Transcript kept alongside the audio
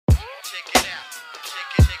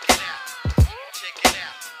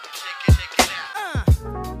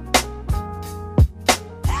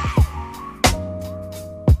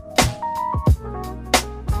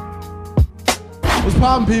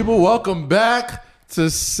poppin', people? Welcome back to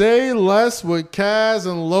Say Less with Kaz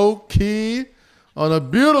and Low Key on a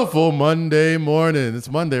beautiful Monday morning. It's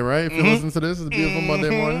Monday, right? If you listen to this, it's a beautiful Monday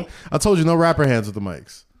morning. I told you no rapper hands with the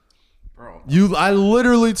mics. Bro. I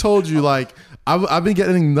literally told you, like, I've been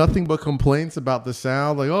getting nothing but complaints about the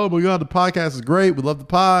sound. Like, oh my God, the podcast is great. We love the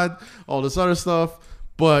pod, all this other stuff.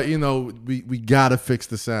 But, you know, we got to fix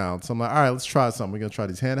the sound. So I'm like, all right, let's try something. We're going to try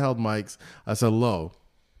these handheld mics. I said, Low,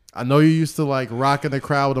 I know you used to like rocking the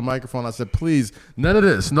crowd with a microphone. I said, please, none of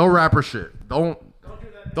this, no rapper shit. Don't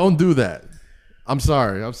do that. I'm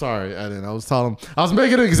sorry, Eden. I was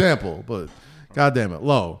making an example, but God damn it,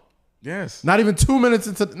 Low. Yes. Not even 2 minutes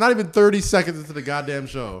into, not even 30 seconds into the goddamn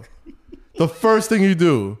show, the first thing you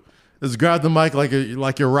do is grab the mic like you're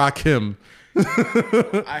Rakim.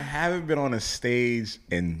 I haven't been on a stage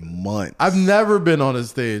in months. I've never been on a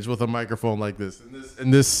stage with a microphone like this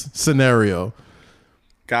in this scenario.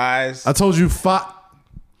 Guys, I told you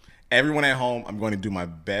everyone at home, I'm going to do my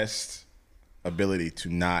best ability to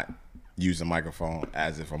not use a microphone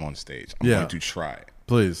as if I'm on stage. I'm going to try it.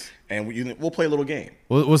 Please. And we'll play a little game.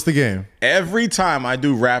 What's the game? Every time I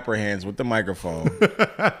do rapper hands with the microphone,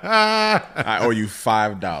 I owe you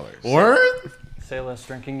 $5. Word? Say Less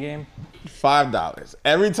drinking game? $5.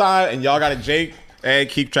 Every time, and y'all got it, Jake. Hey,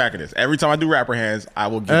 keep track of this. Every time I do rapper hands, I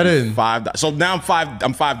will give you $5. So now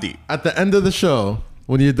I'm five deep. At the end of the show,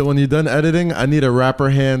 when you're done editing, I need a rapper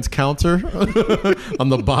hands counter on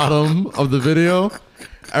the bottom of the video.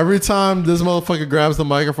 Every time this motherfucker grabs the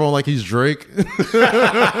microphone like he's Drake.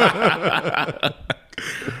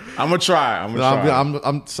 I'm gonna try. I'm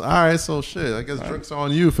all right. So shit. I guess drinks are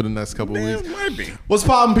on you for the next couple of weeks. Might be. What's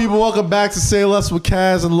poppin', people? Welcome back to Say Less with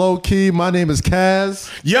Kaz and Low Key. My name is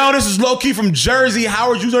Kaz. Yo, this is Low Key from Jersey. How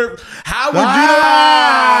would you? I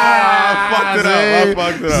fucked it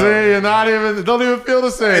up. See, you're not even. It don't even feel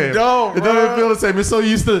the same. It don't even feel the same. You're so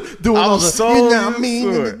used to doing all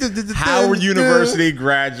the. Howard University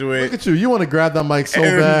graduate. Look at you. You want to grab that mic so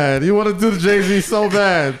bad. You want to do the Jay-Z so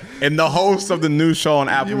bad. And the host of the new show on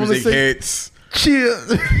Apple Music Hits.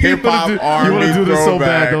 Chill. Hip Hop Army. You want to do this so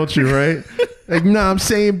throwback. bad, don't you, right? Like, nah, I'm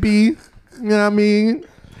saying B. You know what I mean?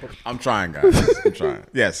 I'm trying, guys. I'm trying.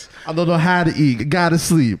 Yes. I don't know how to eat. Gotta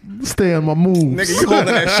sleep. Stay on my moves. Nigga, you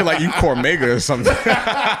holding that shit like you Cormega or something.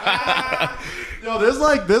 Yo, there's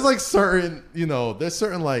like certain, you know, there's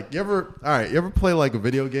certain like, you ever play like a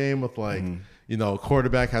video game with like, you know,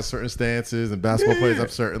 quarterback has certain stances and basketball players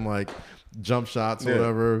have certain like jump shots or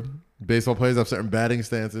whatever. Baseball players have certain batting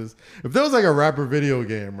stances. If there was like a rapper video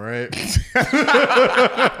game, right?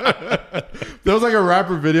 There was like a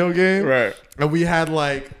rapper video game, right? And we had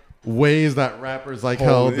like ways that rappers like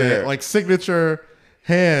held their like signature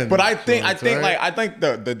hand. But I think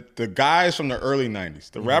the guys from the early 90s,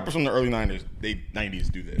 the rappers from the early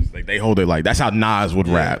 90s do this. Like they hold it like that's how Nas would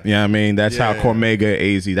rap. You know what I mean? That's how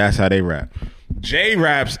Cormega, AZ, that's how they rap. Jay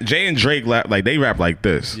and Drake rap like they rap like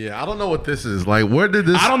this. Yeah, I don't know what this is. Like, where did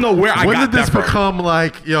this? I don't know where I got that from. When did this become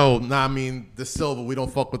like, yo? Nah, I mean, the silver. We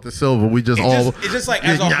don't fuck with the silver. We just It's just like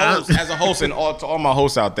as a host, and to all my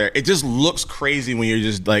hosts out there, it just looks crazy when you're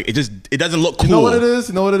just like it doesn't look cool. You know what it is?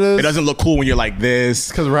 It doesn't look cool when you're like this.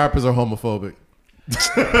 Because rappers are homophobic.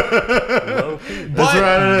 But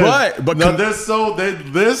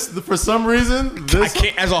for some reason I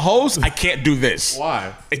can't, as a host, I can't do this.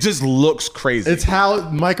 Why? It just looks crazy. It's how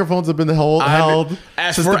microphones have been held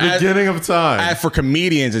since the beginning of time. For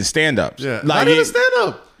comedians and stand-ups. Yeah, not even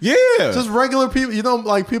stand-up. Yeah, just regular people. You know,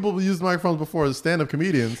 like people use microphones before as stand-up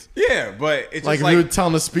comedians. Yeah, but it's like just if you were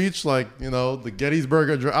telling a speech, like, you know, the Gettysburg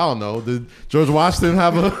Address. I don't know. Did George Washington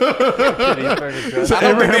have a? I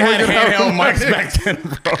don't think they had handheld mics back then,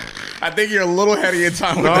 bro. I think you're a little ahead of your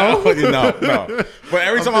time with that. No. But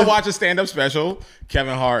every time I watch a stand-up special,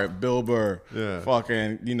 Kevin Hart, Bill Burr,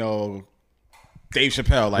 fucking, you know, Dave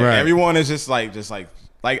Chappelle, like everyone is just like.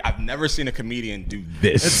 Like I've never seen a comedian do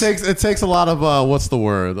this. It takes a lot of what's the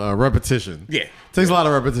word? Repetition. Yeah, it takes a lot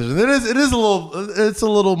of repetition. It's a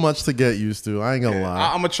little much to get used to. I ain't gonna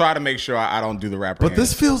lie. I'm gonna try to make sure I don't do the rapper. But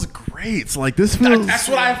this feels great. It's like this feels. That's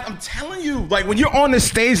what I'm telling you. Like when you're on the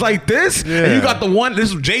stage like this, and you got the one.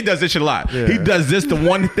 Jay does this shit a lot. Yeah. He does this the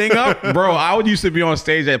one thing up, bro. I would used to be on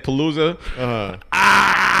stage at Palooza.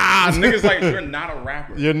 Niggas like you're not a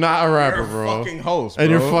rapper. You're not a rapper, you're a bro. Fucking host, bro.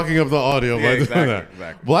 And you're fucking up the audio by doing that.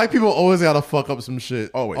 Exactly. Black people always gotta fuck up some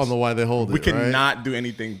shit on the way they hold it. We cannot do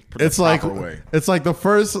anything the proper way. It's like the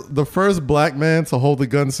first black man to hold the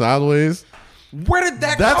gun sideways Where did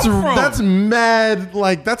that come from? That's mad.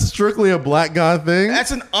 Like, that's strictly a black guy thing.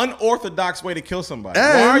 That's an unorthodox way to kill somebody.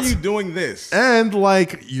 Why are you doing this? And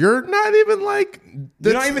like, you're not even like,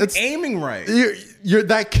 you're not even aiming right. You're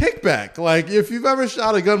that kickback. Like, if you've ever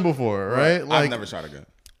shot a gun before, right? Like, I've never shot a gun.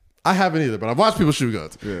 I haven't either, but I've watched people shoot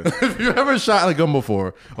guns. Yeah. If you've ever shot a gun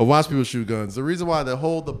before or watched people shoot guns, the reason why they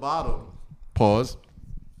hold the bottom, pause,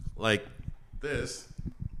 like this,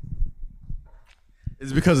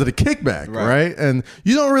 is because of the kickback, right? And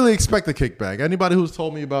you don't really expect the kickback. Anybody who's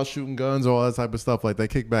told me about shooting guns or all that type of stuff, like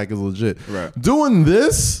that kickback is legit. Right. Doing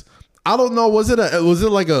this, I don't know. Was it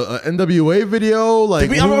like a NWA video?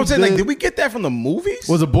 Like, did we get that from the movies?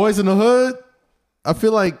 Was it Boys in the Hood? I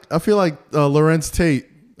feel like Lorenz Tate.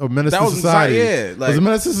 Or Menace to Society. Yeah, was it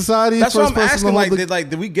Menace to Society? That's what I'm asking.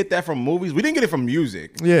 Did we get that from movies? We didn't get it from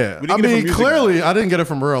music. Yeah, I mean, clearly, I didn't get it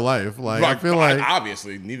from real life. Like, I feel like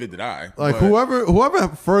obviously, neither did I. Like, whoever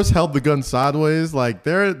first held the gun sideways, like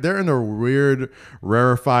they're in a weird,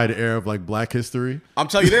 rarefied era of like Black history. I'm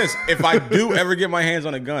telling you this: if I do ever get my hands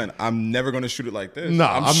on a gun, I'm never going to shoot it like this. No,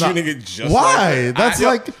 I'm shooting it just. Why? Like That's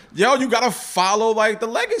you got to follow like the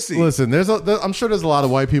legacy. Listen, I'm sure there's a lot of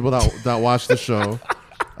white people that watch the show.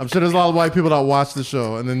 I'm sure there's a lot of white people that watch the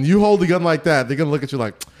show, and then you hold a gun like that, they're gonna look at you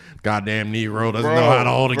like, "Goddamn Negro doesn't know how to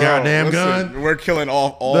hold a goddamn gun." We're killing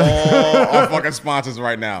all our fucking sponsors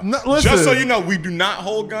right now. No, listen, just so you know, we do not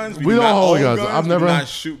hold guns. We don't hold guns. I've never not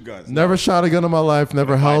shoot guns. Never shot a gun in my life.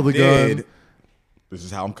 Never held a gun. This is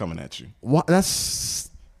how I'm coming at you. What? That's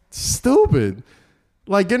stupid.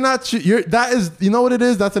 Like, you're not. That is. You know what it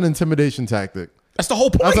is? That's an intimidation tactic. That's the whole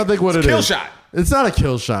point. That's, I think, what it is. Kill shot. It's not a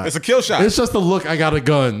kill shot. It's a kill shot. It's just a look, I got a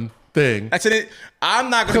gun thing. That's it. I'm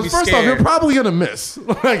not going to be scared. Because first off, you're probably going to miss.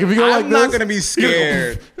 Like, if you go like this. I'm not going to be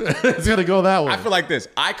scared. It's going to go that way. I feel like this.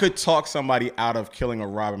 I could talk somebody out of killing or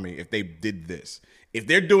robbing me if they did this. If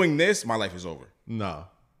they're doing this, my life is over. No.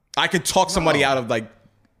 I could talk somebody out of like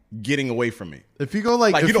getting away from me. If you go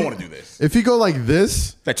like you don't want to do this. If you go like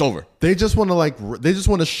this, that's over. They just want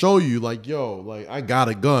to show you like, yo, like I got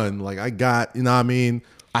a gun, like I got, you know what I mean?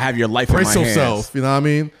 I have your life in my hands. Brace yourself, you know what I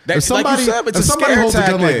mean? That's like you said, it's a somebody scare holds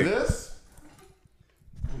tactic. a gun like this,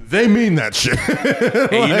 they mean that shit.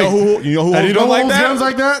 And you know who holds guns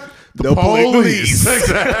like that? The police.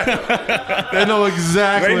 Exactly. They know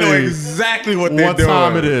exactly. What they're doing.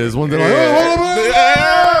 Time it is when they're like,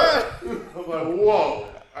 oh, I'm like, whoa.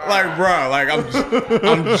 Like, bro, like I'm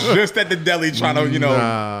just at the deli trying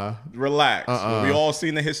to, relax. We all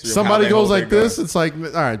seen the history. Somebody goes like this. It's like,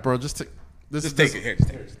 all right, bro, just take this. Just take it here.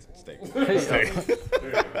 Just take it.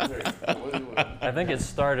 I think it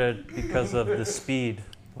started because of the speed.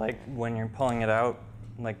 Like when you're pulling it out,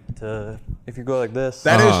 if you go like this.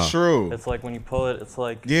 That is true. It's like when you pull it, it's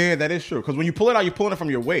like. Yeah, that is true. Because when you pull it out, you're pulling it from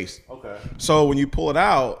your waist. Okay. So when you pull it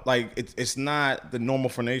out, like it's not the normal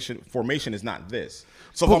formation is not this.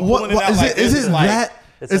 So if I'm pulling it out like this,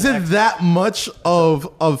 is it that much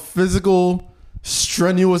of physical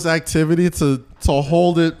strenuous activity to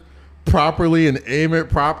hold it properly and aim it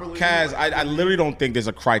properly? Kaz, I literally don't think there's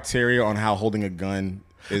a criteria on how holding a gun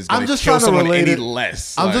is I'm going just to kill trying to someone relate any it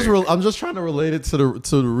less. I'm just trying to relate it to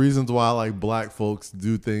the reasons why like black folks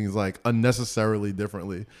do things like unnecessarily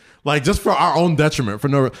differently. Like just for our own detriment, for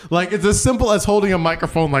no like it's as simple as holding a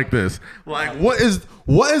microphone like this. Like what is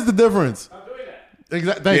the difference? I'm doing that.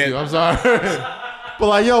 Exactly. Thank you. I'm sorry. But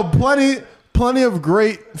like yo, plenty of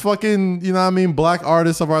great fucking, you know what I mean, black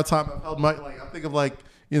artists of our time have held mic. Like I think of like,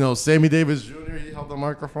 you know, Sammy Davis Jr. He held the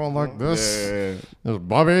microphone like this. Yeah. There's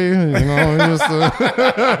Bobby, you know, he used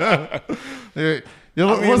to.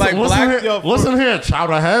 Listen here,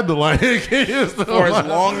 chowder head. Like, for as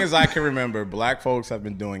long as I can remember, black folks have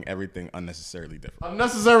been doing everything unnecessarily different.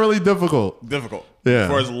 Unnecessarily difficult. Yeah.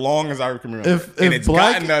 For as long as I can remember. And it's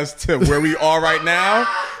gotten us to where we are right now.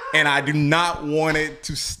 And I do not want it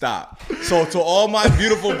to stop. So to all my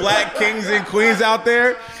beautiful black kings and queens out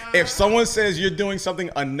there, if someone says you're doing something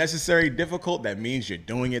unnecessary difficult, that means you're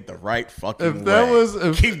doing it the right fucking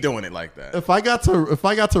way. Keep doing it like that. If I got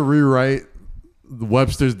to rewrite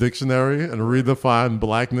Webster's dictionary and redefine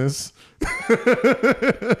blackness,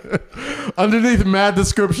 underneath mad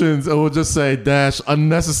descriptions, it will just say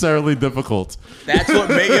unnecessarily difficult. That's what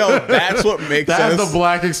makes That's the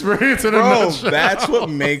black experience in a nutshell. That's what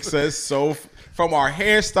makes us so. From our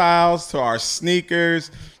hairstyles to our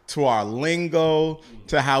sneakers to our lingo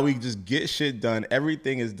to how we just get shit done,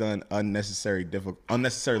 everything is done unnecessarily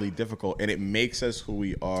difficult, and it makes us who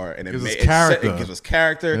we are, and it gives us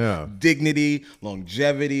character, dignity,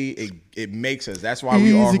 longevity. It it makes us. That's why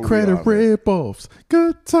we are Easy who credit we are. rip-offs.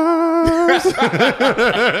 Good times.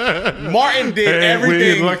 Martin did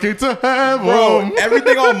everything. We're lucky to have Bro, him.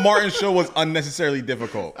 everything on Martin's show was unnecessarily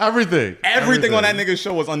difficult. Everything Everything on that nigga's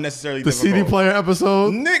show was unnecessarily The difficult. CD player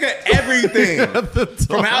episode. Nigga, everything. The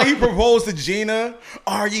From how he proposed to Gina,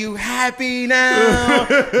 are you happy now?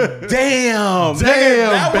 Damn. Nigga,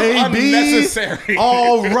 that was baby. unnecessary.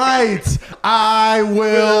 All right. I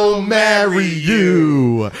will marry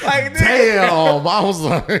you. Like, Damn. I was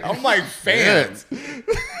like, I'm like, fam.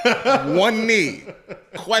 One knee,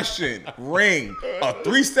 question, ring, a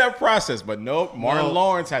 3-step process. But nope, Martin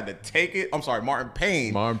Lawrence had to take it. I'm sorry, Martin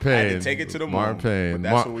Payne. Martin Payne. had to take it to the moon. Martin Payne. But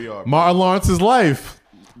that's who we are. Martin Lawrence's life.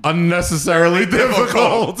 Unnecessarily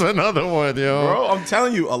difficult. Another one, yo. Bro, I'm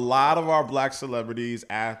telling you, a lot of our black celebrities,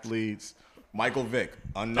 athletes, Michael Vick,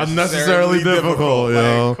 Unnecessarily difficult,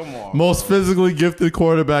 yo. Like, come on. Most physically gifted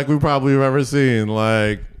quarterback we probably have ever seen.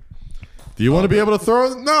 Like, do you want to be able to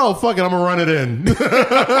throw it? No, fuck it, I'm gonna run it in.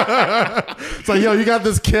 It's like, yo, you got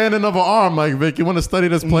this cannon of an arm, like Vic. You want to study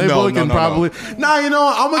this playbook No. probably? Nah, you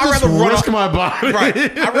know, I'm gonna just risk my body. Right.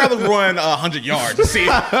 I'd rather run 100 yards to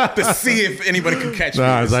see if anybody can catch me.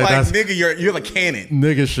 Nah, It's it's like, like, that's- nigga, you're the cannon.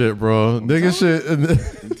 Nigga shit, bro. Nigga shit.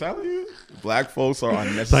 I'm telling you, black folks are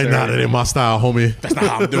unnecessary. Like, nah, that ain't my style, homie. That's not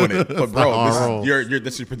how I'm doing it. But not bro, how I roll.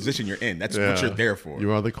 this is your position you're in. That's Yeah. what you're there for.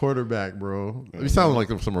 You are the quarterback, bro. You sound like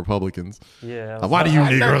some Republicans. Yeah. Like, why do you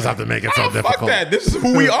Negroes have to make it so Fuck difficult? that. This is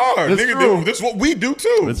who we are. It's Nigga, true. this is what we do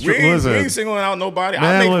too. It's We true. ain't, Listen. we ain't singling out nobody. I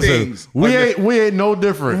Man, make listen, things. we ain't no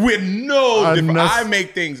different. We're no different. Unnec- I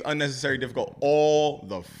make things unnecessarily difficult all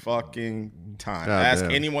the fucking time. God Ask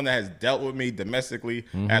damn. anyone that has dealt with me domestically.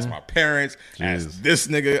 Ask my parents. Ask this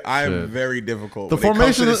nigga. I am Shit. very difficult. The when it comes to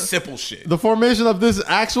formation this of- simple shit. The formation of this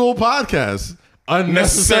actual podcast.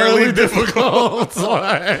 Unnecessarily Necessarily difficult.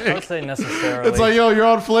 I would Like, say necessarily. it's like, yo, you're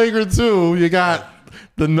on Flagrant 2. You got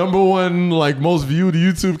the number one, like, most viewed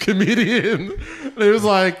YouTube comedian. And he was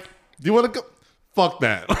like, do you want to go? Fuck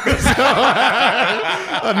that.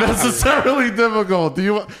 Unnecessarily difficult. Do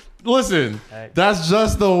you listen? That's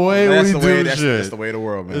just the way we do that's, shit. that's the way of the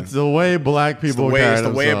world, man. It's the way black It's people the way, carry it's the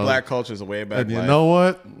way of themselves. black culture. It's the way of black And you life. know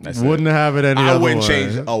what? That's Wouldn't it. have it any I other wouldn't way.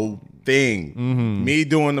 change a thing. Me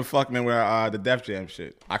doing the fucking the Def Jam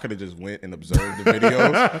shit. I could have just went and observed the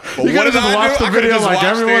videos. But You what could've did just I watched do? the I could've video just like watched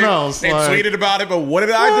everyone it else, and like- tweeted about it. But what did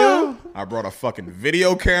I do? I brought a fucking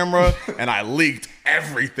video camera and I leaked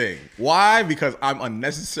everything. Why? Because I'm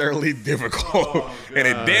unnecessarily difficult, and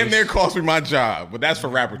it damn near cost me my job. But that's for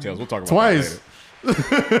Rapper Tales. We'll talk about Twice.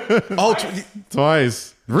 that later. Oh,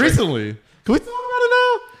 Twice. Recently. Can we talk about it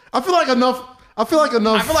now? I feel like enough. I feel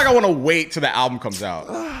like I want to wait till the album comes out.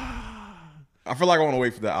 I feel like I want to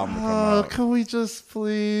wait for the album to come out. Can we just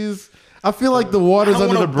please? I feel like the water's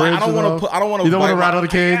under the bridge. I don't want enough. to. I don't want to. You don't want to rattle the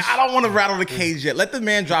cage. I don't want to rattle the cage yet. Let the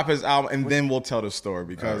man drop his album, and then we'll tell the story.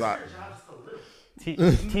 Because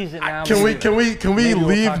Tease it now. Can we Maybe we'll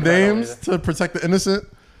leave talk about it names later. to protect the innocent?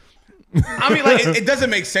 I mean, like it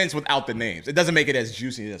doesn't make sense without the names. It doesn't make it as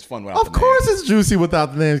juicy and as fun without. Of the course, names. it's juicy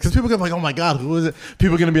without the names because people get like, "Oh my god, who is it?"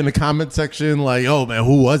 People are gonna be in the comment section like, "Oh man,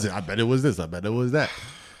 who was it? I bet it was this. I bet it was that."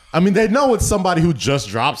 I mean, they know it's somebody who just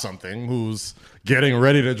dropped something, who's getting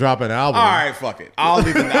ready to drop an album. All right, fuck it. I'll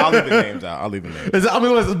leave the names out. I'll leave the names. I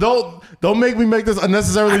mean, listen, don't make me make this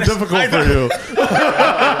unnecessarily difficult for you.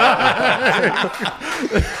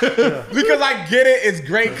 Because I get it. It's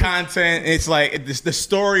great content. It's like the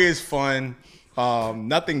story is fun.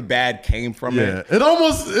 Nothing bad came from it. It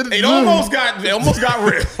almost got real.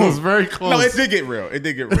 It was very close. No, it did get real.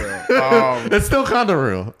 It's still kind of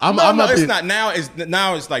real. I'm No, not it's the- not. Now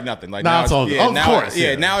it's like nothing. Like Now now it's all good. yeah, Of now, course,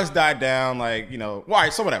 yeah. yeah. Now it's died down. Like all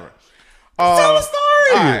right. So whatever. Tell the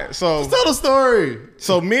story. All right. So Tell the story.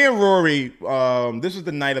 so me and Rory. This was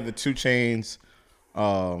the night of the 2 Chainz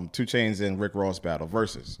and Rick Ross battle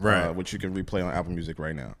versus, Right. which you can replay on Apple Music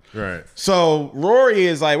right now. Right. So Rory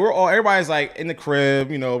is like, everybody's like in the crib,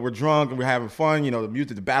 we're drunk and we're having fun.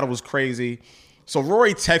 The battle was crazy. So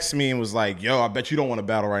Rory texted me and was like, yo, I bet you don't want to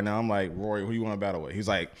battle right now. I'm like, Rory, who you want to battle with? He's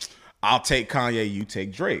like, I'll take Kanye, you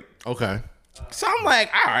take Drake. Okay. So I'm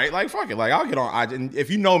like, all right, like, fuck it. Like, I'll get on IG. And if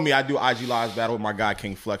you know me, I do IG Live battle with my guy,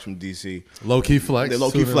 King Flex from DC. Low key flex. The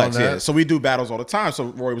low-key Tune in flex, on yeah. that. So we do battles all the time. So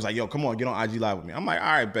Rory was like, yo, come on, get on IG Live with me. I'm like, all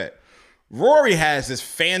right, bet. Rory has this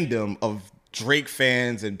fandom of Drake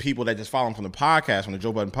fans and people that just follow him from the podcast, from the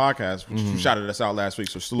Joe Budden podcast, which you shouted us out last week.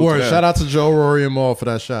 So salute to Word, them. shout out to Joe, Rory, and Maul for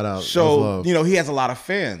that shout out. That was So, love. he has a lot of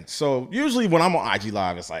fans. So usually when I'm on IG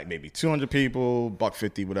Live, it's like maybe 200 people,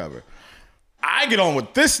 $150, whatever. I get on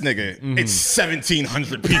with this nigga. It's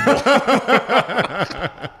 1,700 people.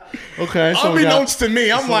 Okay. So Unbeknownst to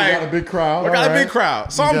me, I'm like, we got a big crowd. I got a big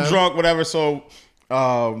crowd. So I'm Okay. drunk, whatever. So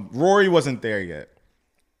Rory wasn't there yet.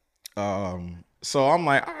 So I'm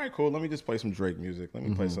like, all right, cool. Let me just play some Drake music. Let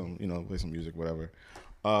me play some, play some music, whatever.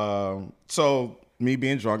 So me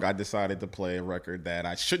being drunk, I decided to play a record that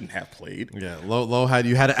I shouldn't have played. Yeah, Low had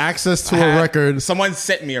access to a record. Someone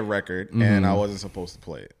sent me a record, and I wasn't supposed to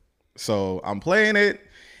play it. So I'm playing it,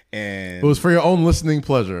 and It was for your own listening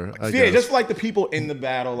pleasure. I guess. just for, like the people in the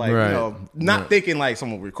battle, like Right. not thinking like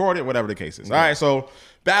someone will record it, whatever the case is. All right, so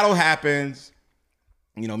battle happens.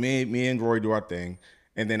 Me and Rory do our thing,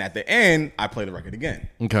 and then at the end, I play the record again.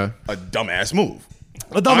 Okay. A dumbass move.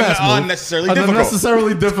 A dumbass move.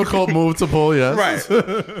 Unnecessarily difficult move to pull, yes.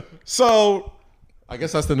 Right. So I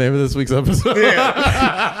guess that's the name of this week's episode.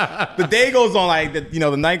 yeah. The day goes on, like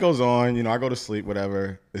the night goes on, I go to sleep,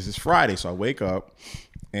 whatever. This is Friday, so I wake up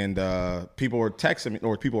and people were texting me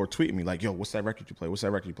or people were tweeting me like, yo, what's that record you play? What's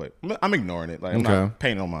that record you play? I'm ignoring it. Like I'm not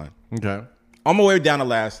paying no mind. Okay. On my way down the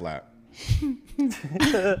last lap.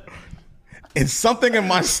 And something in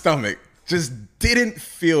my stomach just didn't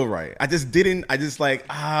feel right. I just like,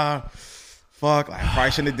 fuck, like, I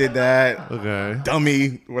probably shouldn't have did that. Okay.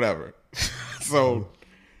 Dummy, whatever. So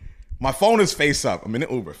my phone is face up. I'm in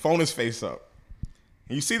the Uber. Phone is face up.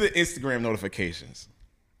 And you see the Instagram notifications.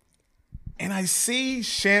 And I see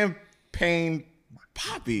Champagne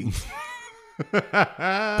Poppy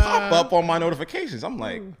pop up on my notifications. I'm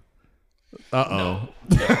like, Uh-oh. no,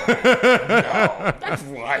 that's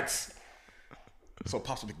what? So it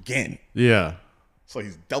pops up again. Yeah. So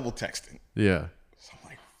he's double texting. Yeah. So I'm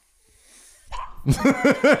like,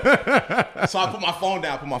 so I put my phone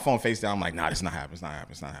down, put my phone face down. I'm like, nah, it's not happening. It's not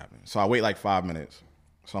happening. It's not happening. So I wait like 5 minutes.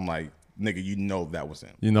 So I'm like, nigga, that was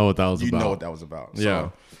him. You know what that was about. You know what that was about. So Yeah.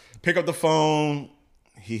 pick up the phone.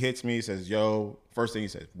 He hits me. He says, yo, first thing he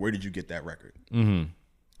says, where did you get that record? Mm-hmm.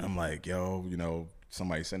 I'm like, yo,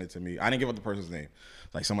 somebody sent it to me. I didn't give up the person's name.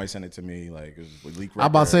 Like somebody sent it to me. Like it was a leak record. I'm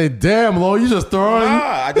about to say, damn, Lo, you just throwing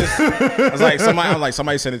I was like,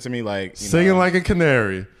 somebody sent it to me. Like singing like a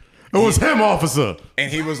canary. It was him, officer.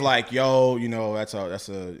 And he was like, yo, that's it's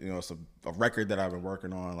a record that I've been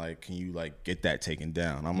working on. Like, can you like get that taken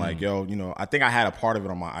down? I'm like, yo, I think I had a part of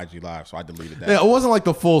it on my IG live, so I deleted that. Yeah, it wasn't like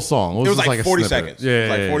the full song. It was just like 40 a snippet. seconds. Yeah, it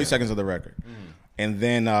was like 40 yeah. seconds of the record. And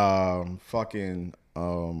then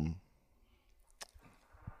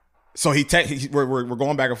so we're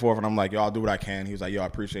going back and forth, and I'm like, yo, I'll do what I can. He was like, yo, I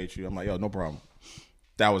appreciate you. I'm like, yo, no problem.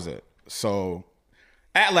 That was it. So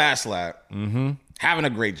at last lap, having a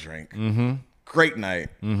great drink, great night.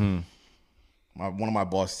 One of my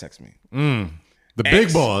bosses texts me. The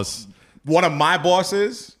big boss. One of my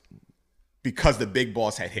bosses, because the big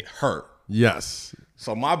boss had hit her. Yes.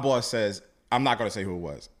 So my boss says, I'm not going to say who it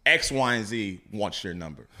was. X, Y, and Z wants your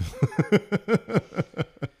number.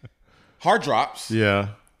 Hard drops. Yeah.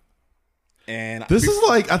 And This is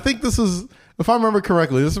like, I think this is, if I remember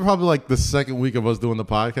correctly, this is probably like the second week of us doing the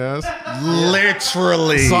podcast.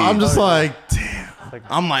 literally. So I'm just like, damn.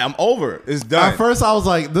 I'm over it. It's done. At first I was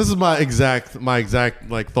like, this is my exact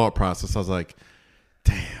like thought process. I was like,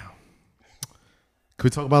 damn. Can we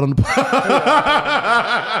talk about it on the podcast?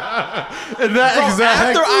 And that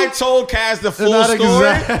exact After I told Kaz the full story,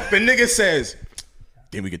 the nigga says,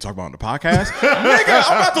 then we can talk about it on the podcast. Nigga,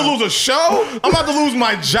 I'm about to lose a show. I'm about to lose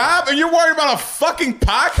my job, and you're worried about a fucking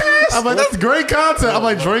podcast? I'm like, that's great content. I'm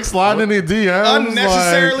like, Drake sliding in the DMs.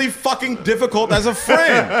 Unnecessarily fucking difficult as a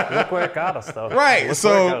friend. Look where it got us, though. Right. Look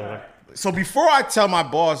where it got us. So before I tell one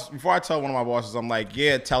of my bosses, I'm like,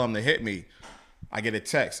 yeah, tell him to hit me. I get a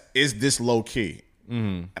text. Is this low key?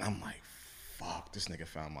 And I'm like, fuck, this nigga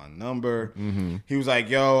found my number. He was like,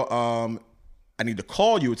 yo, I need to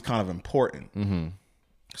call you. It's kind of important.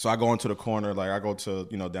 So I go into the corner, like I go to,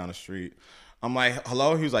 down the street. I'm like,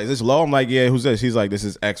 hello? He was like, is this Low? I'm like, yeah, who's this? He's like, this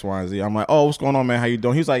is X, Y, and Z. I'm like, oh, what's going on, man? How you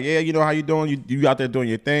doing? He's like, yeah, how you doing? You out there doing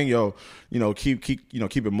your thing, yo. Keep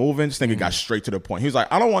it moving. This nigga got straight to the point. He was like,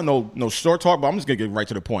 I don't want no short talk, but I'm just gonna get right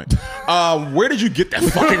to the point. Where did you get that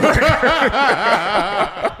fucking record?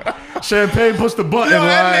 Champagne pushed the button.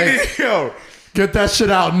 That like, nigga, get that shit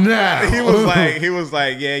out now. He was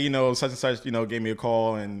like, yeah, such and such, gave me a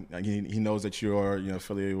call, and he knows that you're,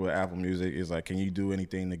 affiliated with Apple Music. He's like, can you do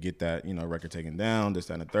anything to get that, record taken down, this,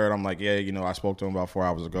 that, and the third? I'm like, yeah, I spoke to him about 4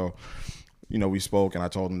 hours ago. We spoke, and I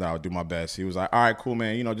told him that I would do my best. He was like, all right, cool,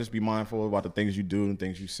 man. Just be mindful about the things you do and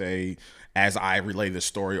things you say as I relay the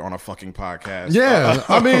story on a fucking podcast. Yeah.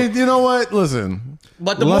 I mean, you know what? Listen.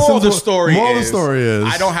 But the moral of the story is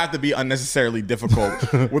I don't have to be unnecessarily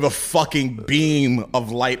difficult with a fucking beam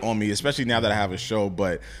of light on me, especially now that I have a show.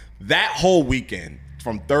 But that whole weekend,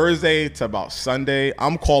 from Thursday to about Sunday,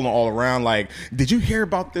 I'm calling all around like, did you hear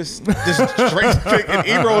about this Drake thing? And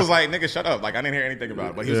Ebro was like, nigga, shut up. Like, I didn't hear anything about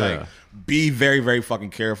it. But he was like, be very, very fucking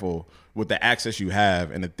careful with the access you have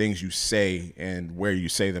and the things you say and where you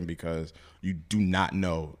say them, because you do not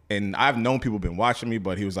know. And I've known people been watching me,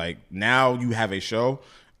 but he was like, now you have a show.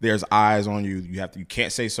 There's eyes on you. You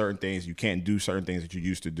can't say certain things. You can't do certain things that you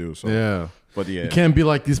used to do. So but you can't be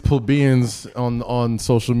like these plebeians on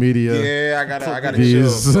social media. Yeah, I gotta chill.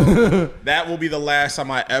 So that will be the last time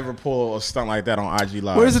I ever pull a stunt like that on IG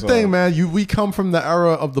Live. Where's the thing, man? We come from the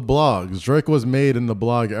era of the blogs. Drake was made in the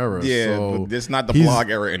blog era. Yeah, so but this not the blog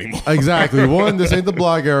era anymore. Exactly. One, this ain't the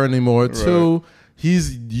blog era anymore. Right. Two,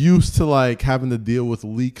 he's used to like having to deal with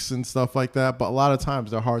leaks and stuff like that, but a lot of times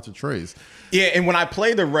they're hard to trace. Yeah, and when I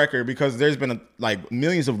play the record, because there's been like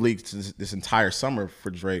millions of leaks this entire summer for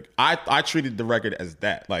Drake, I treated the record as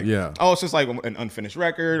that. Like, oh, it's just like an unfinished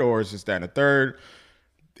record, or it's just that and a third.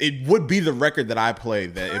 It would be the record that I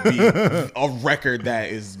played, that it'd be a record that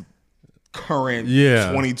is current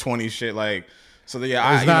 2020 shit. Like, so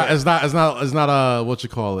it's not a what you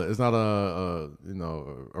call it. It's not a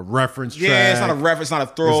reference track. Yeah, it's not a reference, not a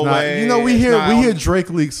throwaway. We hear Drake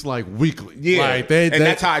leaks like weekly. Yeah, like and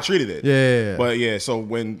that's how I treated it. Yeah. But so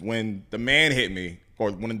when the man hit me,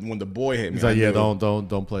 or when the boy hit me, he's like,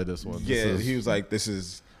 don't play this one. Yeah, he was like, this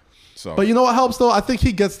is. So. But you know what helps though? I think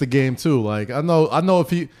he gets the game too. Like I know if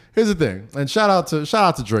he. Here's the thing, and shout out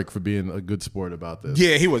to Drake for being a good sport about this.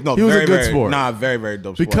 Yeah, he was. No, he was very, a good very, sport. Nah, very, very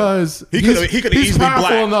dope sport. Because he could he's easily powerful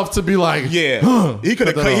black enough to be like, he could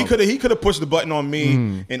have pushed the button on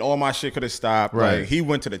me, and all my shit could have stopped. Right, like, he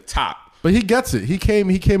went to the top. But he gets it. He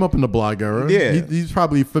came up in the blog era. Yeah, he's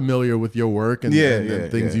probably familiar with your work and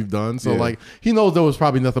things you've done. So like he knows there was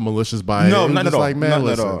probably nothing malicious by it. No, not at all. Like, man, nothing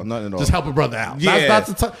at all. Just help a brother out. Yeah,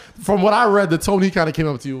 that's from what I read. The tone he kind of came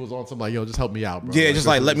up to you was on something like, yo, just help me out, bro. Yeah, like, just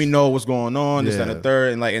like let me know what's going on. This, that, and the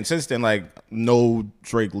third, and since then, like no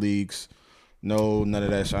Drake leaks. No, none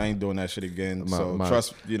of that shit. I ain't doing that shit again.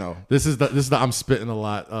 Trust, This is the I'm spitting a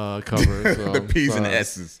lot cover. So, the P's and the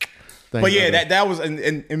S's. But that was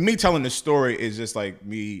and me telling the story is just like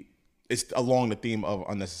me. It's along the theme of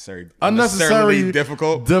unnecessarily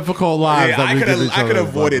difficult lives. Yeah, I could have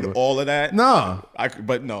avoided all of that. No,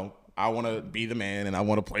 but no. I want to be the man, and I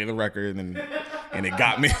want to play the record, and it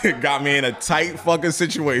got me in a tight fucking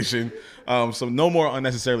situation. So no more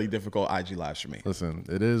unnecessarily difficult IG lives for me. Listen,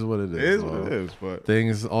 it is what it is. It is what it is. But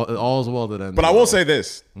things all's well that ends. But I will say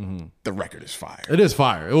this: the record is fire. It is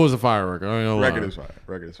fire. It was a fire record. I don't know record is fire.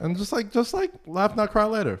 Record is fire. And just like Laugh Not Cry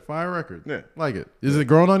Later, fire record. Yeah, like it. Is it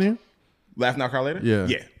growing on you? Laugh Not Cry Later?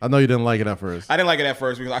 Yeah. I know you didn't like it at first. I didn't like it at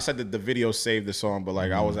first because I said that the video saved the song, but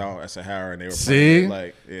like I was out at Sahara and they were playing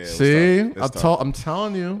it. Like, I'm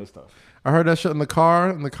telling you. It's tough. I heard that shit in the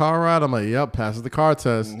car ride. I'm like, yep, passes the car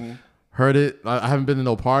test. Heard it. I haven't been to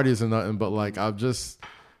no parties or nothing, but like I've just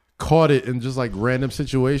caught it in just like random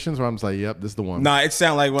situations where I'm just like, yep, this is the one. Nah, it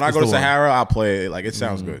sounds like when I go to Sahara, I'll play it. Like it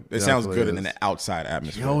sounds good. It sounds good in an outside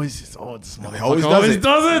atmosphere. He always does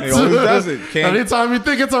it. Anytime you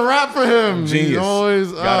think it's a rap for him, genius. He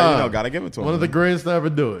always gotta give it to him. One of the greatest to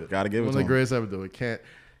ever do it. Gotta give it to him. One of the greatest to ever do it.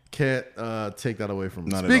 Can't take that away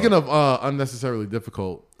from him. Speaking of unnecessarily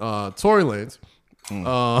difficult, Tory Lanez. Be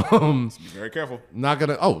very careful. Not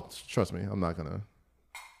gonna. Oh, trust me, I'm not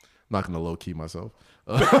gonna low key myself.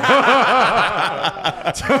 Tory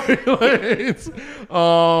Lanez.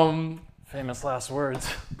 Famous last words.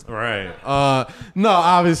 Right. No,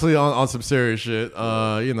 obviously on some serious shit.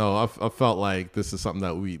 I felt like this is something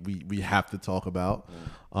that we have to talk about.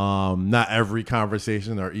 Not every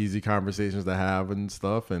conversation are easy conversations to have and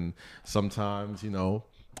stuff, and sometimes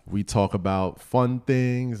we talk about fun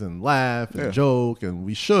things and laugh and joke, and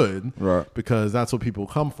we should, right? Because that's what people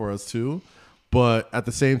come for us to. But at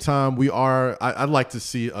the same time, I'd like to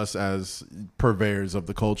see us as purveyors of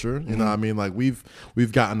the culture. You know what I mean? Like we've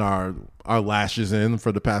gotten our lashes in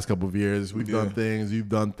for the past couple of years. We've done things, you've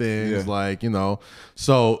done things,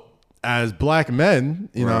 so as black men,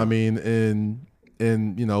 you know what I mean,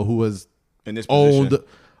 in who has owed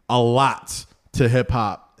a lot to hip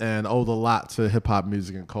hop and owed a lot to hip hop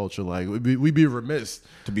music and culture. Like we'd be remiss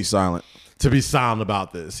to be silent.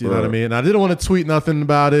 About this, you know what I mean? And I didn't want to tweet nothing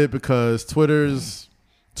about it because Twitter's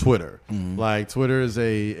Twitter. Like Twitter is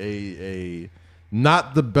a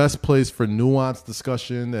not the best place for nuanced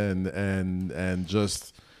discussion and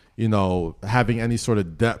just having any sort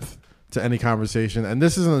of depth to any conversation. And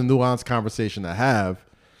this isn't a nuanced conversation to have,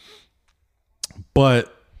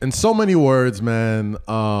 but in so many words, man.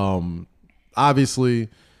 Obviously,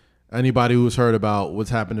 Anybody who's heard about what's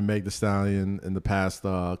happened to Meg Thee Stallion in the past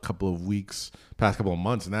couple of weeks, past couple of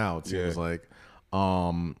months now, it seems like,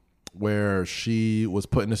 where she was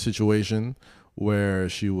put in a situation where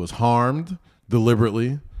she was harmed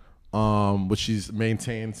deliberately, which she's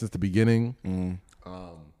maintained since the beginning.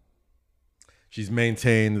 She's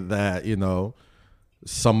maintained that, you know,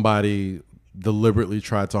 somebody deliberately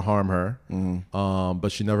tried to harm her,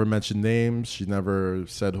 but she never mentioned names. She never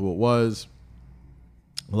said who it was.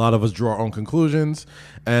 A lot of us draw our own conclusions,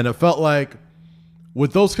 and it felt like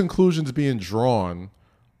with those conclusions being drawn,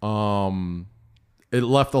 it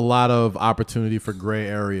left a lot of opportunity for gray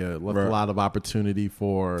area. It left a lot of opportunity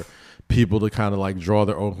for people to kind of like draw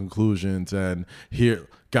their own conclusions and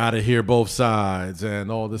gotta hear both sides and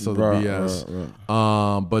all this other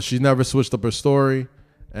BS. But she never switched up her story,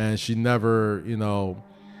 and she never, you know,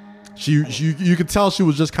 you could tell she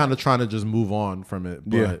was just kind of trying to just move on from it.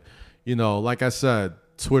 But you know, like I said,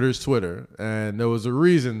 Twitter's Twitter, and there was a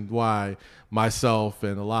reason why myself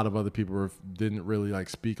and a lot of other people didn't really like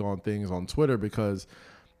speak on things on Twitter, because,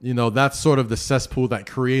 you know, that's sort of the cesspool that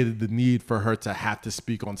created the need for her to have to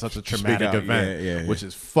speak on such a traumatic event, which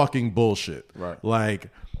is fucking bullshit. Right.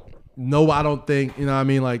 Like, no, I don't think, you know what I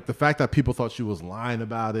mean? Like, the fact that people thought she was lying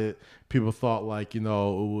about it, people thought like, you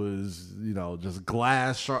know, it was, you know, just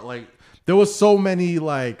glass shark. Like, there was so many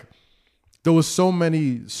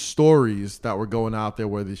stories that were going out there,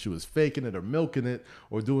 whether she was faking it or milking it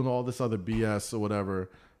or doing all this other BS or whatever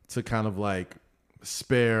to kind of like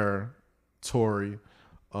spare Tory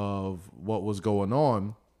of what was going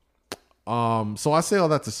on. So I say all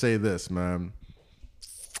that to say this, man.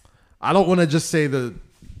 I don't want to just say the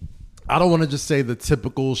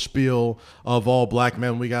typical spiel of all black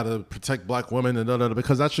men, we got to protect black women and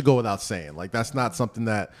because that should go without saying. Like, that's not something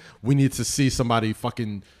that we need to see somebody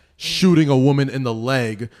fucking shooting a woman in the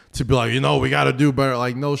leg to be like, you know, we got to do better.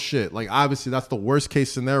 Like, no shit. Like, obviously that's the worst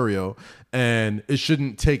case scenario, and it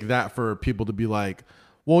shouldn't take that for people to be like,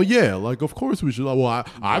 well, yeah, like, of course we should. Well,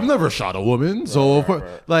 I've never shot a woman, so of course,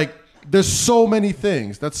 like, there's so many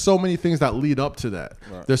things. That's so many things that lead up to that.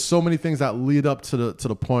 There's so many things that lead up to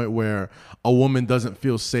the point where a woman doesn't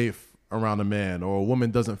feel safe around a man, or a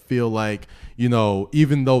woman doesn't feel like, you know,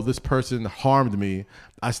 even though this person harmed me,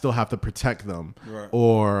 I still have to protect them.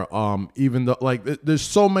 Or even though, like, there's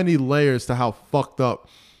so many layers to how fucked up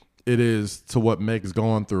it is to what Meg's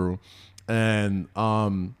going through, and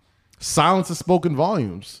silence has spoken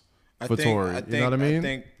volumes for Tory. You know what I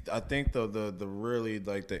mean? I think the really,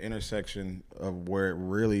 like, the intersection of where it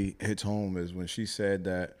really hits home is when she said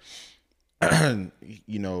that,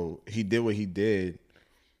 you know, he did what he did,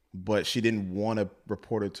 but she didn't want to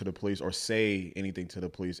report it to the police or say anything to the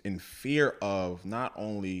police in fear of not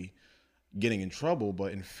only getting in trouble,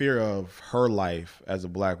 but in fear of her life as a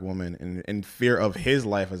black woman, and in fear of his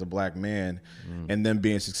life as a black man, and then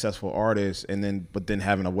being a successful artist, but then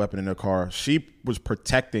having a weapon in her car. She was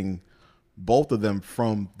protecting both of them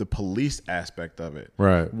from the police aspect of it,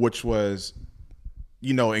 right? Which was,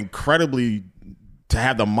 you know, incredibly, to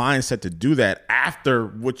have the mindset to do that after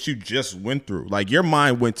what you just went through. Like, your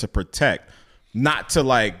mind went to protect, not to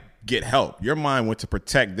like get help. Your mind went to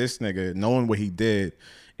protect this nigga, knowing what he did,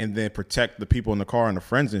 and then protect the people in the car and the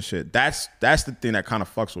friends and shit. That's the thing that kind of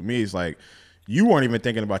fucks with me, is like, you weren't even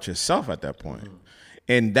thinking about yourself at that point.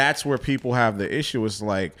 And that's where people have the issue, is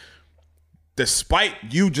like, despite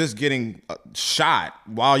you just getting shot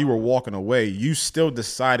while you were walking away, you still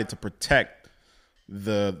decided to protect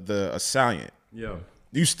the assailant. Yeah,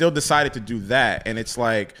 you still decided to do that, and it's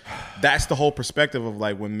like, that's the whole perspective of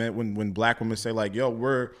like when black women say like, yo,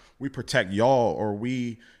 we protect y'all, or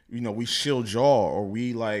we, you know, we shield y'all, or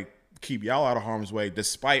we like keep y'all out of harm's way,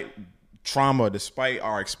 despite trauma, despite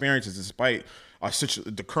our experiences, despite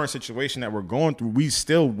the current situation that we're going through, we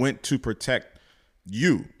still went to protect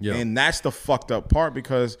you. Yeah. And that's the fucked up part,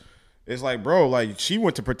 because it's like, bro, like, she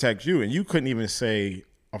went to protect you, and you couldn't even say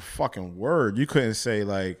a fucking word. You couldn't say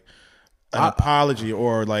like an apology,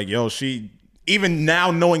 or like, yo, she, even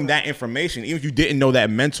now knowing that information, even if you didn't know that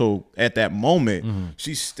mental at that moment,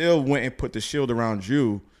 she still went and put the shield around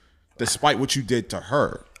you despite what you did to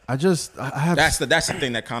her. I have, that's the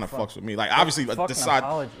thing that kind of fucks with me. Like, obviously,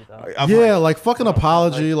 decide. Like fucking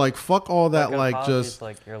apology, like fuck all that, like just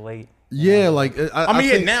like you're late. Yeah, like I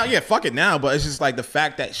mean, fuck it now. But it's just like the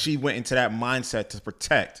fact that she went into that mindset to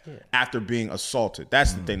protect after being assaulted.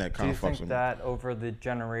 That's the thing that kind of fucks with me. Do you think that over the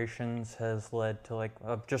generations has led to like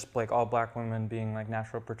just like all black women being like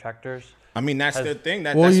natural protectors? I mean, that's the thing.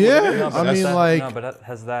 Has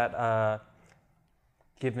that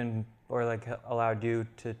given or like allowed you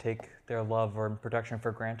to take their love or protection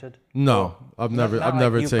for granted? No, I've never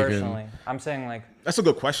you taken. Personally. I'm saying like. That's a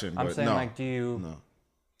good question. I'm but saying no. like, do you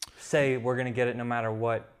say we're gonna get it no matter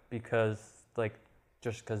what because like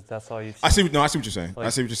just because that's all you've seen? I see what you're saying. I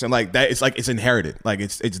see what you're saying. Like that, it's inherited. Like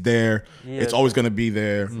it's there. Yeah, it's always gonna be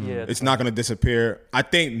there. Yeah, it's not gonna disappear. I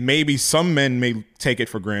think maybe some men may take it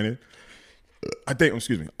for granted. I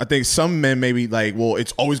think some men may be like, well,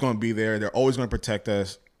 it's always gonna be there. They're always gonna protect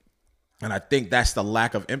us. And I think that's the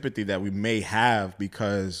lack of empathy that we may have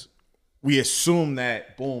because we assume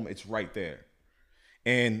that, boom, it's right there.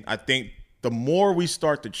 And I think the more we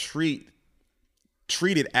start to treat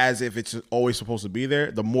it as if it's always supposed to be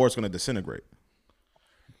there, the more it's going to disintegrate.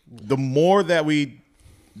 The more that we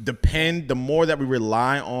the more that we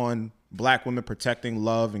rely on Black women protecting,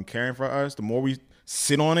 love, and caring for us, the more we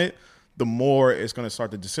sit on it, the more it's going to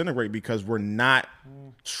start to disintegrate because we're not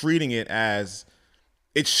treating it as,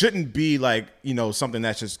 it shouldn't be like, something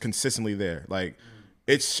that's just consistently there. Like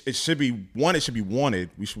it should be wanted.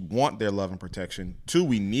 We should want their love and protection. 2,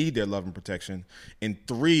 we need their love and protection. And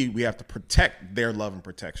 3, we have to protect their love and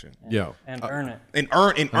protection. Yeah. And earn it. And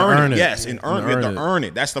earn it. Yes. We have to earn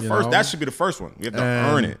it. That's the first. That should be the first one. We have to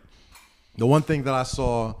earn it. The one thing that I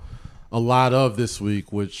saw a lot of this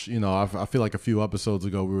week, which, I feel like a few episodes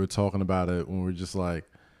ago we were talking about it when we were just like,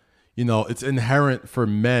 it's inherent for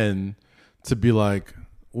men to be like,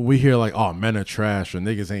 we hear like, oh, men are trash or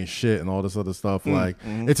niggas ain't shit and all this other stuff.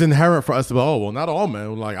 It's inherent for us to be, oh, well, not all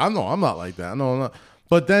men. Like, I know I'm not like that. I know I'm not.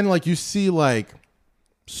 But then like you see like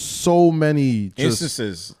so many just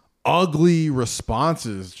instances, ugly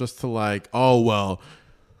responses just to like, oh, well,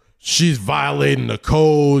 she's violating the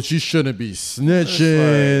code. She shouldn't be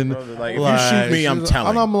snitching. Like, if you shoot me, I'm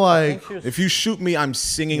telling. And I'm like, if you shoot me, I'm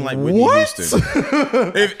singing like Whitney Houston.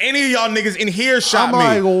 If any of y'all niggas in here shot I'm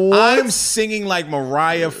me, like, what? I'm singing like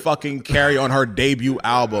Mariah fucking Carey on her debut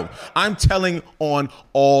album. I'm telling on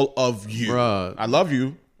all of you. Bruh. I love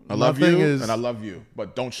you. I love you, and I love you.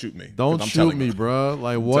 But don't shoot me. Don't shoot me, bro.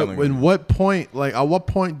 Like, what? In what point? Like, at what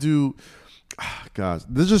point do? Gosh,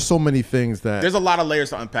 there's just so many things that there's a lot of layers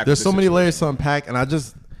to unpack. There's so many layers to unpack, and I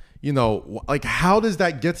just, like, how does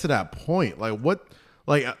that get to that point? Like, what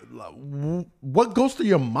goes through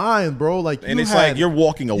your mind, bro? Like, and it's like you're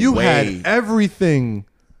walking away. You had everything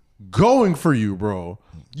going for you, bro.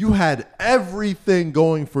 You had everything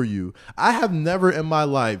going for you. I have never in my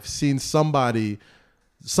life seen somebody's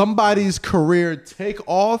career take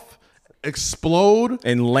off, explode,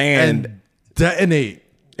 and land, and detonate.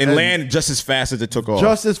 And land just as fast as it took off.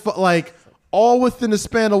 Just as like all within the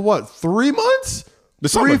span of what? 3 months? The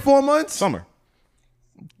summer. 3-4 months? Summer.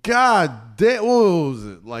 God damn! What was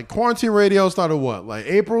it? Like quarantine radio started what? Like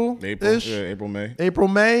April-ish? April, May. April,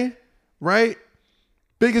 May, right?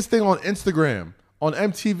 Biggest thing on Instagram, on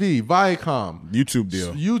MTV, Viacom,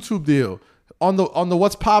 YouTube deal on the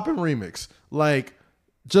What's Poppin' remix, like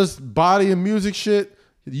just body and music shit.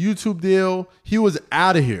 YouTube deal. He was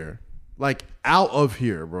out of here. Like out of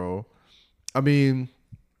here, bro. I mean,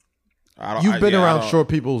 you've been around short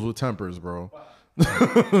people with tempers, bro.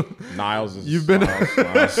 Niles is. You've been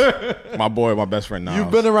Niles. My boy, my best friend Niles.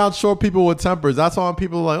 You've been around short people with tempers. That's why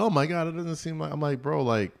people are like, oh my God, it doesn't seem like. I'm like, bro,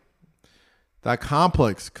 like that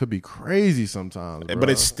complex could be crazy sometimes, bro.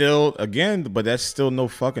 But it's still but that's still no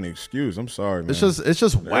fucking excuse. I'm sorry, man. It's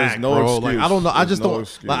just whack, no bro. excuse. Like I don't know. I just don't.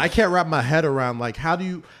 Excuse. Like I can't wrap my head around like how do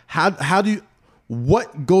you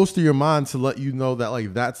what goes through your mind to let you know that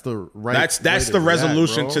like that's the right that's the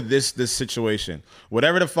resolution to this situation.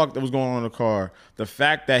 Whatever the fuck that was going on in the car, the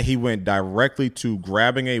fact that he went directly to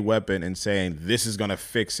grabbing a weapon and saying this is gonna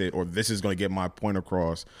fix it or this is gonna get my point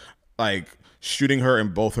across, like shooting her in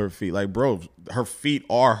both her feet. Like, bro, her feet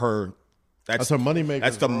are her. That's her moneymaker.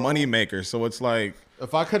 That's the moneymaker. So it's like,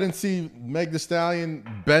 if I couldn't see Meg Thee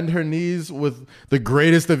Stallion bend her knees with the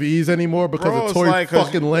greatest of ease anymore because of Tory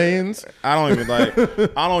fucking Lanez. I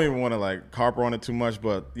don't even want to like harp on it too much,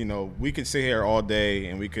 but we can sit here all day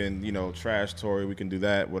and we can, trash Tory. We can do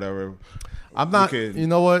that, whatever. I'm not, you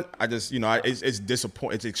know what? I just, it's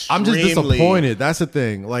disappointing. It's extremely. I'm just disappointed. That's the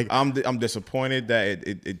thing. Like, I'm disappointed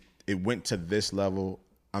that it went to this level.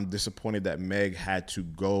 I'm disappointed that Meg had to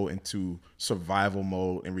go into survival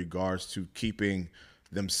mode in regards to keeping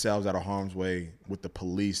themselves out of harm's way with the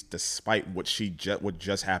police, despite what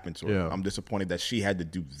just happened to her. Yeah. I'm disappointed that she had to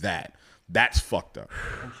do that. That's fucked up.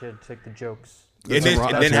 And she had to take the jokes. And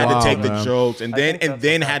then had to take the jokes, and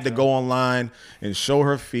then had to go online and show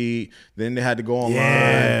her feet. Then they had to go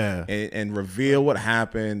online and reveal what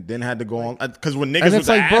happened. Then had to go on because when niggas was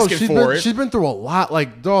like, asking for it, she's been through a lot.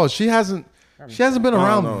 Like, dog, she hasn't. She hasn't been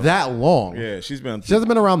around that long. Yeah, she hasn't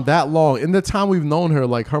been around that long. In the time we've known her,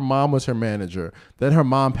 like her mom was her manager. Then her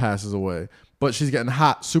mom passes away. But she's getting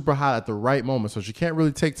hot, super hot at the right moment. So she can't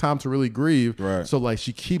really take time to really grieve. Right. So like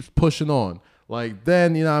she keeps pushing on. Like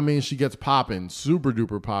then, you know what I mean? She gets popping, super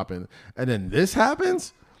duper popping. And then this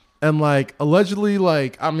happens. And like allegedly,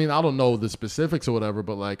 like, I mean, I don't know the specifics or whatever,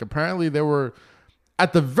 but like apparently they were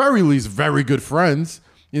at the very least very good friends.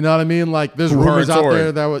 You know what I mean? Like there's rumors out there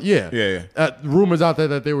that was rumors out there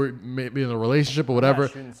that they were maybe in a relationship or whatever. We're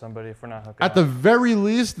not shooting somebody if we're not hooking At up. the very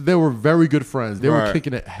least, they were very good friends. They were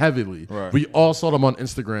kicking it heavily. Right. We all saw them on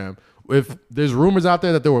Instagram. If there's rumors out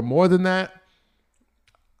there that there were more than that,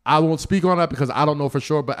 I won't speak on that because I don't know for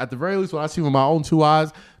sure. But at the very least, what I see with my own two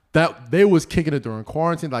eyes, that they was kicking it during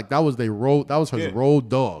quarantine. Like that was her road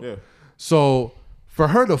dog. Yeah. So for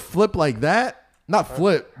her to flip like that, not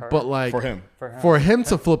flip, but like for him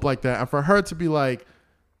to flip like that, and for her to be like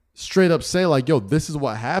straight up say like, yo, this is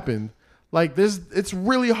what happened. Like this, it's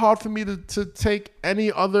really hard for me to take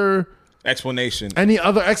any other explanation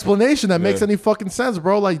that makes any fucking sense,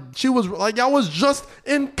 bro. Like she was like, y'all was just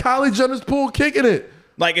in Kylie Jenner's pool kicking it.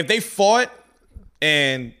 Like if they fought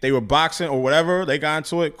and they were boxing or whatever, they got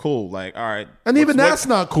into it, cool. Like, all right. And even that's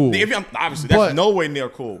not cool. Obviously, that's no way near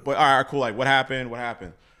cool. But all right, cool. Like, what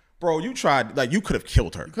happened? Bro, you tried, like, you could have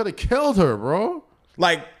killed her. You could have killed her, bro.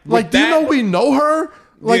 Like do you know we know her?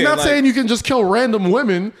 Like, not saying you can just kill random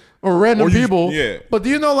women or random people. Yeah. But do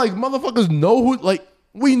you know, like, motherfuckers know who, like,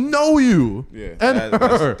 we know you. Yeah. And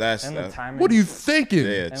her. The timing. What are you thinking?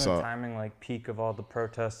 Yeah, and the timing, like, peak of all the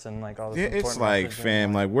protests and, like, all this important it's like, messaging,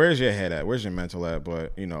 fam, like, where's your head at? Where's your mental at?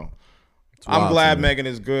 But, you know. I'm glad Megan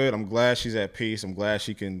is good. I'm glad she's at peace. I'm glad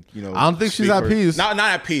she can, you know. I don't think she's at peace. Not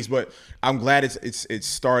at peace, but I'm glad it's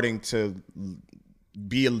starting to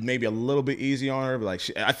be maybe a little bit easy on her. But like,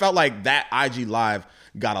 I felt like that IG live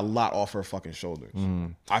got a lot off her fucking shoulders.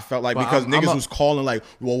 I felt like because niggas was calling like,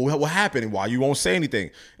 well, what happened and why you won't say anything?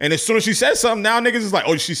 And as soon as she said something, now niggas is like,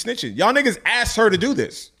 oh, she's snitching. Y'all niggas asked her to do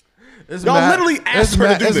this. Y'all literally asked her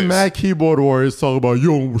to do this. It's mad keyboard warriors talking about you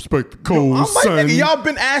don't respect the code. I'm like, nigga, y'all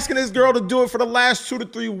been asking this girl to do it for the last 2 to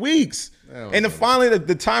 3 weeks. And then finally,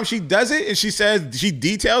 the time she does it and she says, she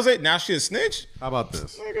details it, now she a snitch? How about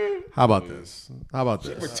this? How about this?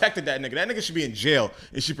 She protected that nigga. That nigga should be in jail,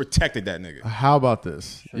 and she protected that nigga. How about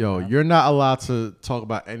this? Yo, you're not allowed to talk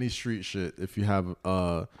about any street shit if you have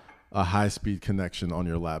a high-speed connection on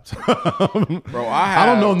your laptop. Bro, I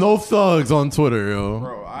don't know no thugs on Twitter, yo.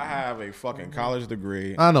 Bro, I have a fucking college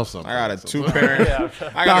degree. I know something. I got a two-parent.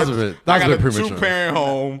 I got a two-parent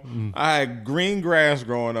home. I had green grass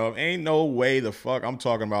growing up. Ain't no way the fuck I'm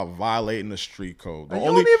talking about violating the street code.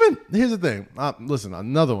 Here's the thing. Listen,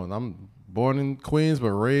 another one. I'm born in Queens,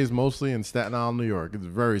 but raised mostly in Staten Island, New York. It's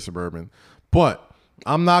very suburban. But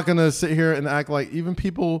I'm not going to sit here and act like even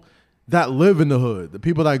people that live in the hood, the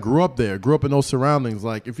people that grew up there, grew up in those surroundings,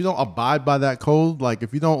 like if you don't abide by that code, like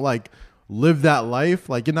if you don't like live that life,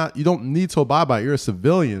 like you don't need to abide by it. You're a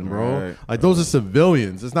civilian, bro. Right. Like those are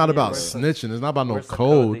civilians. It's not about snitching. It's not about no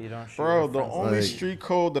code. Bro, the only street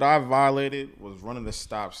code that I violated was running the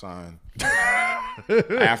stop sign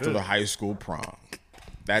after the high school prom.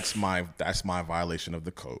 That's my violation of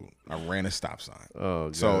the code. I ran a stop sign. Oh,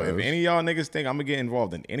 gosh. So if any of y'all niggas think I'm gonna get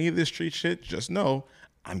involved in any of this street shit, just know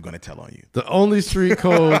I'm going to tell on you. The only street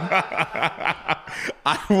code.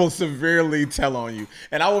 I will severely tell on you.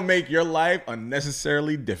 And I will make your life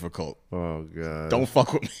unnecessarily difficult. Oh, God. Don't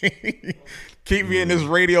fuck with me. Keep me in this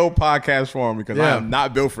radio podcast form because I am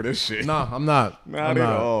not built for this shit. No, I'm not. Not at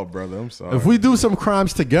all, brother. I'm sorry. If we do some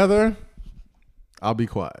crimes together, I'll be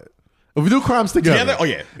quiet. If we do crimes together, oh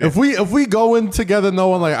yeah. If we go in together,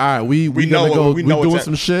 knowing like, all right, we doing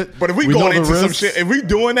some shit. But if we going into some shit, if we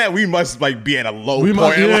doing that, we must like be at a low point.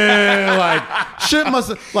 Like shit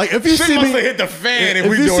must like if you shit see must me have hit the fan. If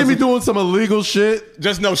you see me doing some illegal shit,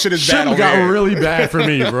 just know shit is shit bad. Shit got really bad for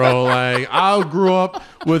me, bro. Like I grew up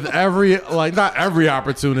with not every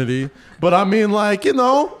opportunity, but I mean like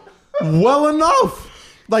well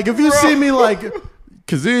enough. Like if you see me like.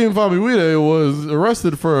 Kazim Famiwide was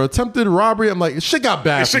arrested for attempted robbery. I'm like, shit got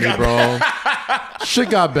bad for me, bro. Shit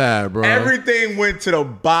got bad, bro. Everything went to the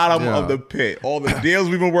bottom of the pit. All the deals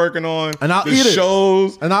we've been working on, and I'll the eat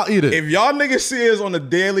shows, and I'll eat it. If y'all niggas see us on the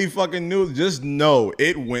daily fucking news, just know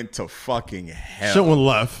it went to fucking hell. Shit went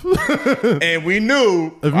left, and we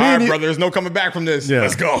knew. All right, brother, there's no coming back from this. Yeah.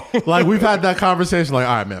 Let's go. Like we've had that conversation. Like,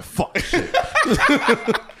 all right, man, fuck shit.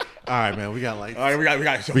 All right, man. We got like like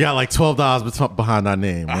 $12 behind our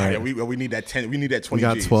name. Right? We need that 10. We need that 20. We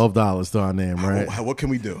got $12 to our name, right? What can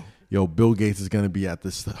we do? Yo, Bill Gates is gonna be at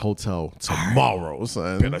this hotel tomorrow,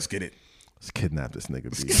 son. Yeah, let's get it. Let's kidnap this nigga,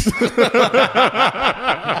 B.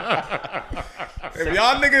 If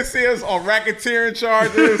y'all niggas see us on racketeering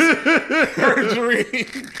charges, perjury,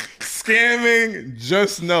 scamming,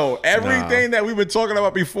 just know everything that we've been talking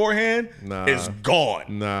about beforehand is gone.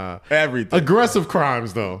 Nah. Everything. Aggressive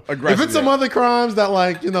crimes, though. If it's some other crimes that,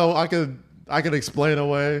 like, you know, I could explain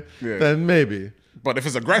away, then maybe. But if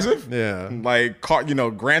it's aggressive, like, you know,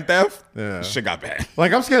 grand theft, shit got bad.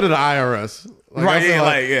 Like, I'm scared of the IRS. Like,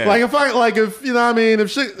 right, like if you know what I mean,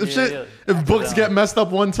 if books get messed up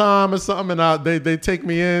one time or something and they take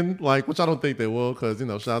me in, like, which I don't think they will, because, you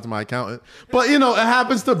know, shout out to my accountant, but, you know,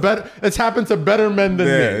 it's happened to better men than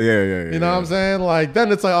me. You know what I'm saying? Like,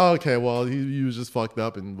 then it's like, oh, okay, well, he was just fucked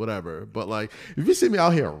up and whatever. But, like, if you see me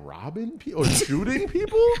out here robbing people or shooting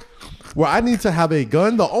people where I need to have a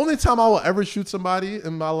gun, the only time I will ever shoot somebody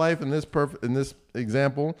in my life in this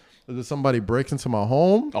example is if somebody breaks into my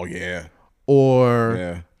home. Oh yeah.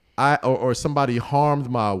 Or or somebody harmed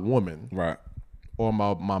my woman, right? Or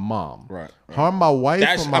my mom, right? Harm my wife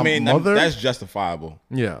or my mother. That's justifiable.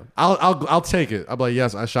 Yeah, I'll take it. I'll be like,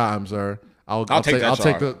 yes, I shot him, sir. I'll take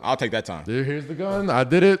that time. Here's the gun. I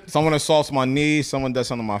did it. Someone assaults my niece. Someone does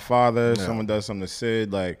something to my father. Someone does something to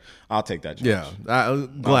Sid. Like, I'll take that charge. Yeah,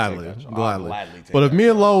 gladly. But if me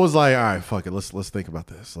and Lo was like, all right, fuck it, let's think about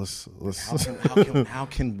this. How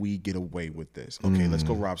can we get away with this? Okay, let's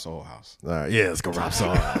go rob Soho House. All right, let's go rob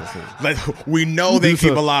Soho House. We know they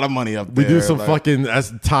keep a lot of money up there. We do some fucking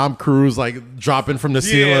as Tom Cruise, like, dropping from the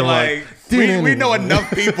ceiling, like we know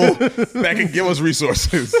enough people that can give us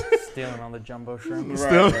resources. Stealing all the jumbo shrimp.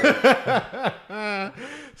 Right.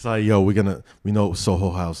 It's like, yo, we know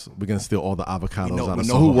Soho House. We're gonna steal all the avocados out of Soho. We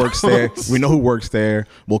know who works there. We know who works there.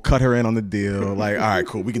 We'll cut her in on the deal. Like, all right,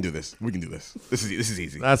 cool. We can do this. This is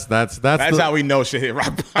easy. That's how we know shit hit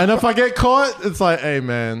rock bottom. And if I get caught, it's like, hey,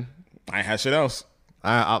 man, I ain't had shit else.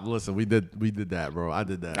 I listen. We did that, bro. I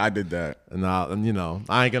did that. And you know,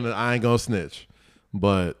 I ain't gonna snitch,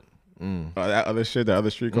 but. That other shit, that other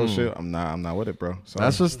street code shit, I'm not with it, bro.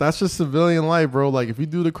 That's just civilian life, bro. Like, if you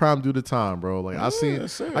do the crime, do the time, bro. Like, I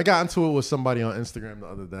got into it with somebody on Instagram the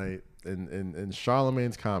other day in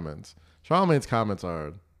Charlamagne's comments. Charlamagne's comments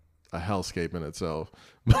are a hellscape in itself.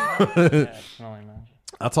 I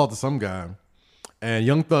talked to some guy, and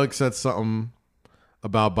Young Thug said something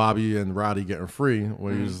about Bobby and Roddy getting free,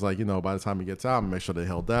 where he was just like, you know, by the time he gets out, make sure they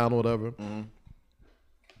held down or whatever,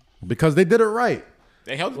 because they did it right.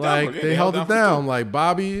 They held it down. Like, they held it down. Like,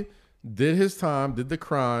 Bobby did his time, did the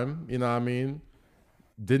crime. You know what I mean?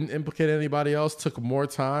 Didn't implicate anybody else. Took more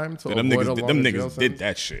time to avoid a them niggas did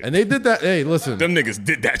that shit. And they did that. Hey, listen. Them niggas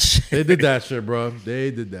did that shit. They did that shit, bro. They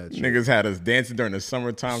did that shit. Niggas had us dancing during the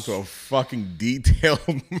summertime to a fucking detailed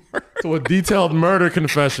murder. To a detailed murder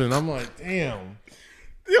confession. I'm like, damn.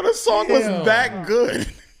 Yo, the song was that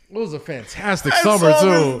good. It was a fantastic summer, too. That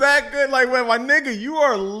song was that good. Like, man, my nigga, you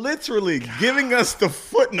are literally giving us the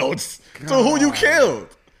footnotes to who you killed.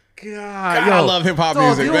 God, I love hip hop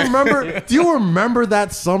music. Do you remember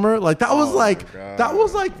that summer? Like, that was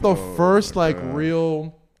the first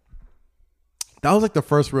real. That was like the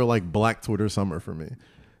first real like Black Twitter summer for me.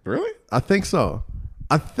 Really? I think so.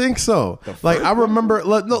 Like, I remember,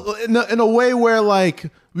 like, no, in a way where,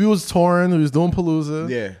 like, we was touring, we was doing Palooza.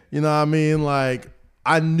 Yeah. You know what I mean? Like,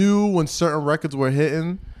 I knew when certain records were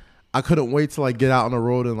hitting, I couldn't wait to, like, get out on the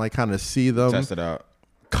road and, like, kind of see them. Test it out.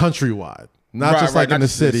 Countrywide. Not just like in the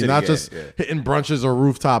city, not just hitting brunches or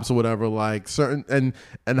rooftops or whatever. Like, certain,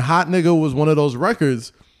 and Hot Nigga was one of those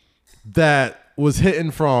records that was hitting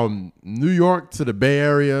from New York to the Bay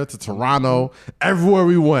Area to Toronto, everywhere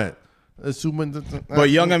we went. But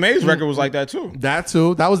Young M.A.'s record was like that too. That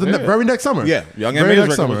too. That was the very next summer. Yeah, Young M.A.'s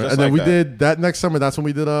record summer. was just and then like we did that next summer. That's when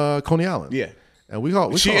we did Coney Island. Yeah.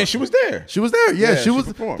 And she was there. She was there. Yeah, she was.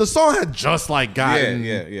 Performed. The song had just like gotten.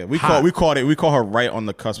 Yeah. We call her right on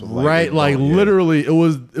the cusp of like, literally, it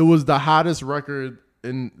was the hottest record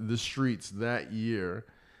in the streets that year,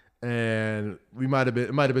 and it might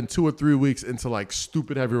have been 2 or 3 weeks into like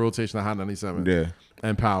stupid heavy rotation of Hot 97.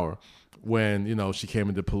 And Power when she came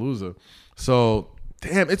into Palooza. So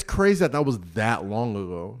damn, it's crazy that was that long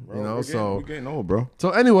ago. Bro, we're getting old, bro. So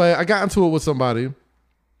anyway, I got into it with somebody.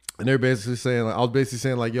 And they're basically saying, I was basically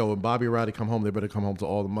saying, like, yo, when Bobby and Roddy come home, they better come home to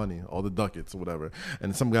all the money, all the ducats or whatever.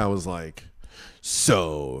 And some guy was like,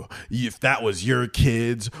 so if that was your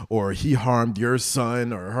kids or he harmed your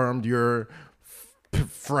son or harmed your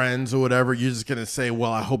friends or whatever, you're just going to say,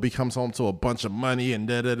 well, I hope he comes home to a bunch of money and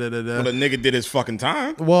da-da-da-da-da. Well, the nigga did his fucking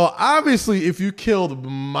time. Well, obviously, if you killed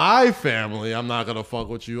my family, I'm not going to fuck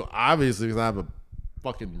with you, obviously, because I have a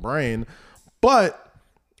fucking brain. But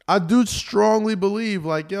I do strongly believe,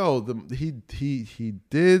 like, yo, he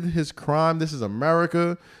did his crime. This is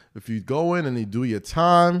America. If you go in and you do your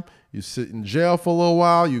time, you sit in jail for a little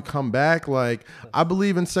while, you come back. Like, I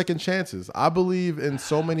believe in second chances. I believe in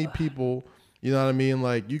so many people. You know what I mean?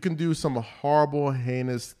 Like, you can do some horrible,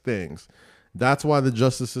 heinous things. That's why the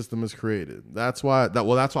justice system is created. That's why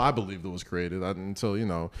I believed it was created until, you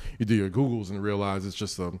know, you do your Googles and realize it's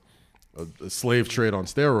just a slave trade on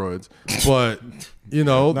steroids. But, you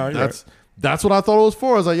know, that's what I thought it was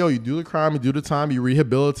for. I was like, yo, you do the crime, you do the time, you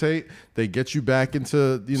rehabilitate, they get you back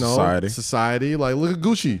into, you know, society. Like, look at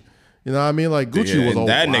Gucci. You know what I mean? Like, Gucci was a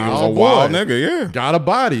that wild nigga was a boy. wild nigga, yeah. Got a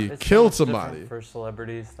body, It's killed so much somebody. different for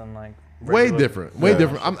celebrities than like Way regular- different. Way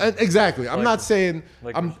different. Exactly. I'm Like- not saying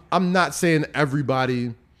like- I'm not saying every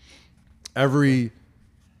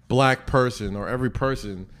black person or every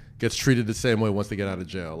person gets treated the same way once they get out of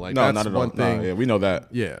jail. Like, No, that's not at one all. thing. No, yeah, we know that.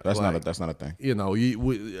 Yeah, that's like- not a thing. You know,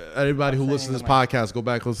 everybody who listens to this podcast, go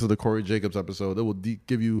back and listen to the Corey Jacobs episode. It will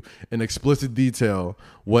give you an explicit detail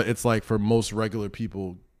what it's like for most regular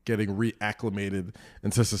people getting reacclimated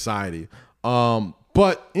into society.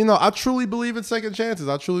 But, you know, I truly believe in second chances.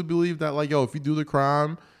 I truly believe that, like, yo, if you do the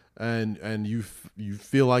crime and you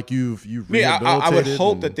feel like you've rehabilitated. I would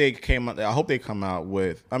hope that they came out. I hope they come out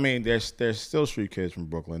with. I mean, there's still street kids from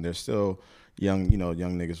Brooklyn. There's still young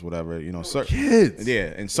niggas, whatever. You know, kids.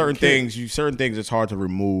 Yeah, and certain things it's hard to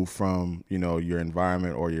remove from, you know, your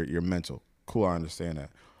environment or your mental. Cool, I understand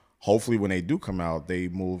that. Hopefully, when they do come out, they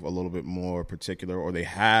move a little bit more particular, or they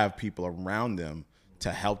have people around them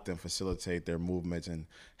to help them facilitate their movements and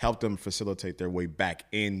help them facilitate their way back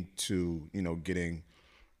into, you know, getting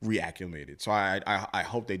reacclimated. So I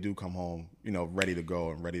hope they do come home, you know, ready to go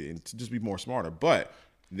and ready to just be more smarter. But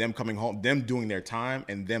them coming home, them doing their time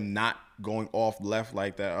and them not going off left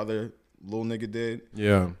like that other little nigga did.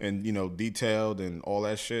 Yeah. And, you know, detailed and all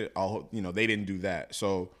that shit. I hope, you know, they didn't do that.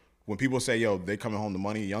 So when people say, yo, they coming home to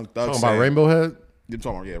money, Young Thug Talking about Rainbow Head? You're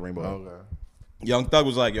talking about, yeah, Rainbow Head. Okay. Young Thug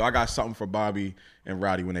was like, yo, I got something for Bobby and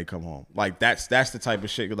Rowdy when they come home. Like, that's the type of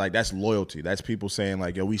shit. Like, that's loyalty. That's people saying,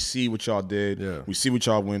 like, yo, we see what y'all did. Yeah. We see what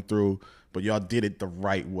y'all went through, but y'all did it the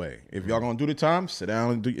right way. If y'all gonna do the time, sit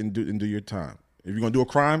down and do your time. If you're gonna do a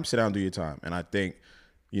crime, sit down and do your time. And I think,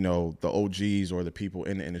 you know, the OGs or the people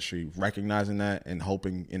in the industry recognizing that and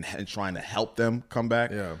hoping and trying to help them come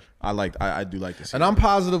back. Yeah. I do like to see And that. I'm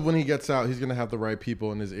positive when he gets out, he's gonna have the right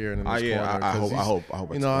people in his ear and in his corner. I 'cause hope.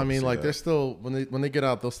 You know, what I mean, like, that. they're still when they get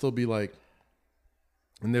out, they'll still be like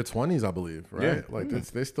in their 20s, I believe, right? Yeah. Like,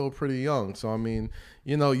 they're still pretty young. So I mean,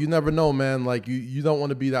 you know, you never know, man. Like, you don't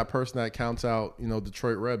want to be that person that counts out, you know,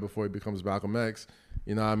 Detroit Red before he becomes Malcolm X.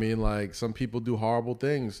 You know what I mean? Like, some people do horrible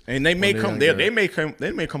things, and they may come. young. They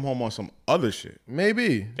may come home on some other shit.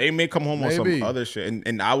 Maybe. They may come home on Maybe. some other shit,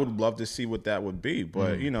 and I would love to see what that would be.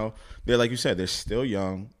 But you know, they're like you said, they're still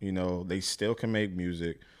young. You know, they still can make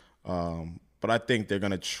music. But I think they're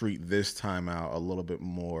gonna treat this time out a little bit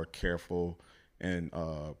more careful and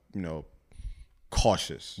you know,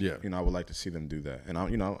 cautious. Yeah. You know, I would like to see them do that, and I'm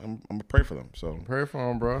gonna pray for them. So Pray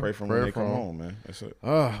for him, bro. pray for them when they come home, man. That's it.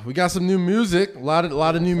 We got some new music. A lot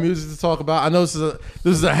of new music to talk about. I know this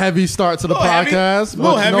is a heavy start to the podcast,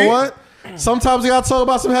 Little but you know heavy. what? Sometimes we gotta talk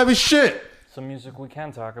about some heavy shit. Some music we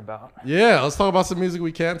can talk about. Yeah, let's talk about some music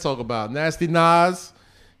we can talk about. Nasty Nas,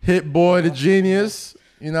 Hit Boy, the Genius.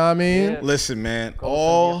 You know what I mean? Yeah. Listen, man, Goals in the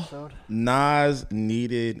all episode. Nas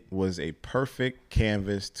needed was a perfect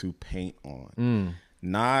canvas to paint on.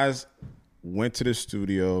 Nas went to the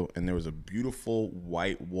studio and there was a beautiful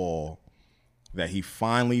white wall that he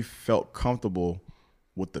finally felt comfortable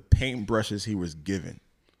with the paint brushes he was given.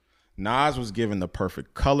 Nas was given the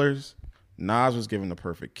perfect colors, Nas was given the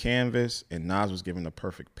perfect canvas, and Nas was given the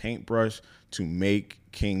perfect paintbrush to make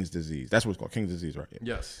King's Disease. That's what it's called, King's Disease, right?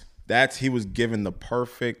 Yes. He was given the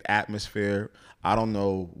perfect atmosphere. I don't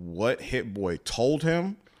know what Hit Boy told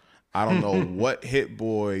him. I don't know what Hit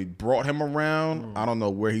Boy brought him around. I don't know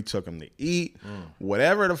where he took him to eat.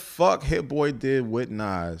 Whatever the fuck Hit Boy did with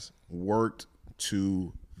Nas worked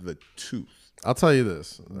to the tooth. I'll tell you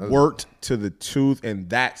this. Worked to the tooth, and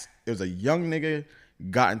it was a young nigga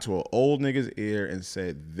got into an old nigga's ear and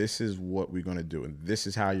said, this is what we're going to do, and this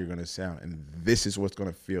is how you're going to sound, and this is what's going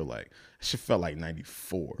to feel like. That shit felt like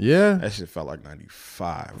 94. Yeah. That shit felt like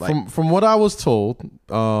 95. Like, From what I was told,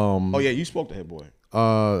 oh, yeah, you spoke to Hit Boy.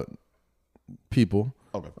 people.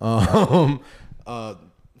 Okay.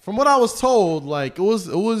 From what I was told, like it was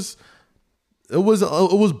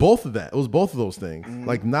both of that. It was both of those things.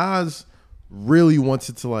 Like Nas really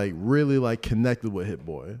wanted to really connected with Hit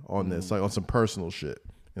Boy on this, like on some personal shit.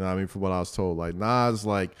 You know what I mean? From what I was told, like Nas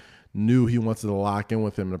knew he wanted to lock in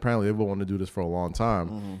with him. And apparently they've wanted to do this for a long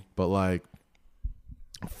time. But like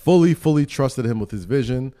fully trusted him with his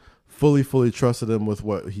vision, fully trusted him with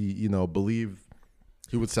what he, believed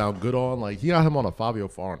he would sound good on. Like he got him on a Fabio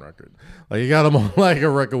Foreign record. Like he got him on like a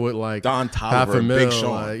record with like Don Toliver, $500,000. Big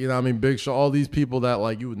Sean. Like, Big Sean, all these people that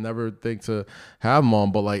like you would never think to have him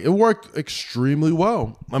on, but like it worked extremely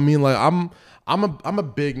well. I mean, like I'm a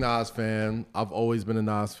big Nas fan. I've always been a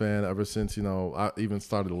Nas fan ever since, I even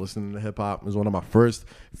started listening to hip hop. He was one of my first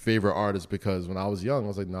favorite artists because when I was young, I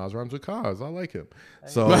was like, Nas rhymes with cars. I like him.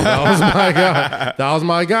 So that was my guy. That was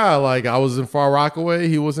my guy. Like I was in Far Rockaway.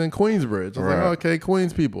 He was in Queensbridge. I was like, okay,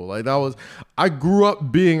 Queens people. Like I grew up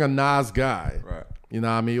being a Nas guy. Right. You know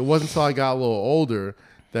what I mean? It wasn't until I got a little older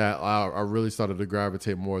that I really started to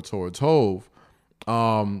gravitate more towards Hove.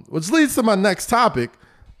 Which leads to my next topic.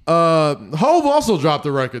 Hove also dropped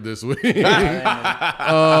a record this week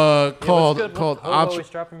called Hove always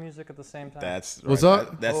dropping music at the same time. That's right. What's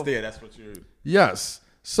up? That's what you. Yes.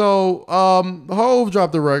 So Hove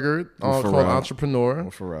dropped a record called Entrepreneur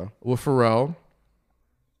with Pharrell.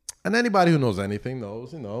 And anybody who knows anything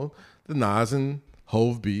knows, the Nas and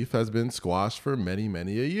Hove beef has been squashed for many,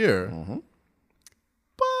 many a year.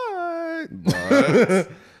 But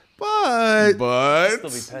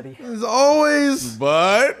Still be petty. there's always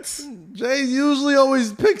Jay usually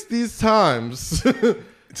always picks these times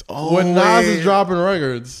It's always when Nas is dropping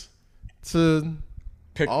records to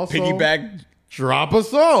also piggyback. drop a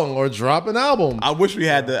song or drop an album. I wish we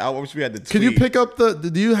had the tweet. Can you pick up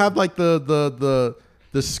do you have like the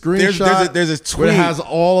screenshot? There's a tweet where it has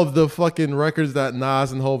all of the fucking records that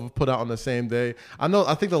Nas and Hov put out on the same day.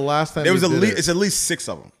 I think the last time it's at least 6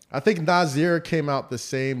 of them. I think Nasir came out the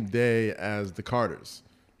same day as the Carters.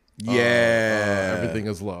 Yeah, Everything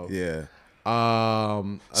Is Love. Yeah.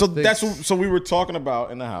 So we were talking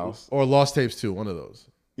about in the house, or Lost Tapes 2, one of those.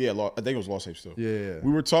 Yeah, I think it was Lost Tapes too. Yeah.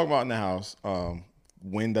 We were talking about in the house.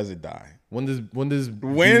 When does it die? When does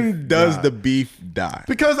the beef die?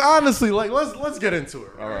 Because honestly, like let's get into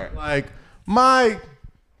it. All right. Like my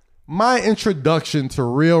introduction to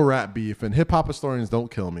real rap beef, and hip hop historians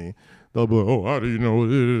don't kill me. They'll be like, oh, how do you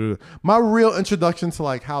know? My real introduction to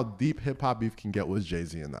like how deep hip hop beef can get was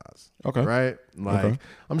Jay-Z and Nas. Okay. Right? Like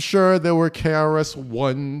I'm sure there were KRS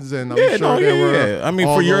Ones, and I'm sure there were. Yeah. I mean,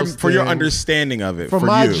 for your understanding of it, for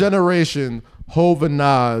my generation, Hov and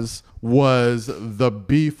Nas was the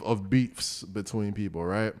beef of beefs between people,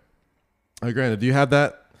 right? Granted, do you have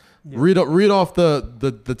that? Yeah. Read off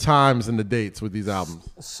the times and the dates with these albums.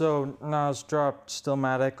 So Nas dropped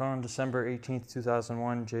Stillmatic on December 18th,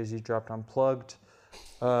 2001. Jay-Z dropped Unplugged.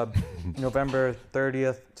 November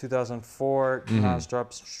 30th, 2004, Nas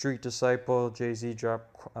dropped Street Disciple. Jay-Z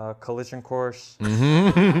dropped Collision Course.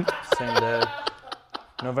 Same day.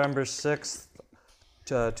 November 6th,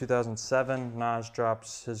 2007, Nas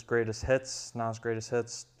drops his greatest hits.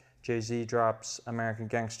 Jay-Z drops American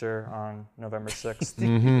Gangster on November 6th,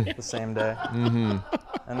 the same day.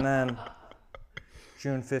 And then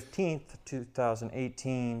June 15th,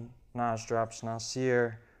 2018, Nas drops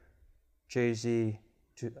Nasir. Jay-Z,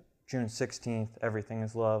 June 16th, Everything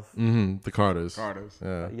Is Love. The Carters.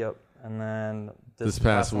 Yeah. Yep. And then this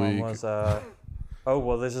past one week was,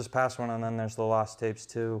 there's this past one, and then there's the Lost Tapes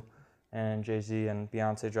 2. And Jay-Z and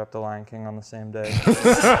Beyonce dropped The Lion King on the same day.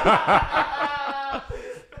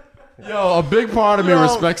 Yo, a big part of me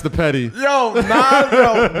respects the petty.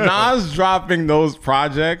 Nas dropping those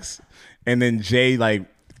projects and then Jay like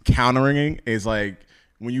countering is like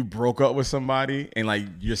when you broke up with somebody and like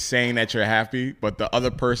you're saying that you're happy, but the other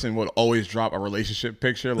person would always drop a relationship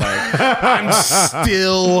picture like I'm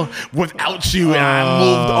still without you and I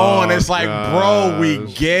moved on. It's like, bro,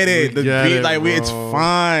 we get it. It's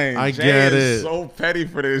fine. I Jay get is it. So petty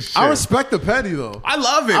for this shit. I respect the petty though. I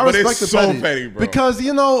love it, but it's so petty, bro. Because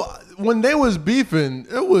when they was beefing,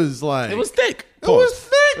 it was like it was thick. It was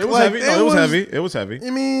thick. It was heavy. No, it was heavy. It was heavy. I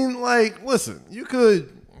mean, like, listen, you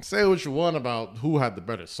could say what you want about who had the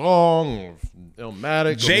better song or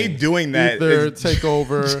Illmatic. Jay doing that.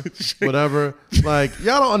 Takeover, whatever. Like,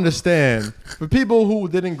 y'all don't understand. For people who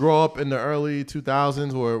didn't grow up in the early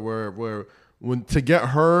 2000s where when to get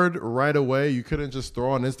heard right away, you couldn't just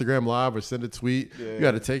throw on Instagram Live or send a tweet. Yeah. You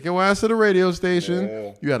had to take your ass to the radio station.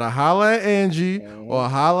 Yeah. You had to holla at Angie or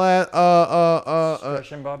holla at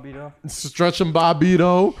Stretch and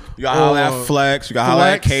Bobbito. You got to holla at Flex. You got to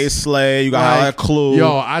holla at K-Slay. You got to holla at Clue.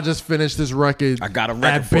 Yo, I just finished this record. I got a record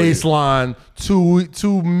at Baseline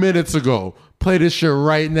 2 minutes ago. Play this shit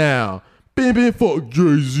right now. Bam, fuck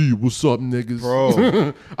Jay-Z. What's up, niggas?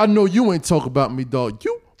 Bro. I know you ain't talk about me, dog.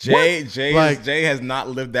 You Jay Like- has not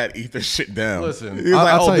lived that ether shit down. Listen, he was I'll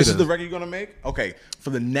like, tell "Oh, you this is this. the record you're gonna make? Okay, for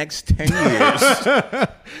the next 10 years,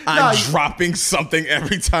 I'm dropping something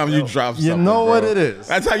every time you drop something." You know bro. what it is.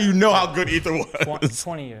 That's how you know how good ether was.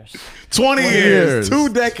 20 years. 20 years, 2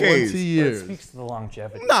 decades. 20 That years. speaks to the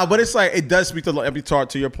longevity. Nah, but it's like it does speak to every talk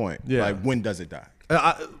to your point. Yeah. Like, when does it die?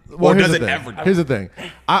 Well, Or here's does the it thing. ever die? Here's the thing.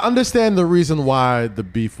 I understand the reason why the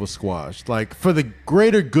beef was squashed. Like, for the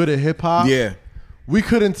greater good of hip hop, Yeah, we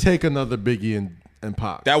couldn't take another Biggie and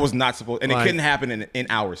Pac. that was not supposed, and Like- it couldn't happen in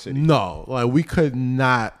our city. No, like we could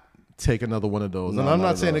not take another one of those. No, and I'm not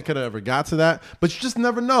not at saying all. it could have ever got to that, but you just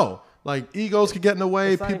never know. Like egos could get in the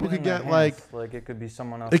way. It's not People even could in their get hands. Like it could be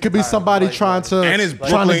someone else. it could be entirely. somebody Like, trying to And it's trying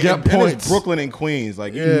Brooklyn, to get and it's points. Brooklyn and Queens.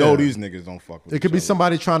 Like, you Yeah. know these niggas don't fuck with It could each be other.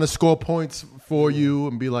 somebody trying to score points for you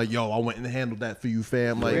and be like, "Yo, I went and handled that for you,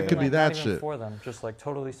 fam." Like Or it even, could be like, that not even shit. for them, just like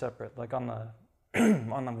totally separate. Like on the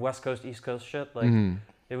on the West Coast, East Coast shit. Like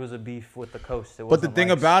it was a beef with the coast. It But the wasn't thing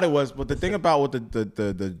like, about it was, but the thing about what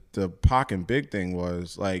the Pac and Big thing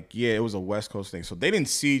was, like, yeah, it was a West Coast thing, so they didn't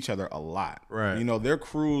see each other a lot. Right. You know, their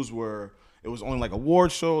crews were, it was only like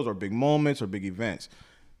award shows or big moments or big events.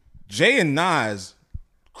 Jay and Nas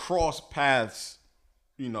crossed paths,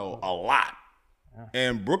 you know, a lot.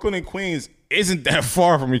 And Brooklyn and Queens isn't that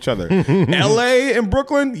far from each other. LA and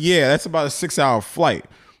Brooklyn, yeah, that's about a 6-hour flight.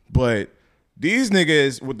 But these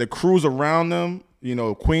niggas with the crews around them, you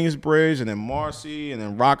know, Queensbridge and then Marcy and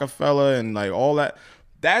then Rockefeller and like all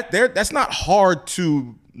that's not hard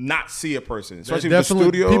to not see a person, especially with the Definitely,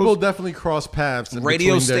 studios. people definitely cross paths. In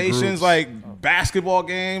Radio between their stations, groups. like basketball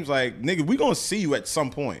games, like nigga, we gonna see you at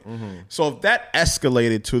some point. So if that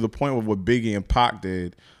escalated to the point of what Biggie and Pac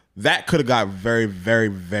did, that could have got very, very,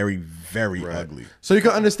 very, very ugly. So you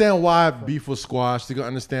can understand why beef was squashed. You can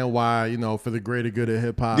understand why, you know, for the greater good of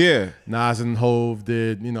hip hop. Yeah. Nas and Hove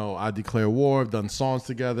did, you know, I Declare War, have done songs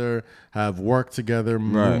together, have worked together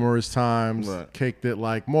numerous times, Right. caked it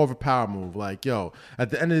like more of a power move. Like, yo, at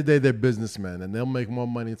the end of the day, they're businessmen and they'll make more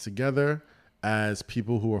money together as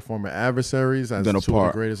people who are former adversaries, as Than two of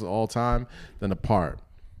apart. the greatest of all time, than apart.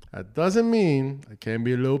 That doesn't mean I can't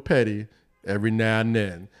be a little petty every now and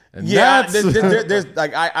then. And Yeah, that's there's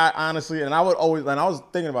like I honestly, and I would always, and I was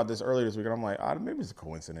thinking about this earlier this week, and I'm like, maybe it's a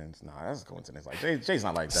coincidence. Nah, that's a coincidence. Like Jay's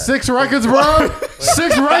not like that. 6 records, bro.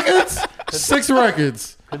 6 records. 6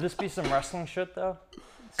 records. Could this be some wrestling shit though?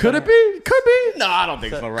 Could it be? Could be. No, I don't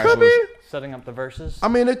think so. Could be. Setting up the verses. I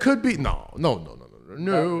mean, it could be. No.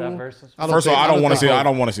 That versus. First of all, I don't want to see. I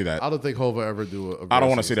don't want to see that. I don't think Hov will ever do a I don't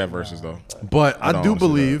want to versus. see that versus though. But I don't do wanna see that.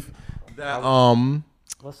 believe that.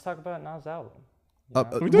 Let's talk about Nas' album. We're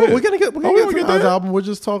gonna get. We're gonna get to the album. We're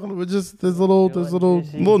just talking. We're just there's little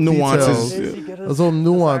Little nuances. details. There's There's little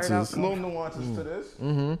nuances. Little nuances to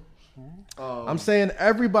this. I'm saying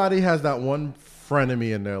everybody has that one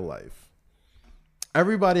frenemy in their life.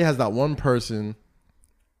 Everybody has that one person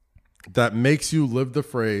that makes you live the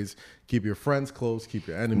phrase, keep your friends close, keep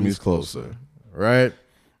your enemies closer. Right?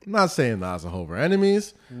 I'm not saying Nas and Hov are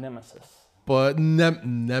enemies, Nemesis. but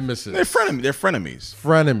nemesis. They're frenemies. They're frenemies.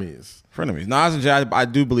 Frenemies. Frenemies. Nas and Jay. I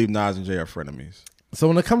do believe Nas and Jay are frenemies. So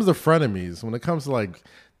when it comes to frenemies, when it comes to like,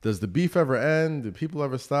 does the beef ever end? Do people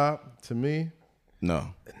ever stop? To me,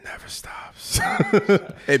 No. it never stops. So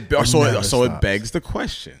stops. it begs the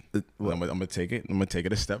question. I'm gonna take it. I'm gonna take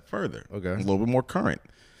it a step further. Okay. A little bit more current.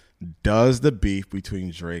 Does the beef between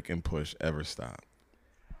Drake and Push ever stop?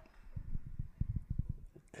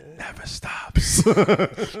 Never stops.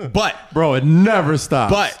 But Bro, it never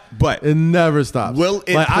stops. but it never stops. Will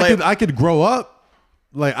it like play- I could grow up.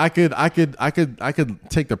 Like I could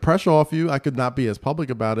take the pressure off you. I could not be as public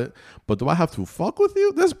about it. But do I have to fuck with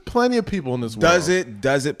you? There's plenty of people in this world.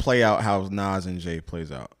 does it play out how Nas and Jay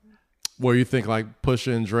plays out? Where you think like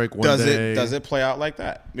Pusha and Drake one Does day. it play out like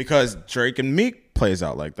that? Because Drake and Meek plays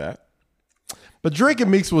out like that. But Drake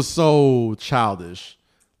and Meeks was so childish.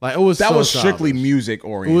 Like it was That so was strictly childish. music It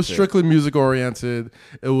oriented. was strictly music oriented.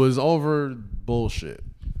 It was over bullshit.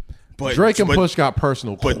 But Drake and but- Push got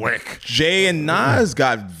personal But quick. Jay and Nas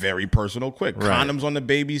got very personal quick. Right. Condoms on the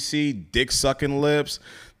baby seat, dick sucking lips.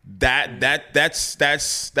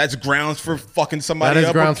 That's grounds for fucking somebody That is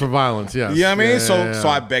up. grounds for violence. Yes. You know what I mean? Yeah, So yeah, yeah. so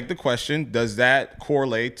I beg the question, does that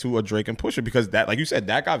correlate to a Drake and Pusha? Because that, like you said,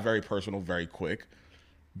 that got very personal very quick.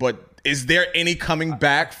 But is there any coming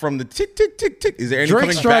back from the tick, tick, tick, tick? Is there any Drake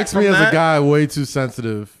coming strikes back me from as that? a guy way too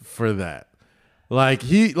sensitive for that. Like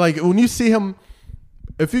when you see him,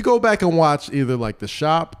 if you go back and watch either like The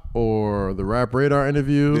Shop or the Rap Radar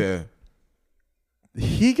interview, Yeah.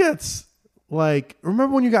 he gets like,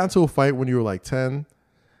 remember when you got into a fight when you were like 10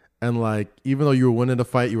 and like, even though you were winning the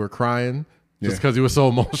fight, you were crying just because you were so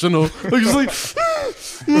emotional. Like, just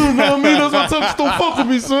like, No, me, that's not tough. Don't fuck with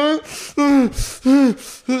me, son.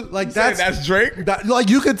 Like That's Drake. like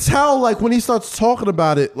you could tell, like when he starts talking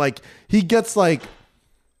about it, like he gets like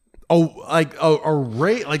a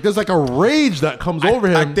rage, like there's like a rage that comes over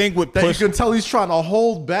him. I think what that Push, you can tell he's trying to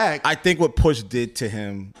hold back. I think what Push did to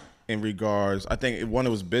him in regards, I think one,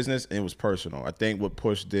 it was business and it was personal. I think what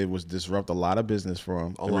Push did was disrupt a lot of business for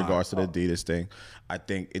him in regards to the Adidas thing. I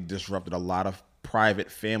think it disrupted a lot of private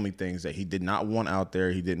family things that he did not want out there,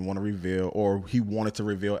 he didn't want to reveal, or he wanted to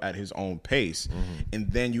reveal at his own pace. And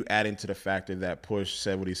then you add into the factor that Push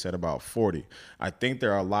said what he said about 40. I think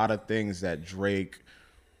there are a lot of things that Drake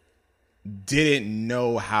didn't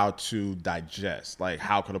know how to digest. Like,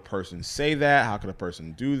 how could a person say that? How could a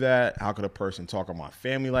person do that? How could a person talk about my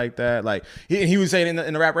family like that? Like, he was saying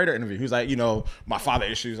in the Rap Radar interview, he was like, you know, my father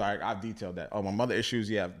issues, I've detailed that. Oh, my mother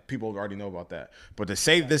issues, yeah, people already know about that. But to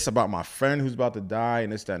say this about my friend who's about to die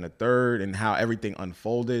and this, that, and the third, and how everything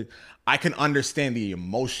unfolded, I can understand the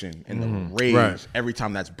emotion and the rage every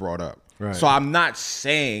time that's brought up. Right. So I'm not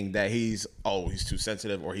saying that he's too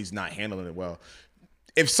sensitive or he's not handling it well.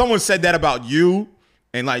 If someone said that about you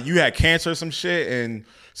and like you had cancer or some shit and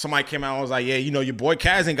somebody came out and was like, yeah, you know, your boy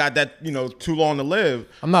Kaz ain't got that, you know, too long to live.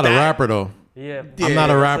 I'm not a rapper though. Yeah. I'm not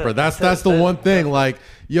a rapper. That's the one thing. Like,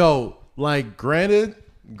 yo, like granted,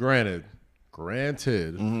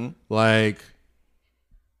 like,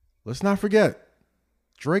 let's not forget,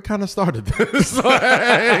 Drake kind of started this. Like,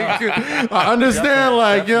 I understand,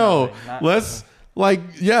 like, yo, let's, like,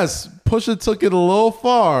 yes, Pusha took it a little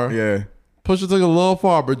far. Yeah. Pusha took it a little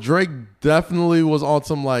far, but Drake definitely was on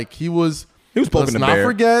some, like, he was poking the bear. Let's not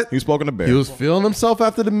forget. He was poking the bear. He was feeling himself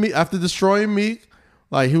after destroying Meek.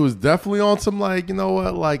 Like, he was definitely on some, like, you know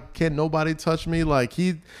what, like, can't nobody touch me. Like,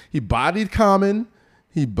 he bodied Common.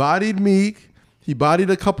 He bodied Meek. He bodied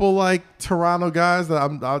a couple, like, Toronto guys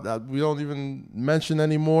that we don't even mention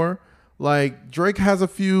anymore. Like, Drake has a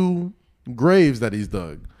few graves that he's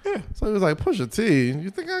dug. Yeah. So he was like, Pusha T, you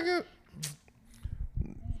think I could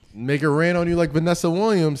make it rain on you like Vanessa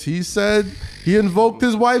Williams? He said he invoked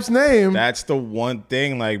his wife's name. That's the one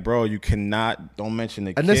thing, like, bro, you don't mention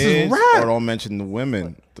the and kids this is rap. or don't mention the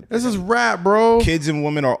women. This is rap, bro. Kids and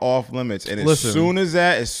women are off limits. And as soon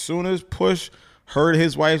as Push heard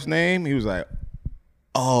his wife's name, he was like,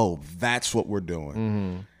 oh, that's what we're doing.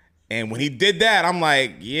 Mm-hmm. And when he did that, I'm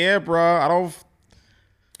like, yeah, bro,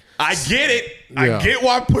 I get it. Yeah. I get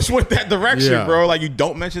why Push went that direction, bro. Like, you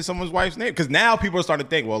don't mention someone's wife's name. Because now people are starting to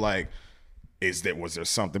think, well, like, was there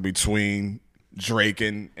something between Drake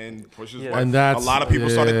and Push's wife? And a lot of people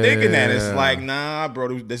started thinking that. It's like, nah,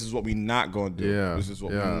 bro, this is what we not going to do. Yeah. This is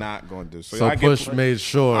what we're not going to do. So Push made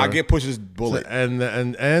sure. I get Push's bullet. And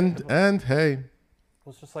hey.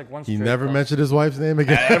 It's just like once he never mentioned his wife's name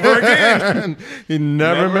again. Ever again. He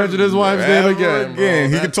never mentioned his wife's name again. Bro.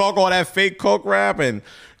 He can talk all that fake coke rap and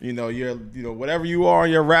you're whatever you are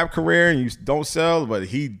in your rap career and you don't sell, but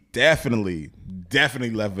he definitely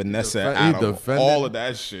left Vanessa out of all of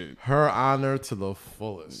that shit. Her honor to the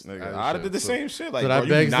fullest. I did the same shit. Like, so that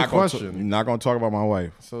begs the question. You're not gonna talk about my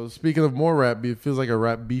wife. So speaking of more rap, it feels like a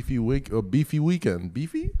rap beefy week or beefy weekend.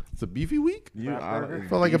 Beefy? It's a beefy week? It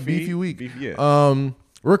felt like a beefy week. Beefy, yeah.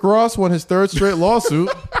 Rick Ross won his third straight lawsuit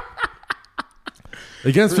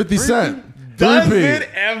against 50 Cent. Does it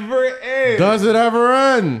ever end? Does it ever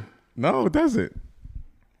end? No, it doesn't.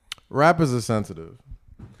 Rappers are sensitive.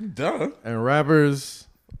 Duh. And rappers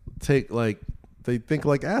they think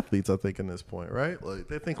like athletes, I think, in this point, right? Like,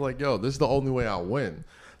 they think like, yo, this is the only way I'll win.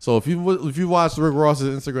 So if you watched Rick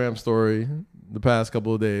Ross's Instagram story the past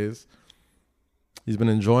couple of days, he's been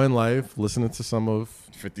enjoying life, listening to some of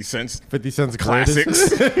 50 Cent's classics.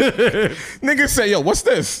 Niggas say, yo, what's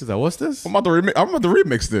this? Is that what's this? I'm about to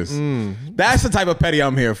remix this. That's the type of petty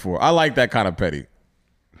I'm here for. I like that kind of petty.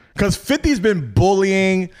 Because 50's been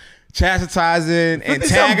bullying, chastising,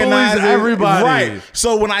 antagonizing everybody. Right.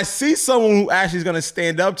 So when I see someone who actually is going to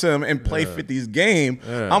stand up to him and play 50's game,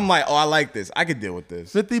 I'm like, oh, I like this. I can deal with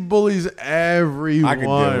this. 50 bullies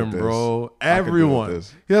everyone, bro. Everyone.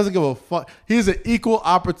 He doesn't give a fuck. He's an equal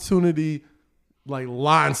opportunity like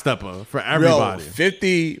line stepper for everybody. Yo,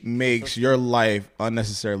 50 makes your life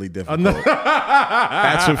unnecessarily difficult.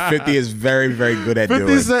 That's what 50 is very, very good at 50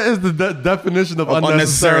 doing. 50 Cent is the definition of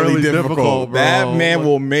unnecessarily difficult, bro. That man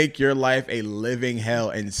will make your life a living hell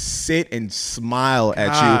and sit and smile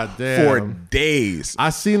at you for days.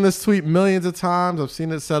 I've seen this tweet millions of times. I've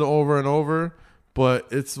seen it said over and over, but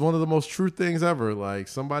it's one of the most true things ever. Like,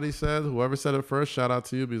 somebody said, whoever said it first, shout out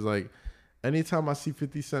to you, because like, anytime I see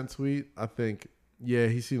 50 Cent tweet, I think yeah,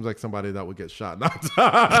 he seems like somebody that would get shot. He's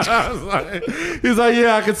like,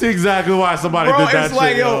 yeah, I can see exactly why somebody did that. It's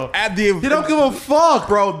like, yo, he don't give a fuck,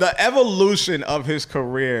 bro. The evolution of his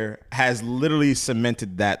career has literally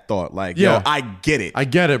cemented that thought. Like, yo, I get it. I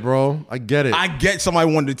get it, bro. I get it. I get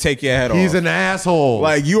somebody wanted to take your head off. He's an asshole.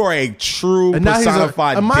 Like, you are a true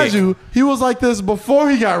personified and mind you, he was like this before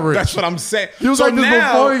he got rich. That's what I'm saying. He was like this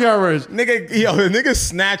before he got rich. Nigga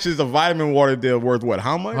snatches a vitamin water deal worth what?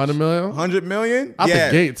 How much? 100 million? 100 million? Out the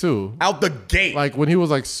gate, too. Out the gate. Like, when he was,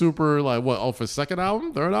 like, super, like, what, off his second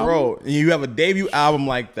album? Third album? Bro, you have a debut album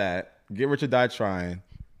like that, Get Rich or Die Trying,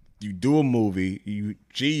 you do a movie, you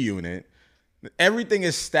G-Unit, everything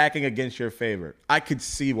is stacking against your favor. I could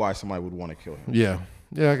see why somebody would want to kill him. Yeah.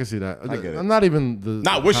 Yeah, I can see that. I get it. I'm not even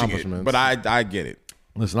not wishing it, but I get it.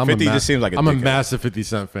 Listen, 50 just seems like I'm a massive 50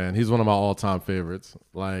 Cent fan. He's one of my all-time favorites.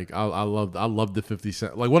 Like I love the 50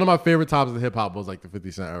 Cent. Like one of my favorite times in hip hop was like the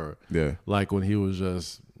 50 Cent era. Yeah. Like when he was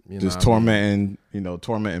just tormenting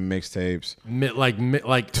mixtapes.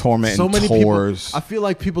 Like tormenting so many tours. People, I feel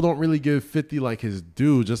like people don't really give 50 like his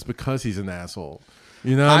due just because he's an asshole.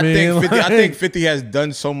 You know what I mean? I think 50 has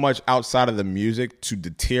done so much outside of the music to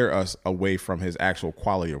deter us away from his actual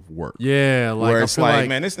quality of work. Yeah, like where it's like,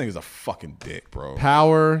 man, this nigga's a fucking dick, bro.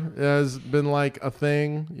 Power has been like a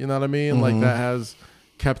thing. You know what I mean? Like that has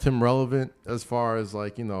kept him relevant as far as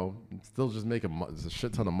like, you know, still just making a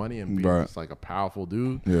shit ton of money and being just like a powerful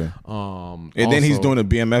dude. Yeah. And then he's doing a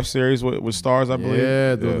BMF series with Stars, I believe.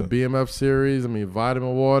 Yeah, doing the BMF series. I mean,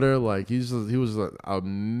 Vitamin Water. Like he was a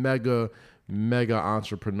mega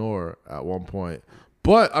entrepreneur at one point.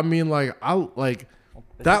 But I mean, like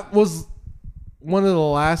that was one of the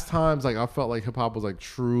last times like I felt like hip hop was like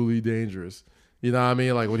truly dangerous. You know what I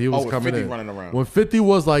mean? Like when he was coming 50 in, running around. When 50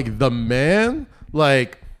 was like the man.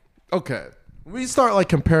 Like, okay, we start like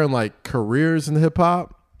comparing like careers in hip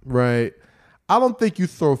hop, right? I don't think you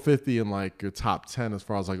throw 50 in like your top 10 as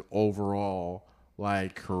far as like overall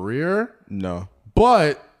like career. No,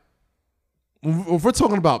 but if we're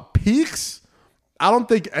talking about peaks, I don't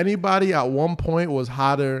think anybody at one point was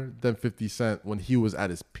hotter than 50 Cent when he was at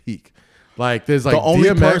his peak. Like there's like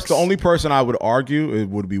the only person I would argue it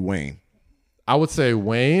would be Wayne. I would say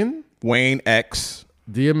Wayne, X,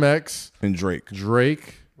 DMX, and Drake.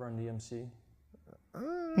 Run DMC.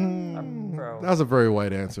 That was a very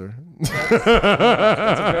white answer. It's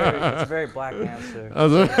a very black answer.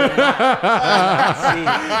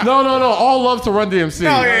 No. All love to Run DMC.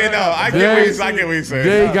 No. I get what you're saying.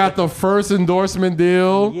 They got the first endorsement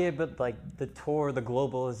deal. Yeah, but like the tour, the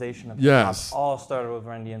globalization of hip hop all started with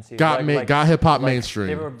Run DMC. Got hip hop mainstream.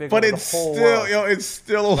 They were big but over it's the whole still, world. it's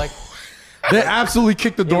still like they absolutely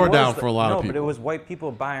kicked the door down for a lot of people. No, but it was white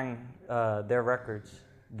people buying their records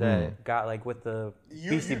that got like with the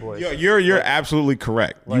Beastie Boys. You're absolutely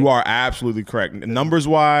correct. You are absolutely correct. Numbers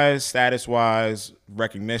wise, status wise,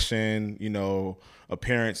 recognition,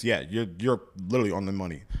 appearance. Yeah, you're literally on the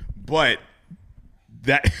money. But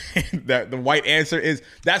that the white answer is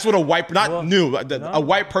that's what a white a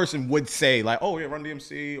white person would say, like, oh yeah, Run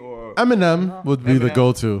DMC or Eminem would be the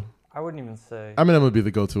go-to. I wouldn't even say Eminem would be the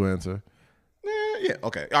go-to answer. Yeah,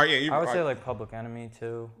 okay. All right, yeah. I would say like Public Enemy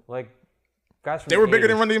too. Like guys from they were bigger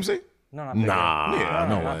than Run DMC? No, not bigger. Nah,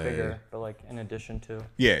 no not way. bigger, but like in addition to.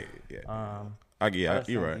 Yeah. I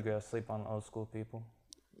you're right. You gotta sleep on old school people.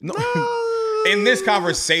 No. In this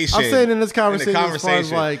conversation, I'm saying in this conversation, as far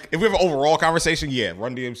as like, if we have an overall conversation,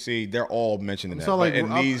 Run DMC, they're all mentioning that. So like, but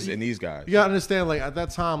in these guys, you gotta understand, like at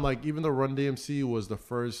that time, like even though Run DMC was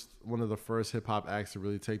one of the first hip hop acts to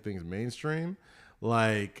really take things mainstream,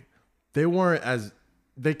 like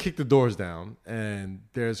they kicked the doors down, and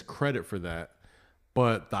there's credit for that.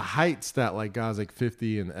 But the heights that like guys like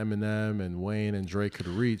 50 and Eminem and Wayne and Drake could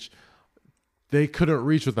reach, they couldn't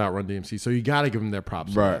reach without Run DMC. So you got to give them their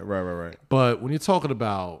props. Right. But when you're talking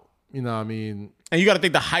about, what I mean, and you got to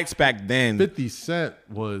think the heights back then. 50 Cent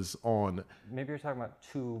was on. Maybe you're talking about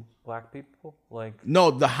two black people, like.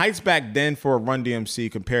 No, the heights back then for Run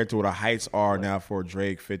DMC compared to what the heights are now for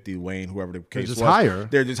Drake, 50, Wayne, whoever the case was. Higher.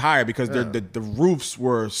 They're just higher because the roofs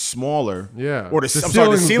were smaller. Yeah. Or the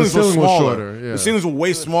ceilings were smaller. Shorter, yeah. The ceilings were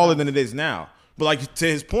way smaller than it is now. But like to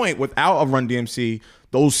his point, without a Run DMC,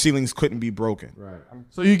 those ceilings couldn't be broken. Right.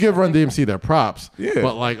 So you give Run DMC their props. Yeah.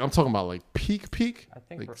 But like I'm talking about like peak, I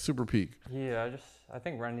think like super peak. Yeah, I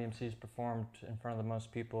think Run DMC's performed in front of the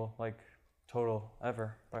most people, like total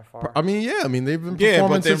ever by far. I mean, they've been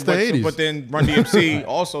performing since the 80s. But then Run DMC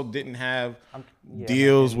also didn't have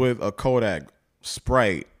deals with a Kodak,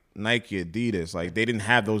 Sprite, Nike, Adidas. Like they didn't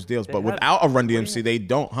have those deals. But without a Run DMC, they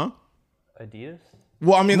don't, huh? Adidas?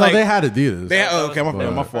 Well, I mean, no, like they had Adidas. They had, okay,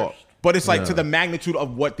 my fault. But it's like to the magnitude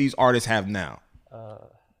of what these artists have now.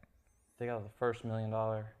 they got the first $1 million.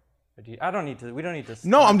 I don't need to. We don't need to.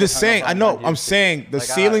 No, I'm just saying. I know. Run I'm DMC. saying the Like,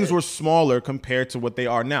 ceilings were smaller compared to what they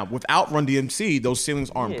are now. Without Run DMC, those ceilings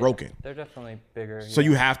aren't yeah, broken. They're definitely bigger. So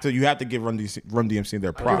you have to give Run DMC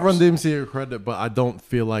their props. Give Run DMC credit, but I don't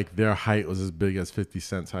feel like their height was as big as 50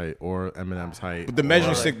 Cent's height or Eminem's height. But the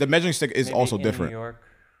measuring stick is maybe also in different. New York.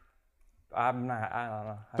 I don't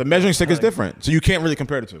know. The measuring stick is different, so you can't really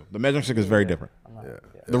compare the two. The measuring stick is very different.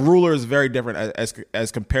 The ruler is very different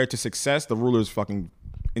as compared to Success. The ruler is fucking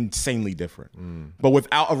insanely different. But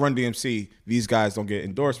without a Run DMC, these guys don't get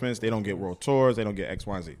endorsements. They don't get world tours. They don't get X,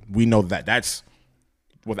 Y, and Z. We know that. That's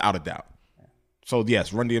without a doubt. So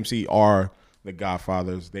yes, Run DMC are the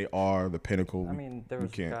godfathers. They are the pinnacle. I mean, there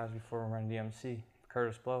was guys before Run DMC.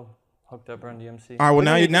 Curtis Blow hooked up Run DMC. All right.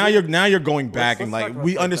 Well, now you're going back let's and like talk about,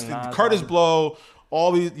 we like, understand the Curtis Nas Blow,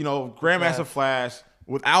 all these, Grandmaster Flash.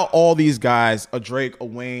 Without all these guys, a Drake, a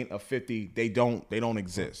Wayne, a 50, they don't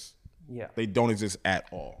exist. Yeah. They don't exist at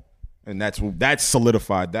all, and that's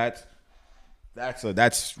solidified. That's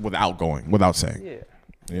without saying. Yeah. You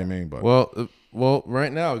know what I mean? But Well,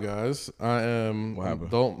 right now, guys, I am. What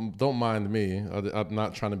happened? Don't mind me. I'm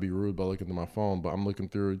not trying to be rude by looking at my phone, but I'm looking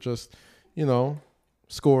through just,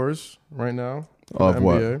 scores right now Of in the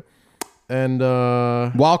what? NBA. And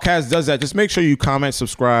Wildcast does that. Just make sure you comment,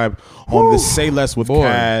 subscribe on the Say Less with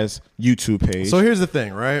Kaz YouTube page. so here's the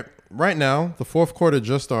thing, right? Right now, the fourth quarter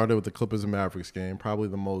just started with the Clippers and Mavericks game. Probably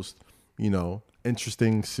the most,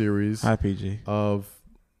 interesting series Hi, PG. of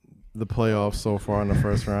the playoffs so far in the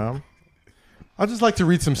first round. I'd just like to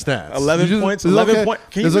read some stats. 11 points. Is it 11 okay?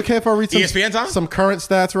 points. Is it okay if I read some ESPN time? some current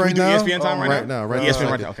stats right we do now? ESPN time right now? Right ESPN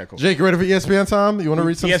now. right now. Okay, cool. Jake, you ready for ESPN time? You want to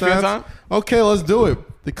read some ESPN stats? time? Okay, let's do it.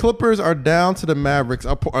 The Clippers are down to the Mavericks.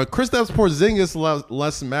 Kristaps Porzingis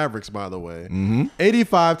less Mavericks, by the way.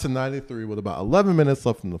 85-93 with about 11 minutes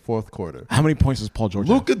left in the fourth quarter. How many points does Paul George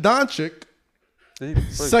have? Luka Doncic,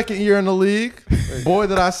 second year in the league. Boy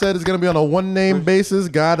that I said is going to be on a one-name basis.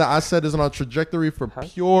 Guy that I said is on a trajectory for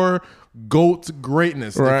pure GOAT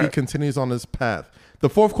greatness if he continues on this path. The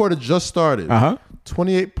fourth quarter just started.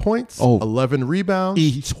 28 points, 11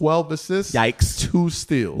 rebounds, 12 assists, Yikes. 2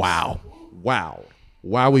 steals. Wow.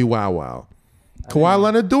 Wowie, wow. Kawhi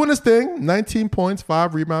Leonard doing his thing. 19 points,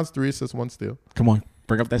 5 rebounds, 3 assists, 1 steal. Come on.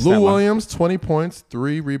 Bring up that Lou stat line. Williams, 20 points,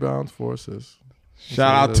 3 rebounds, 4 assists.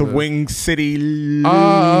 Shout out to Wing City.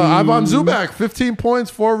 Ivan Zubac, 15 points,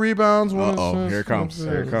 4 rebounds, 1 Uh-oh. assist. Here it comes. one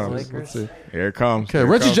Here it assist. comes. Lakers. Let's see. Here it comes. Okay, Here it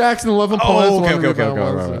Reggie comes. Jackson, 11 points. Oh, okay, one okay. rebound,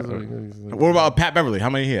 one Right. assist. What about Pat Beverly? How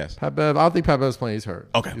many he has? Pat Bev, I don't think Pat Bev's playing. He's hurt.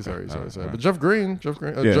 Okay. He's hurt. All right. But Jeff Green, Yeah.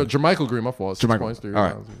 Jermichael Green, my fault. 6 Jermichael. points, 3 All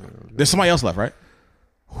right. rebounds. There's somebody else left, right?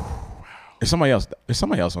 There's somebody else. There's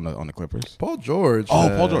somebody else on the Clippers. Paul George.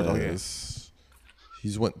 Paul George. Oh, yeah.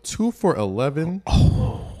 He's went 2 for 11.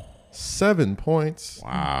 7 points.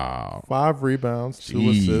 Wow. 5 rebounds, 2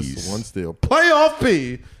 Jeez. assists, 1 steal. Playoff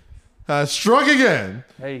P has struck again.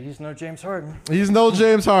 Hey, he's no James Harden. He's no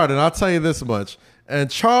James Harden, I'll tell you this much. And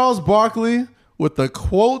Charles Barkley with the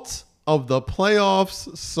quote of the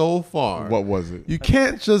playoffs so far. What was it? You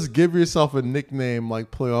can't just give yourself a nickname like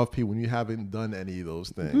Playoff P when you haven't done any of those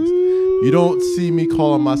things. You don't see me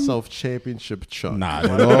calling myself Championship Chuck. Not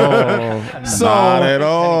at all. So, Not at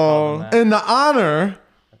all. in the honor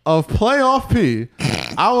of Playoff P,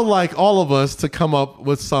 I would like all of us to come up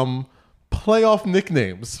with some playoff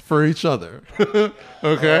nicknames for each other.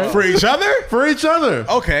 Okay? For each other? For each other.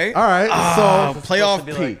 Okay. All right. So Playoff supposed to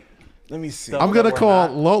be P. like- Let me see. So- I'm going to we're call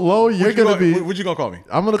not- Lo, you're going to be. What you gonna call me?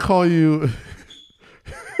 I'm going to call you.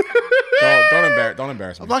 Don't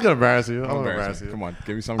embarrass me. I'm not going to embarrass you. I'm Don't going to embarrass embarrass me. you. Come on,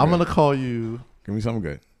 give me something. I'm good. going to call you Give me something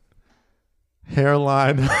good.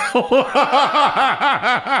 Hairline.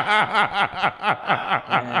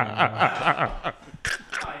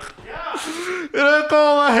 You're going to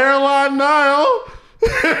call a Hairline Nile.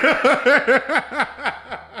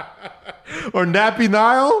 Or Nappy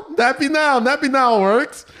Nile. Nappy Nile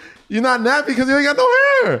works. You're not nappy because you ain't got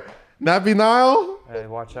no hair. Nappy Nile. Hey,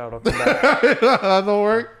 watch out. He'll come back. That don't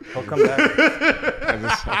work. He'll come back.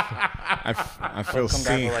 I feel Come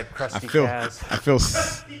back seen. with like crusty I feel. Kaz. I feel.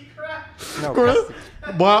 No,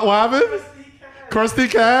 What happened? Crusty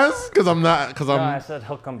Kaz? Because I'm not. Because No, I'm. I said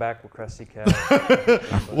he'll come back with crusty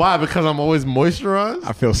Kaz. Why? Because I'm always moisturized.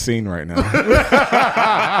 I feel seen right now.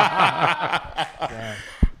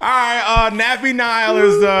 All right, Nappy Nile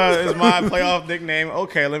is my playoff nickname.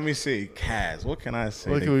 Okay, let me see. Kaz, what can I say?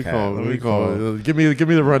 What to can we Kaz? call? What What do we call it? Give me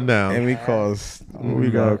the rundown. And we call. What we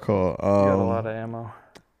gotta call? You got a lot of ammo.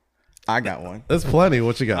 I got one. There's plenty.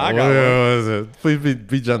 What you got? I got what one. is it? Please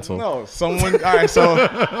be gentle. No, someone. All right,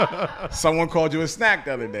 so someone called you a snack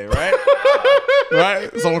the other day, right? Right?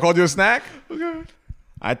 Someone called you a snack. Okay.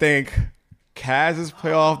 I think Kaz's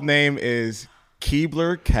playoff name is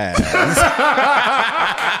Keebler Kaz.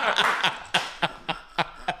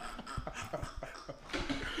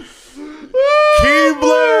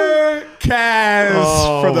 Keebler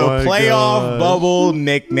Kaz for the playoff bubble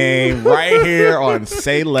nickname right here on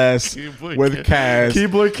Say Less with Kaz.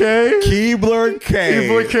 Keebler K? Keebler K.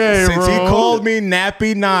 Keebler K, Since he bro. called me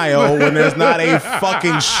Nappy Nile when there's not a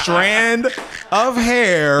fucking strand of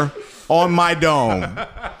hair on my dome.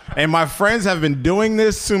 And my friends have been doing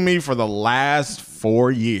this to me for the last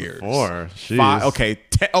 4 years. 4? Jeez. 5, okay.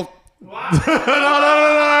 No.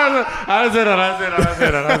 I didn't say that.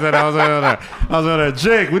 I was gonna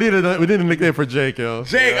Jake. We need a nickname for Jake, yo.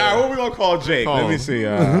 Jake, all right, what are we gonna call Jake? Let me see.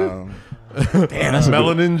 Damn, that's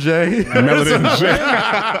Melanin J. Melanin Jake.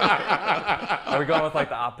 Are we going with like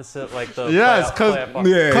the opposite, like the Yes,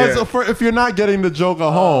 Yeah. if you're not getting the joke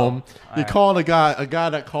at home, you're calling a guy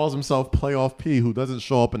that calls himself Playoff P who doesn't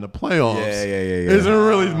show up in the playoffs. Yeah. Isn't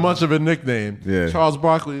really much of a nickname. Yeah. Charles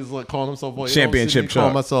Barkley is like calling himself Championship Call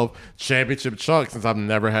Chuck. myself Championship Chuck since I've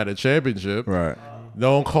never had a championship. Right.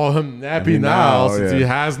 Don't call him Nappy Nile, Nile since yeah. he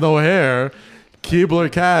has no hair. Keebler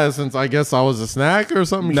Kaz since I guess I was a snack or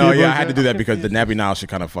something. No, Keebler yeah, I had to Kaz? do that because the Nappy Nile shit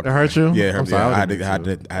kind of fucked It hurt you? Yeah, it hurt I'm me. sorry, I I had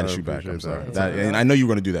didn't to I shoot back. I'm appreciate sorry. that. And I know you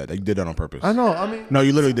were gonna do that. You did that on purpose. I know. I mean, No,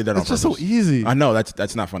 you literally did that on it's purpose. just so easy. I know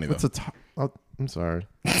that's not funny though. I'm sorry.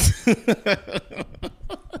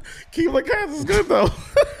 Keebler Kaz is good though.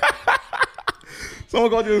 Someone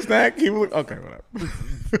called you a snack. Keebler. Okay, whatever.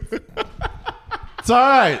 It's all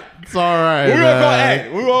right. It's all right. We're gonna go man.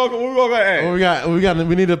 A. We're gonna go A.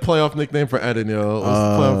 We need a playoff nickname for Eden, yo. What's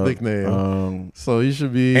the playoff nickname? So he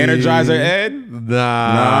should be Energizer Ed.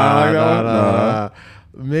 Nah.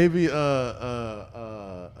 Maybe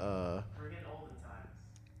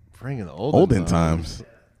bringing olden times.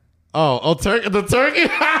 Oh, turkey. The turkey.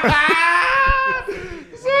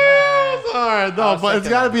 All right, no, but it's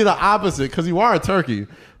got to be the opposite because you are a turkey.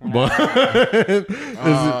 But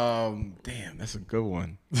Damn, that's a good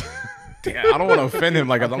one. Damn, I don't want to offend him.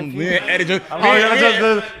 Like Eddie just,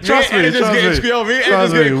 trust me. Just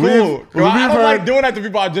getting cool. I don't like doing that to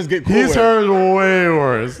people. I just get cool. He's heard way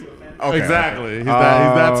worse. Okay, Exactly. He's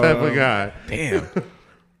that type of guy. Damn.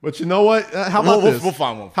 But you know what? How about this? We'll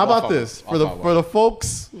find one. How about this for the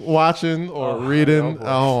folks watching or reading at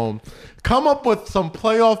home? Come up with some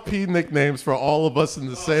playoff P nicknames for all of us in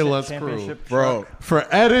the Say Less crew, Bro. For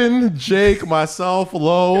Eden, Jake, myself,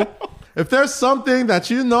 Lo. If there's something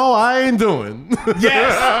that you know I ain't doing,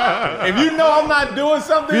 Yes. If you know I'm not doing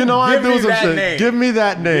something, you know I give do me some that shit. name. Give me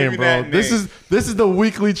that name, me bro. that This name. is the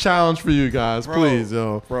weekly challenge for you guys, Bro, please,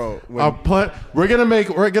 yo. bro, We're gonna make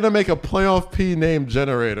a playoff P name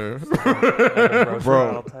generator.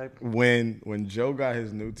 Bro, when Joe got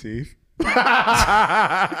his new teeth. Oh,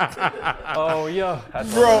 yeah.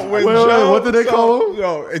 Bro, when Wait, Joe, what did they call him?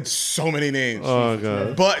 Yo, it's so many names. Oh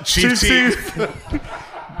god. But Chief Teeth.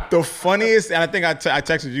 The funniest, and I think I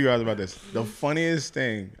texted you guys about this. The funniest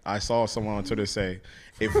thing I saw someone on Twitter say,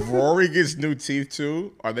 if Rory gets new teeth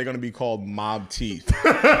too, are they going to be called Mob Teeth?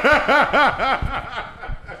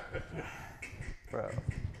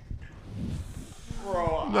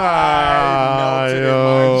 Bro, I melted in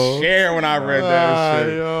my chair when I read that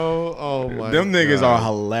shit. Yo. Oh my Them niggas God. are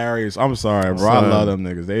hilarious. I'm sorry, bro. I Son. love them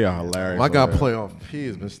niggas. They are hilarious. My guy over there. playoff P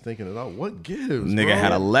has been stinking it up. What gives? Nigga bro?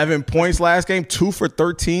 had 11 points last game, 2 for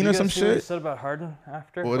 13 or some What he shit. said about Harden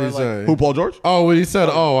after? What Or, did he like, say? Who, Paul George? Oh, what he said.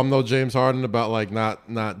 Oh, I'm no James Harden about like not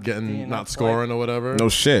getting Being not up, scoring or whatever. No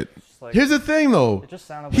shit. like, Here's the thing though. It just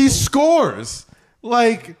sounded He like scores.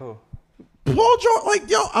 Like Who? Paul George. Like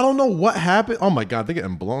yo, I don't know what happened. Oh my God, they're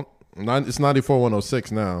getting blown. It's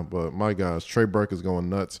 94-106 now, but my gosh, Trey Burke is going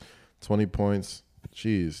nuts. 20 points.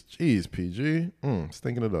 Jeez, PG.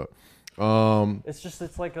 Stinking it up.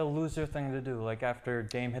 It's like a loser thing to do. Like after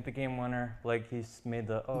Dame hit the game winner, like he's made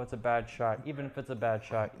it's a bad shot. Even if it's a bad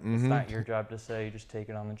shot, it's not your job to say. You just take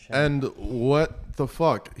it on the chin. And what the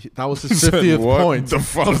fuck? That was his 50th point. The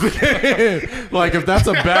fuck? Like if that's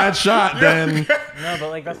a bad shot, then no, but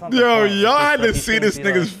like that's not. The Yo, point. It's y'all just, had like, to he see shouldn't this be,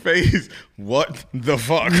 nigga's face. What the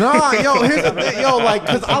fuck? nah, yo. Here's the thing, yo. Like,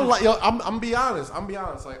 cause I like, yo. I'm be honest.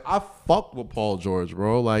 Like, I fuck with Paul George,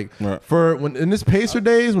 bro. Like, Right. for when in his Pacer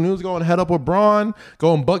days when he was going head up with Braun,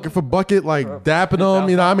 going bucket for bucket, like dapping him.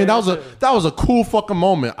 You know, what I mean, that was a cool fucking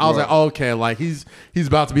moment. I was Right. like, oh, okay, like he's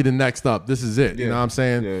about to be the next up. This is it. You know what I'm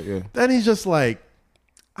saying? Yeah. Then he's just like,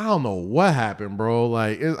 I don't know what happened, bro.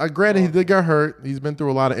 Like, granted, he did get hurt. He's been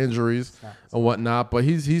through a lot of injuries and whatnot, but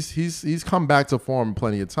he's come back to form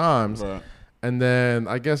plenty of times. Right. And then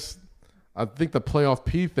I think the playoff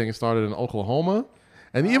P thing started in Oklahoma,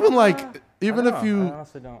 and even like even if you I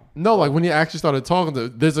honestly don't. no, like when you actually started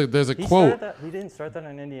talking, there's a quote. He didn't start that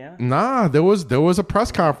in Indiana. Nah, there was a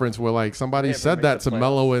press conference where like somebody Yeah, said but that make to the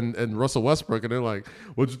Melo and Russell Westbrook, and they're like,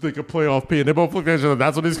 "What'd you think of playoff P?" And they both looked at each other.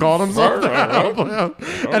 That's what he's calling himself.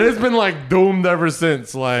 And it's been like doomed ever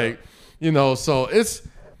since. Like, you know, so it's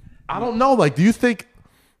I don't know. Like, do you think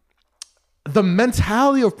the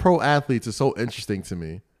mentality of pro athletes is so interesting to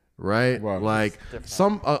me? Right, Wow. like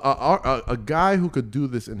a guy who could do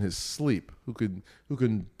this in his sleep, who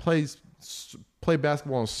can play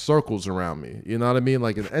basketball in circles around me. You know what I mean?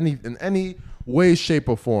 Like in any way, shape,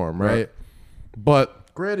 or form, right?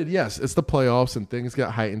 But granted, yes, it's the playoffs and things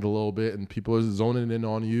get heightened a little bit, and people are zoning in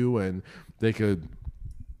on you, and they could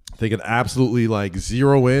absolutely like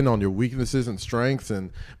zero in on your weaknesses and strengths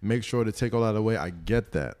and make sure to take all that away. I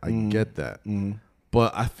get that. I get that.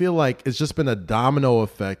 But I feel like it's just been a domino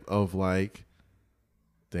effect of like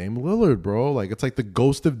Dame Lillard, bro. Like it's like the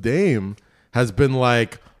ghost of Dame has been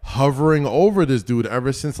like hovering over this dude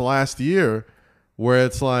ever since last year, where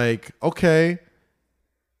it's like, okay,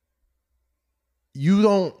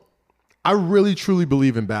 I really truly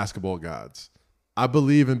believe in basketball gods. I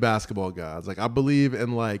believe in basketball gods. Like I believe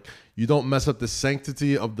in like you don't mess up the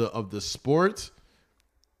sanctity of the sport.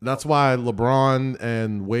 That's why LeBron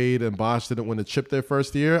and Wade and Bosh didn't win a chip their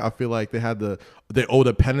first year. I feel like they owed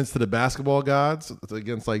a penance to the basketball gods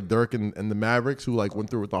against like Dirk and the Mavericks, who like went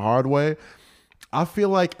through it the hard way. I feel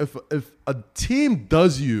like if a team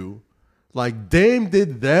does you like Dame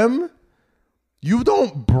did them, you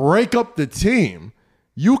don't break up the team.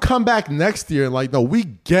 You come back next year and like, no, we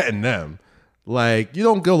getting them. Like you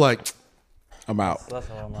don't go like, I'm out.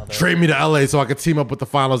 Trade me to LA so I can team up with the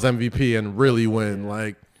Finals MVP and really win.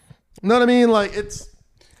 Like, you know what I mean? Like it's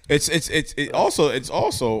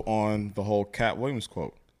also on the whole Cat Williams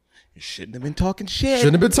quote. You shouldn't have been talking shit.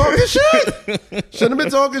 Shouldn't have been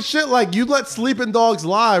talking shit. Like you let sleeping dogs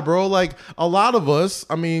lie, bro. Like a lot of us.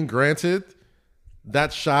 I mean, granted,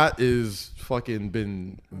 that shot is fucking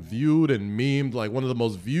been viewed and memed like one of the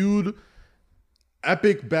most viewed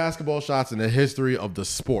epic basketball shots in the history of the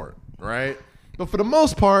sport, right? But for the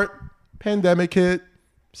most part, pandemic hit,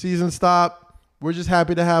 season stopped. We're just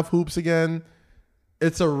happy to have hoops again.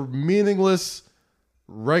 It's a meaningless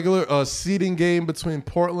regular seeding game between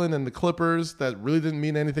Portland and the Clippers that really didn't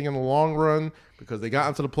mean anything in the long run because they got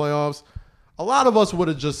into the playoffs. A lot of us would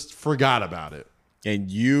have just forgot about it.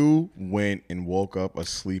 And you went and woke up a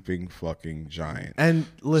sleeping fucking giant. And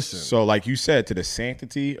listen. So like you said, to the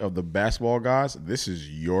sanctity of the basketball guys, this is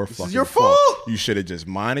your fucking fault. You should have just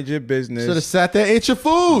minded your business. Should have sat there, ate your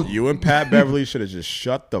food. You and Pat Beverly should have just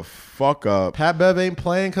shut the fuck up. Pat Bev ain't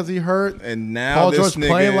playing because he hurt. And now Paul this George nigga,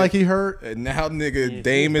 playing like he hurt. And now nigga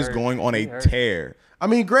Dame is going on a tear. I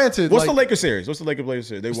mean, granted. What's the Lakers series? What's the Lakers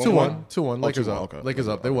series? They won 2-1. Lakers up. Okay. Lakers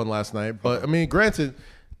up. They won last night. But I mean, granted,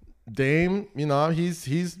 Dame, you know,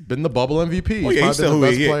 he's been the bubble MVP. He's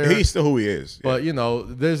still who he is. But you know,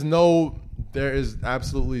 there is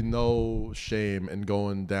absolutely no shame in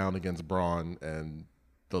going down against Braun and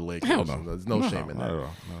the Lakers. Hell no. There's no shame in that. Not at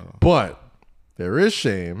all. But there is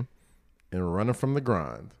shame in running from the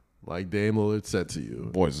grind, like Dame Lillard said to you.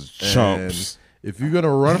 Boys is chumps. And if you're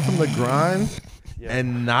gonna run from the grind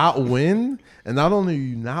and not win, and not only are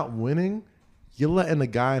you not winning, you're letting the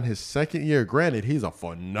guy in his second year, granted, he's a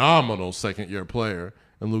phenomenal second-year player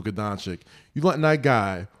in Luka Doncic. You're letting that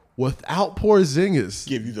guy, without Porzingis,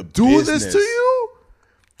 give you the do business. this to you?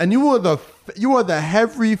 And you are the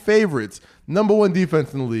heavy favorites, number one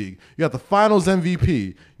defense in the league. You got the finals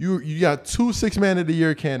MVP. You got 2 six-man of the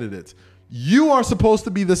year candidates. You are supposed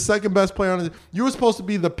to be the second best player on the. You were supposed to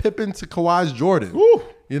be the Pippen to Kawhi's Jordan. Woo.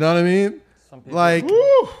 You know what I mean? Like,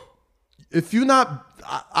 Woo. if you're not,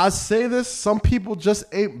 I say this, some people just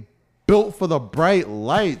ain't built for the bright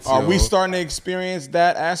lights. Are we starting to experience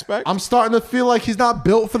that aspect? I'm starting to feel like he's not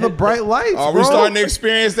built for the bright lights. Are we starting to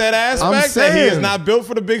experience that aspect? That he is not built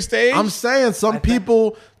for the big stage? I'm saying some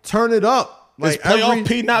people turn it up. Is playoff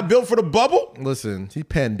P not built for the bubble? Listen, he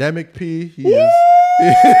pandemic P. He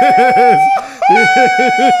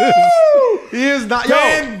is not.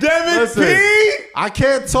 Pandemic P? I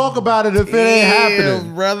can't talk about it if it ain't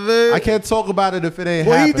happening, brother. I can't talk about it if it ain't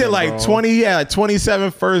well, happening. He did like 20. He had like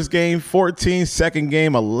 27 first game, 14 second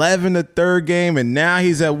game, 11 the third game, and now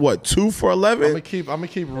he's at what, 2 for 11? I'm gonna keep I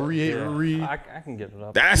can get it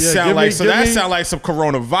up. That sound like some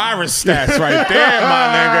coronavirus stats right there,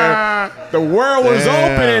 my nigga. The world was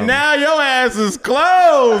open and now your ass is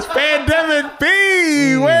closed. Pandemic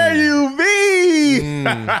P, where you be?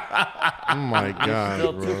 Oh my god,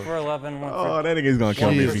 Still bro. 2 for 11. Oh, that nigga's gonna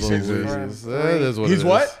kill me if he says this. That is what He's it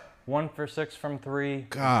what? is. 1 for 6 from 3.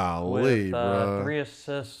 Golly, with bro. 3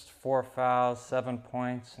 assists, 4 fouls, 7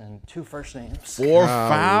 points, and 2 first names. 4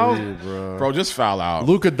 Golly, fouls? Bro, just foul out.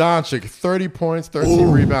 Luka Doncic, 30 points,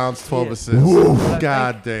 13 rebounds, 12 assists.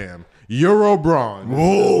 God damn. Euro Braun.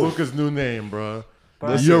 Luka's new name, bro.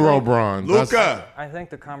 Euro Braun. Luka. I think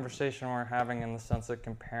the conversation we're having in the sense of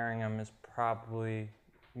comparing him is probably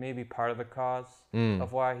maybe part of the cause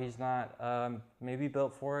of why he's not maybe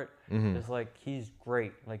built for it. Is like he's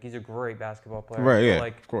great. Like he's a great basketball player. Right, yeah,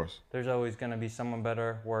 like, of course. There's always going to be someone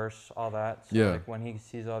better, worse, all that. So Yeah. like when he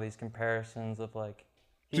sees all these comparisons of like...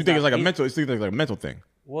 Do you think it's like a mental thing?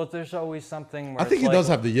 Well, there's always something where I think he it's does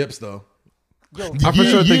like, have the yips, though. Yo, I for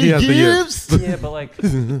sure think he has the yips. yeah, but like,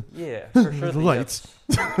 yeah, for sure the lights.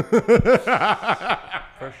 yips.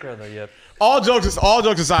 For sure the yips. All jokes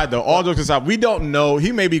aside, we don't know.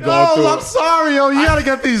 He may be going Oh, through. I'm sorry, yo. You gotta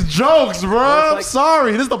get these jokes, bro. I'm like-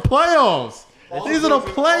 sorry. This is the playoffs. These are the All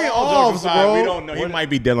jokes playoffs, aside, bro. we don't know. He might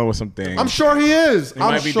be dealing with some things. I'm sure he is. I'm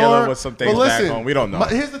might be sure. dealing with some things But back listen, home. We don't know.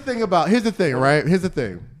 But here's the thing, right? Here's the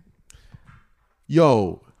thing.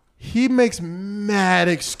 Yo, he makes mad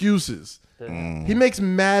excuses. He makes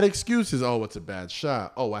mad excuses. Oh, it's a bad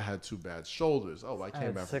shot. Oh, I had 2 bad shoulders. Oh, I came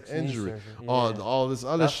had back from 6 knee injury. surgery. Oh, Yeah. all this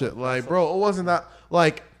other shit. Like, bro, it wasn't that.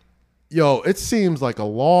 Like, yo, it seems like a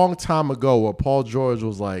long time ago where Paul George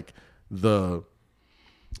was like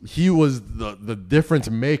he was the difference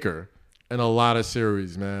maker in a lot of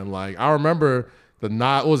series, man. Like, I remember the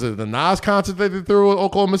Nas concert they threw at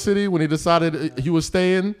Oklahoma City when he decided he was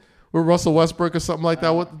staying with Russell Westbrook or something like that.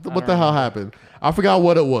 What the hell happened? I forgot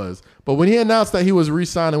what it was. But when he announced that he was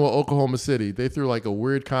re-signing with Oklahoma City, they threw like a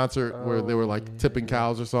weird concert where they were like tipping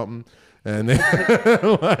cows or something. And they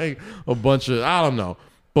like a bunch of, I don't know.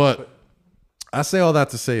 But I say all that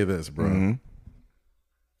to say this, bro.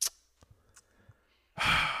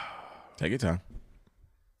 Take your time.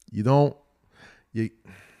 You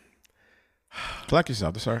Collect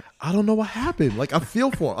yourself. That's all right. I don't know what happened. Like, I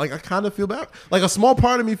feel for him. Like, I kind of feel bad. Like, a small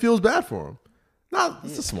part of me feels bad for him.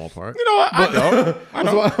 It's a small part. You know what? I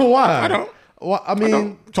don't. Why? I don't. Well, I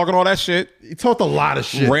mean, Talking all that shit. he talked a lot of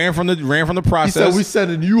shit. Ran from the He process. said we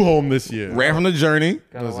sending you home this year. Ran from the journey.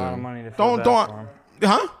 Got a lot of money to feel Don't. bad for him.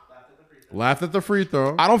 Huh? Laughed at the free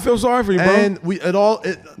throw. I don't feel sorry for you, bro. And my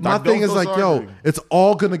don't thing is feel like, sorry yo, for you. it's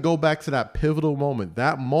all gonna go back to that pivotal moment.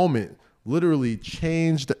 That moment literally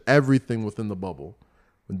changed everything within the bubble.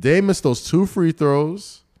 When they missed those 2 free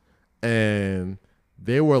throws, and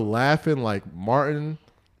they were laughing like Martin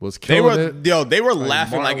was killing it. They were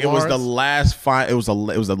laughing Martin like it was the Lawrence. last it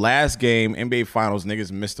was the last game NBA Finals.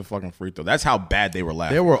 Niggas missed the fucking free throw. That's how bad they were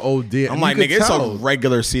laughing. They were OD. I'm like, nigga, it's a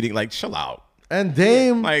regular seating. Like, chill out. And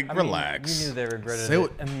Dame, Like, I mean, relax. you knew they regretted Say it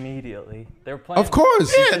what- immediately. They were playing. of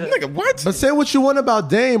course, Yeah, nigga, what? But say what you want about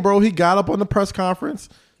Dame, bro. He got up on the press conference,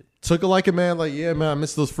 took it like a man, like, yeah, man, I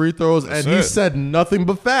missed those free throws. And he it. said nothing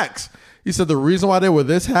but facts. He said the reason why they were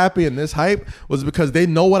this happy and this hype was because they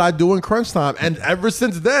know what I do in crunch time. And ever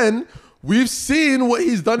since then, we've seen what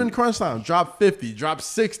he's done in crunch time. Drop 50, drop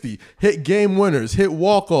 60, hit game winners, hit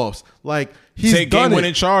walk-offs. Like, he's Take done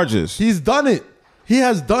game-winning it. charges. He's done it. He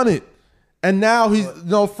has done it. And now he's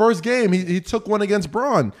first game he took one against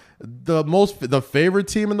Braun, the favorite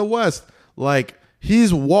team in the West. Like,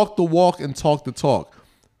 he's walked the walk and talked the talk.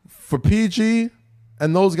 For PG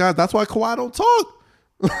and those guys, that's why Kawhi don't talk.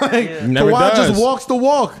 Like, Never Kawhi does. just walks the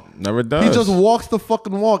walk. Never does. He just walks the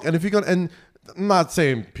fucking walk. And if you're gonna, and I'm not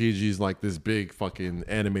saying PG's like this big fucking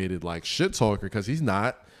animated like shit talker, because he's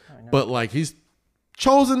not. But like, he's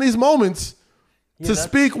chosen these moments to that's-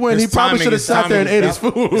 speak when His he probably timing- should have his sat there and timing- ate his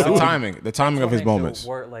food. the timing That's of what his makes moments.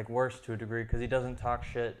 it worse to a degree because he doesn't talk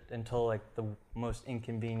shit until like the most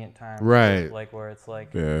inconvenient time. Right. Like where it's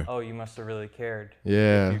like, Yeah. oh, you must have really cared.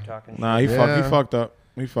 Yeah. If you're talking Nah, shit. he Yeah. fucked up.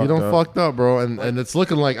 He fucked You don't up. fucked up, bro, and it's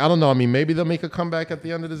looking like, I don't know. I mean, maybe they'll make a comeback at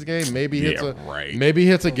the end of this game. Maybe he hits maybe he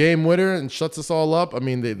hits a game winner and shuts us all up. I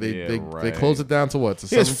mean, they close it down to what? To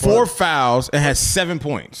He has 7 4 points? fouls and has 7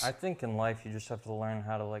 points. I think in life you just have to learn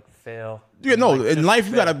how to like fail. Yeah, no. Like, In just life,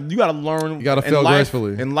 you fail. gotta learn. You gotta in fail life-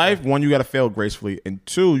 gracefully. In life, 1, you gotta fail gracefully, and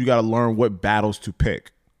 2, you gotta learn what battles to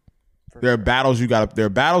pick. There are battles there are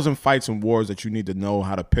battles and fights and wars that you need to know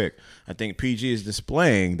how to pick. I think PG is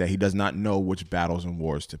displaying that he does not know which battles and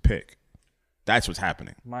wars to pick. That's what's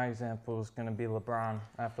happening. My example is gonna be LeBron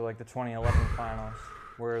after like the 2011 finals,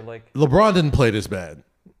 where like LeBron didn't play this bad.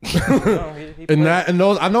 no, he played,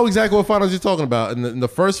 Those, I know exactly what finals you're talking about. In the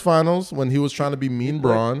first finals, when he was trying to be mean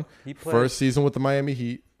Braun, he played- first season with the Miami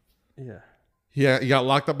Heat, yeah. he got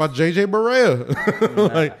locked up by JJ Barea.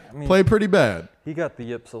 Like, I mean- played pretty bad. He got the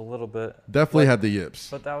yips a little bit. Definitely had the yips.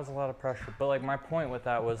 But that was a lot of pressure. But like my point with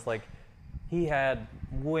that was like he had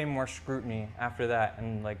way more scrutiny after that,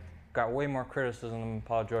 and like got way more criticism than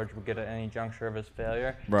Paul George would get at any juncture of his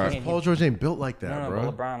failure. Right. Paul George ain't built like that, No, bro.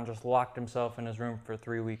 but LeBron just locked himself in his room for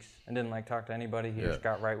 3 weeks and didn't like talk to anybody. He just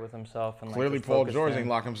got right with himself. And Clearly, just Paul focused George in. ain't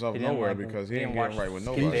lock himself He didn't nowhere like- because he he ain't didn't getting right with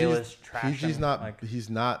watch nobody. Bayless trash PG's him, not. like- He's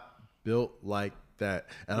not built like that,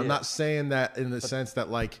 and I'm Yeah. not saying that in the sense that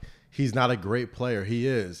like he's not a great player. He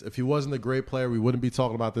is. If he wasn't a great player, we wouldn't be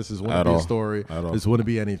talking about this. This wouldn't At be all. a story. At all. This wouldn't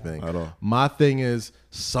be anything. At all. My thing is,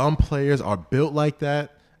 some players are built like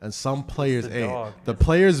that, and some players the ain't. dog. The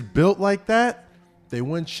players built like that, they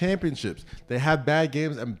win championships. They have bad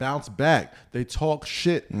games and bounce back. They talk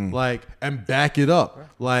shit like and back it up.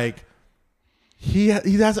 Like he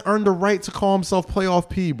hasn't earned the right to call himself playoff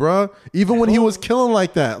P, bruh. Even when he was killing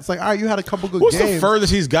like that, it's like, all right, you had a couple good What's games. the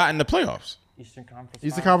furthest he's gotten to playoffs? Eastern Conference.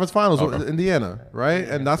 Eastern Finals. Conference Finals, Indiana, right?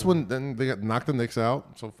 And that's when then they got knocked the Knicks out.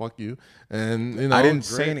 So fuck you. And you know, I didn't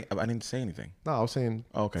great. say anything. No, I was saying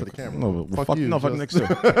Okay. to the camera. No, well, fuck you. No, fuck the just,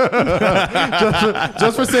 Knicks too.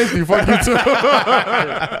 just for safety. Fuck you too.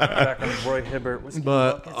 Back when Roy Hibbert was.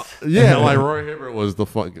 But yeah, like Roy Hibbert was the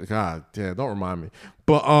fuck. God damn, don't remind me.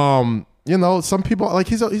 But you know, some people like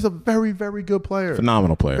he's a very very good player.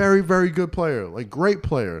 Phenomenal player. Very very good player. Like great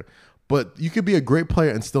player. But you could be a great player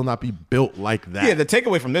and still not be built like that. Yeah, the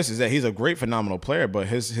takeaway from this is that he's a great, phenomenal player, but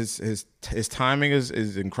his timing is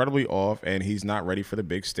incredibly off, and he's not ready for the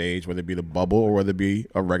big stage, whether it be the bubble or whether it be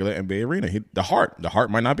a regular NBA arena. The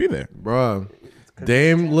heart might not be there. Bruh.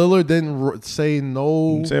 Dame Lillard didn't say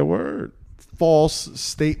no Didn't say a word. false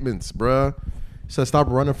statements, bruh. He said stop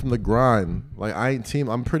running from the grind. Like I ain't team.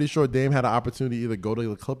 I'm pretty sure Dame had an opportunity to either go to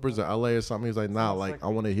the Clippers or LA or something. He's like, nah, like I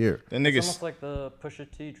want to hear. That It's niggas. almost like the Pusha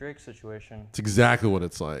T Drake situation, It's exactly what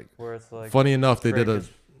it's like. where it's like. Funny enough, they Drake did a.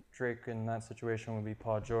 Drake in that situation would be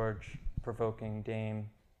Paul George provoking Dame,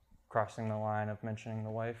 crossing the line of mentioning the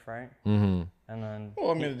wife, right? Mm-hmm. And then.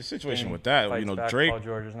 Well, I mean, the situation Dame with that, fights you know, back, Drake Paul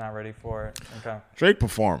George is not ready for it. Okay. Drake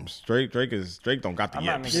performs. Drake don't got the I'm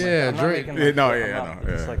not yips. making. Yeah, I'm not Drake- making Yeah, no, I'm yeah, not- I know, it's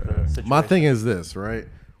just yeah, like the situation. My thing is this, right?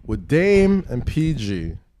 With Dame and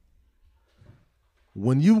PG,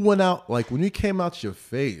 when you went out, like when you came out your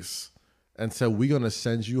face and said we're gonna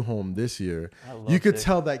send you home this year, you could it.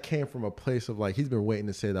 tell that came from a place of like he's been waiting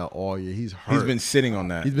to say that all year. He's hurt. He's been sitting on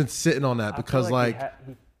that. He's been sitting on that I feel because like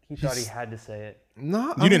he thought he had to say it.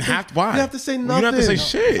 no, You didn't have to. Why? You have to say You nothing. don't have to say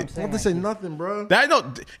shit. You have to say nothing, bro. That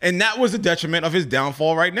no, and that was the detriment of his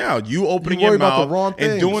downfall right now. You opening You worry your about the mouth wrong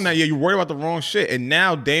and things. doing that, yeah, you worry about the wrong shit. And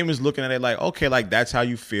now Dame is looking at it like, okay, like that's how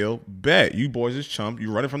you feel. Bet you boys is chump.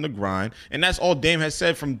 You running from the grind, and that's all Dame has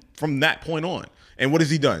said from that point on. And what has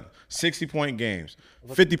he done? 60-point games,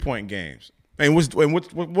 50-point games. And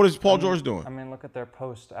what is Paul George doing? I mean, look at their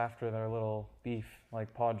post after their little beef.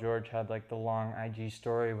 Like Paul George had like the long IG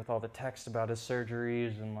story with all the text about his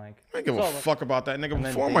surgeries and like. I don't give a fuck about that nigga. And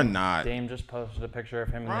then Perform or Dame- not. Dame just posted a picture of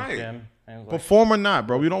him in Right. the gym. And it was like, Perform or not,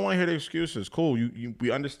 bro. We don't want to hear the excuses. Cool. We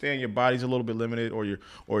understand your body's a little bit limited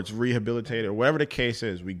or it's rehabilitated or whatever the case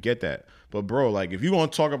is. We get that. But bro, like if you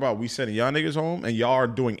want to talk about we sending y'all niggas home and y'all are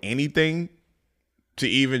doing anything to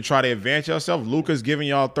even try to advance yourself, Luka's giving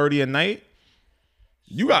y'all 30 a night,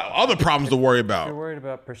 you got other problems to worry you're about. worried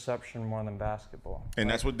about perception more than basketball. And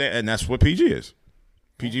that's what PG is.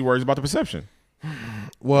 PG worries about the perception.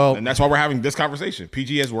 Well, And that's why we're having this conversation.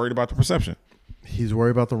 PG is worried about the perception. he's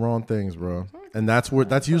worried about the wrong things, bro. And that's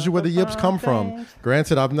usually where the yips come from.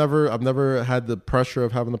 Granted, I've never had the pressure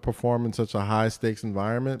of having to perform in such a high stakes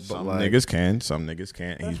environment, but Some like niggas can, some niggas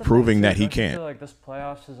can't. And That's he's the proving thing, that too. he Don't you can't. feel like this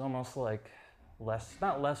playoffs is almost like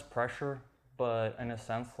not less pressure, but in a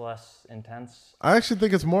sense less intense. I actually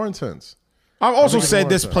think it's more intense. I've also think it's said more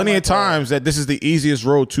this intense. plenty of times that this is the easiest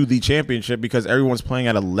road to the championship because everyone's playing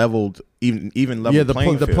at a leveled, even level Yeah, the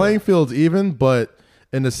playing the field. playing field's even, but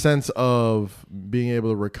in the sense of being able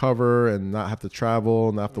to recover and not have to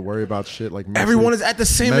travel, not have to worry about shit like mentally, Everyone is at the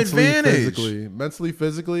same mentally, advantage.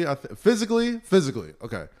 physically, physically.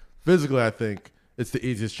 Okay, physically, I think it's the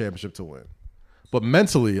easiest championship to win. But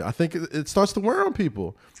mentally, I think it starts to wear on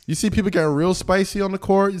people. You see people getting real spicy on the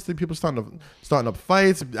court. You see people starting up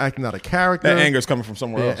fights, acting out of character. That anger is coming from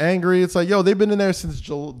somewhere Being else. angry. It's like, yo, they've been in there since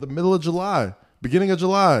the middle of July, beginning of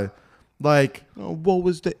July. Like, What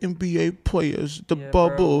was the NBA players, the Yeah, bro,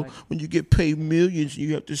 bubble, like- when you get paid millions,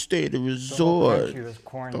 you have to stay at a Someone you as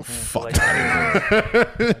quarantine for fuck?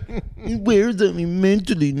 like Where's me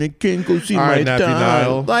mentally and I can't go see All right, Nappy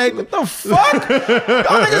Nile. Like, what the fuck?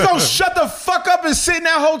 Y'all niggas don't shut the fuck up and sit in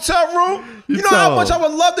that hotel room. You know how tell much I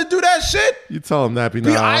would love to do that shit? you tell them, Nappy Be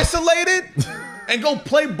Nile. isolated and go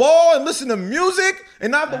play ball and listen to music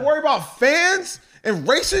and not have to worry about fans and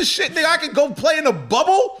racist shit. Nigga, I can go play in a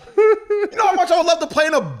bubble. You know how much I would love to play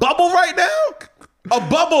in a bubble right now? A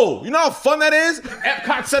bubble. You know how fun that is?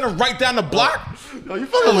 Epcot Center right down the block. Oh, you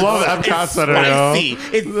fucking love Epcot Center, yo.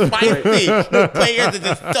 It's spicy. The players are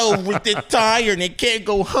just so tired and they can't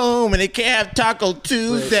go home and they can't have Taco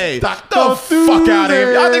Tuesday. Taco Fuck out of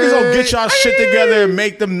here. Y'all niggas gonna get Tuesday. y'all shit together and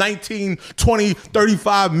make them 19, 20,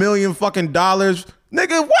 35 million fucking dollars.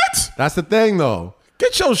 Nigga, what? That's the thing, though.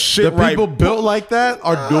 Get your shit The right. people built like that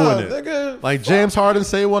are doing it. Nigga, Like James Harden,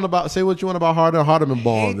 say what you want about Harden. Harden been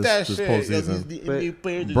balling hate that this shit.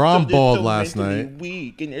 postseason. Braun balled last night.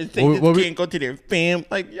 Weak and they're saying What they we- can't go to their fam.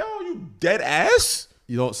 Like, yo, you dead ass?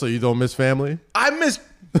 You don't miss family? I miss.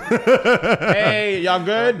 Hey, y'all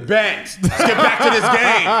good? Bet. Let's get back to this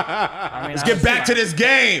game. I mean, Let's get back to this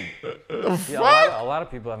game. a lot of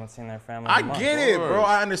people haven't seen their family. in I a month. get it, bro.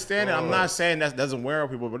 I understand it. I'm not saying that doesn't wear on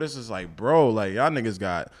people, but this is like, bro, like y'all niggas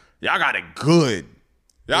got it good.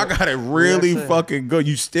 Y'all got it really fucking good.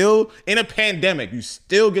 You still in a pandemic. You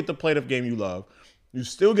still get to play the game you love. You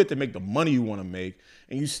still get to make the money you want to make,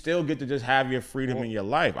 and you still get to just have your freedom in your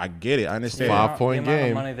life. I get it. I understand. The 5-point amount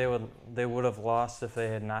game. of money they would have lost if they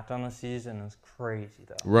had not done the season is crazy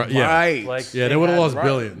though. Right? Yeah. Right. Like Yeah, they would have had- lost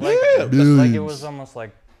billions. Like, Yeah. like it was almost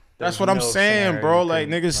like. That's there's what I'm no saying, scenario bro. you Like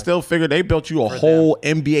couldn't, niggas still figure they built you a whole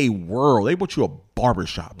NBA world. They built you a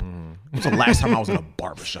barbershop. When's the last time I was in a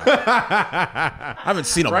barbershop? I haven't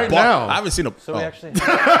seen a now. I haven't seen a. So we actually.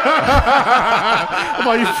 I'm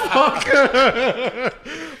like, you fuck. I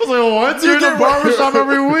was like, what? You're in the barbershop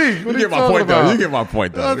every week. What You are get my talking point though. about? You get my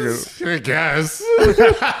point though. I guess.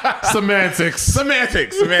 Semantics.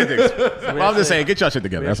 Semantics. Well, I'm just saying, get y'all shit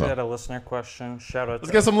together. We That's actually all. had a listener question. Shout out.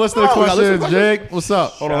 Let's get some listener we got listener questions. Jake, what's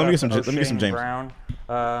up? Hold on, let me get some James. Brown.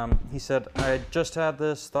 He said, I just had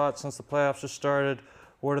this thought since the playoffs just started.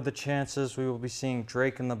 What are the chances we will be seeing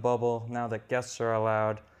Drake in the bubble now that guests are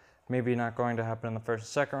allowed? Maybe not going to happen in the first and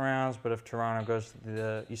second rounds, but if Toronto goes to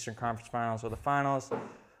the Eastern Conference Finals or the Finals,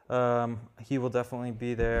 he will definitely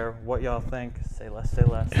be there. What y'all think? Say less, say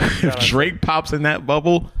less. If Drake pops in that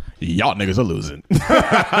bubble, y'all niggas are losing.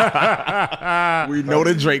 We know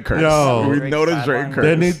the Drake curse. Yo. We know the Drake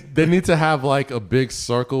curse. They need to have like a big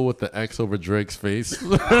circle with the X over Drake's face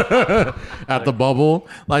at the bubble.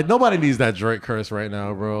 Like nobody needs that Drake curse right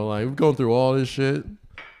now, bro. Like we're going through all this shit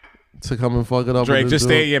to come and fuck it up. Drake, with just this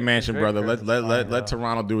stay in dude. your mansion, Drake brother. curse is Let fine,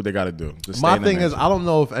 Toronto do what they got to do. Just stay My in the thing is, mansion.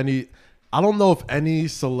 I don't know if any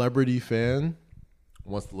celebrity fan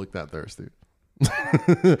wants to look that thirsty.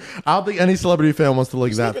 I don't think any celebrity fan wants to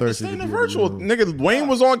look that thirsty. Stay in to the be virtual. removed. Nigga, Wayne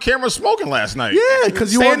was on camera smoking last night. Yeah,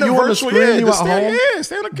 because you Stay want in you on the screen, you at stay, home. Yeah,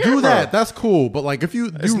 stay on the camera. Do that. That's cool. But like, if you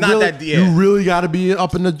not really, that- yeah. you really got to be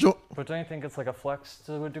up in the joint. But don't you think it's like a flex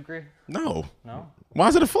to a degree? No. No? Why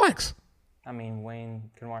is it a flex? I mean, Wayne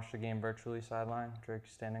can watch the game virtually sideline. Drake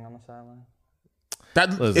standing on the sideline.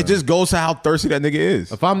 Listen. It just goes to how thirsty that nigga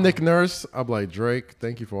is. If I'm Nick Nurse, I'm like, Drake,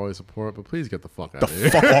 thank you for all your support, but please get the fuck out of here.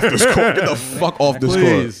 Fuck off this court. Get the fuck off this court.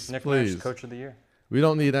 Please, Nick please. Nurse, Coach of the Year. We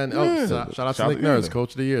don't need any. Oh, shout out to Nick Nurse,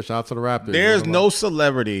 Coach of the Year. Shout out to the Raptors. There's no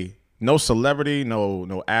celebrity,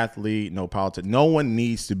 no athlete, no politics. No one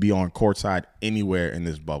needs to be on courtside anywhere in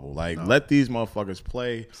this bubble. Like, let these motherfuckers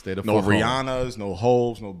play. Stay the no fuck home. Rihannas, no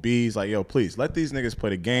Hoes, no B's. Like, yo, please let these niggas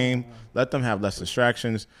play the game. Let them have less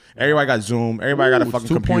distractions. Everybody got Zoom. Everybody got a fucking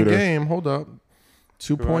 2-point computer. game. Hold up.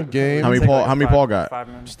 2-point game. How many Paul got? 5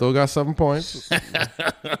 minutes. Still got 7 points.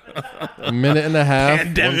 A minute and a half.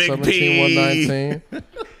 Pandemic 117, 119.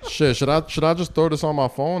 Shit, should I just throw this on my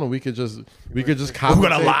phone and we could just commentate? We're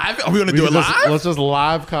gonna live? Are we gonna do it live? Let's just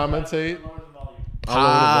live commentate.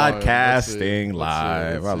 Podcasting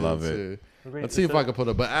live. I love it. Let's see if I can put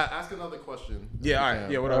it. But ask another question. Yeah, all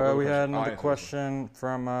right. Yeah, whatever. We had another question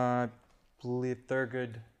from, I believe,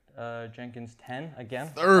 Thurgood Jenkins 10 again.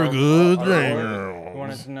 Thurgood He Jenkins.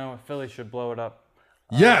 wanted to know if Philly should blow it up.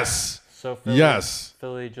 Yes. So Philly, Yes.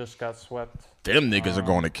 Philly just got swept. Them niggas are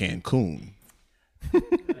going to Cancun.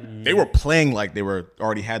 They were playing like they were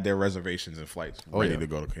already had their reservations and flights ready to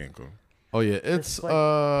go to Cancun. Oh yeah, it's like-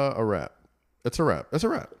 a wrap. It's a wrap. It's a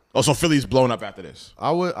wrap. Oh, so Philly's blown up after this.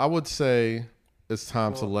 I would say it's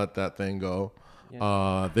time to let that thing go.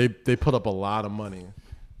 They put up a lot of money.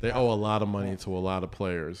 They owe a lot of money to a lot of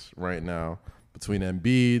players right now between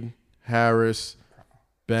Embiid, Harris,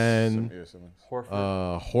 Ben,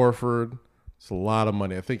 Horford. It's a lot of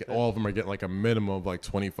money. I think all of them are getting like a minimum of like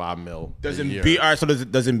 25 mil. Does a year. Embiid? All right, so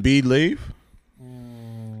does Embiid leave?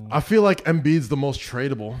 I feel like Embiid's the most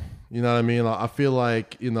tradable. You know what I mean? I feel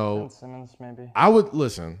like, Ben Simmons, maybe. I would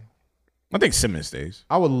listen. I think Simmons stays.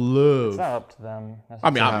 I would love. It's not up to them. I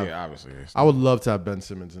mean, obviously. I would love to have Ben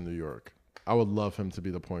Simmons in New York. I would love him to be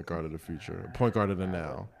the point guard of the future, point guard of the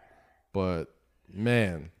now. But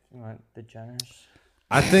man, You want the Jenners?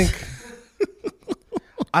 I think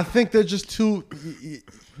I think they're just too.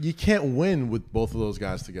 You can't win with both of those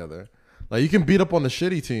guys together. Like you can beat up on the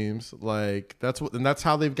shitty teams. Like that's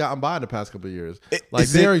how they've gotten by the past couple of years.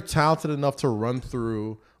 They're talented enough to run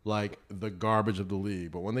through like the garbage of the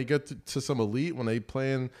league. But when they get to some elite, when they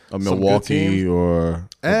play in a Milwaukee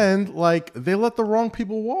they let the wrong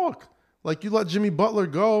people walk. Like you let Jimmy Butler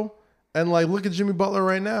go. And like, look at Jimmy Butler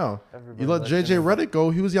right now. You let JJ Redick go.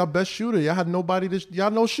 He was your best shooter. Y'all had nobody.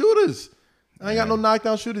 Y'all no shooters. I ain't got no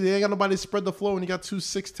knockdown shooters. They ain't got nobody to spread the floor. And you got 2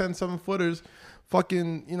 6'10", 7-footers,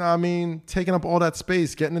 fucking, you know what I mean, taking up all that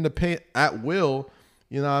space, getting in the paint at will.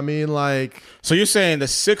 You know what I mean, like. So you're saying the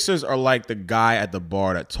Sixers are like the guy at the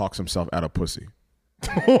bar that talks himself out of pussy?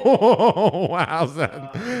 Wow, how's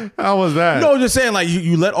that? How was that? No, just saying like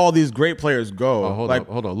you let all these great players go. Oh,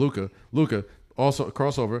 hold on, Luka, also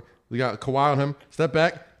crossover. We got Kawhi on him. Step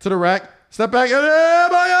back to the rack. Step back.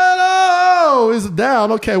 He's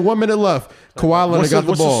down. Okay, 1 minute left. Kawhi Leonard got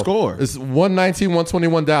the ball. What's the score? It's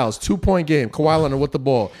 119-121 Dallas. 2-point game. Kawhi Leonard with the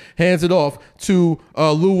ball. Hands it off to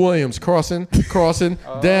Lou Williams. Crossing.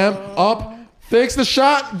 Damn. Up. Fakes the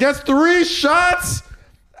shot. Gets 3 shots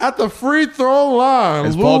at the free throw line.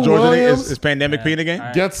 Is Lou Paul George Williams is Pandemic P in the game?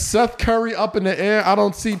 gets Seth Curry up in the air. I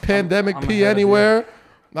don't see Pandemic P anywhere.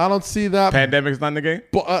 I don't see that. Pandemic's not in the game?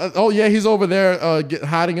 Oh, yeah, he's over there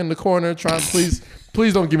hiding in the corner trying please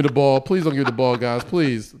don't give me the ball. Please don't give me the ball, guys.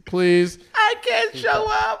 Please. I can't show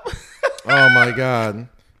up. Oh, my God.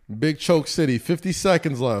 Big Choke City. 50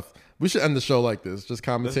 seconds left. We should end the show like this. Just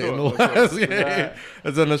commentating the last game.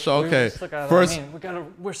 Let's end the show. Okay. First, we got to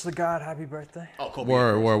wish the God happy birthday. Oh, Kobe.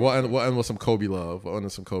 Word. We'll end with some Kobe love.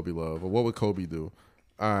 What would Kobe do?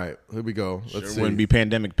 All right, here we go. Let's see. Wouldn't be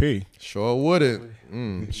Pandemic P. Sure wouldn't.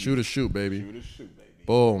 Shoot, baby.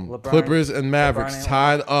 Boom. Clippers and Mavericks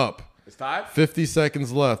tied up. It's tied? 50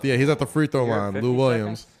 seconds left. Yeah, he's at the free throw line. Lou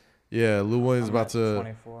Williams. Seconds? Yeah, Lou Williams about to.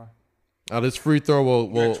 24. This free throw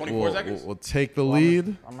will 24 seconds? will take the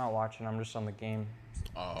lead. I'm not watching. I'm just on the game.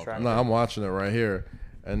 Oh, okay. No, I'm watching it right here.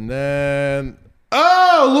 And then.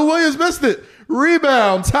 Oh, Lou Williams missed it.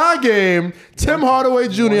 Rebound, tie game. Tim Hardaway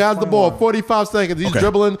Jr. has the ball. 45 seconds. He's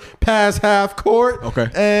dribbling past half court. Okay.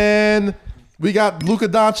 And we got Luka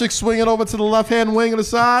Doncic swinging over to the left-hand wing of the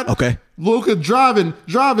side. Okay. Luka driving,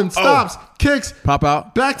 stops, kicks. Pop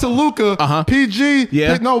out. Back to Luka. PG.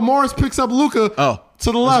 Yeah. Morris picks up Luka. Oh.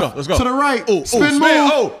 To the left. Let's go. To the right. Spin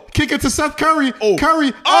move. Kick it to Seth Curry. Curry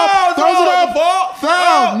up. Oh, throws it up. Ball.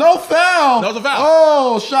 Foul. No foul. That was a foul.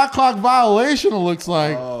 Oh, shot clock violation, it looks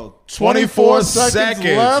like. 24 seconds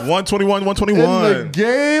left. 121, In 121. the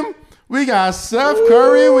game. We got Seth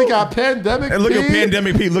Curry. We got Pandemic And look P. at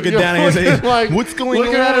Pandemic P looking down at his head. Like, what's going on?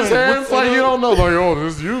 Looking at his hands like you don't know. Like, oh,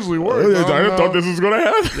 this usually works. I thought this was going to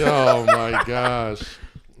happen. Oh, my gosh.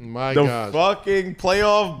 The fucking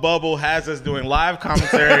playoff bubble has us doing live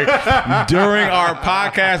commentary during our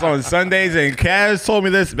podcast on Sundays, and Kaz told me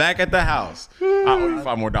this back at the house. I owe you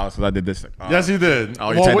 $5 more because I did this thing. Yes, you did.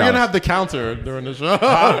 Well, we're going to have the counter during the show.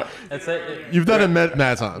 You've done it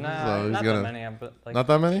mad times. Nah, so not gonna, that many. But like, not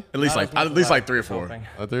that many? At least like 3 or 4.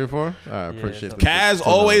 3 or 4? All right, appreciate it. Kaz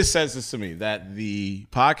always says this to me, that the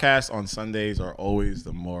podcasts on Sundays are always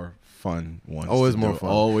the more fun ones. Always more fun.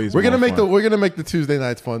 Always. We're gonna make the Tuesday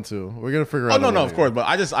nights fun too. We're gonna figure out. Oh no, of course.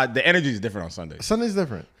 But the energy is different on Sundays. Sunday's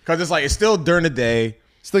different because it's still during the day.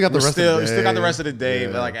 Still got the rest of the day. Still got the rest of the day.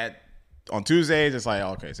 Yeah. Like on Tuesdays, it's like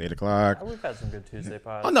okay, it's 8 o'clock. We've had some good Tuesday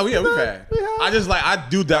pods. Oh no, yeah, we've had. I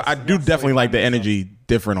do definitely like the energy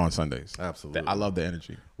different on Sundays. Absolutely, I love the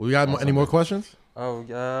energy. We got any more questions? Oh,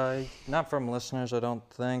 not from listeners, I don't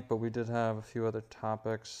think, but we did have a few other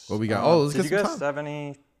topics. What we got? Let's get some time. Did you guys have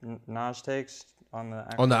any Nas takes on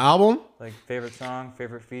the album? Like favorite song,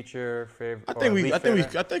 favorite feature, favorite. I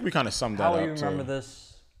think we kind of summed that up. How do you remember this?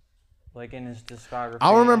 Like in his discography.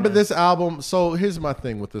 I remember this album. So here's my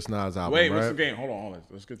thing with this Nas album. Wait, right? what's the game? Hold on.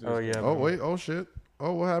 Let's get to this. Oh yeah. Oh wait. Oh shit.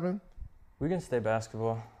 Oh, what happened? We can stay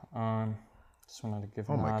basketball. Just wanted to give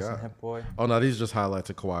Nas and Hit Boy. Oh no, these are just highlights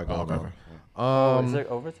of Kawhi going on. Is it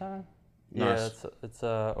overtime? Nice. Yeah, it's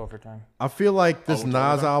overtime. I feel like this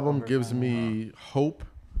Nas album gives me hope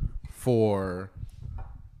for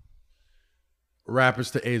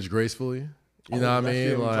rappers to age gracefully. You know what I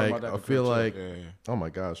mean? Like, I feel like, oh my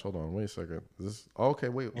gosh, hold on, wait a second. Is this okay?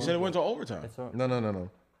 Wait, you said it went to overtime. No.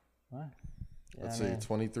 What? Let's see,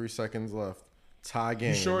 23 seconds left. Tie game.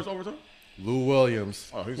 You sure it's overtime? Lou Williams.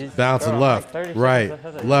 Oh, he's bouncing left, right.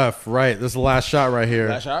 This is the last shot right here.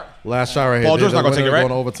 Last shot right here. Paul George's not gonna take it, right?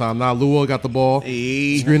 Going overtime. Now Lou Will got the ball.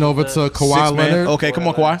 Screen over to Kawhi Leonard. Okay, come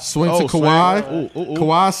on, Kawhi. Swing to Kawhi.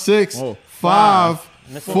 Kawhi 6, 5,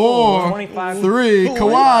 4, 3.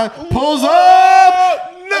 Kawhi pulls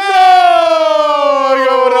up. No!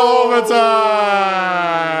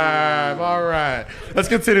 overtime. All right. Let's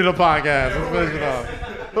continue the podcast. Let's finish it off.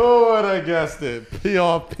 Who would have guessed it? P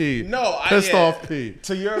off P. Pissed off P.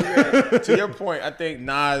 To your point, I think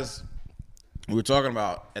Nas, we were talking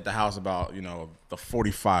about at the house about, the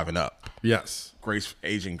 45 and up. Yes.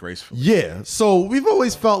 Aging gracefully. Yeah. So we've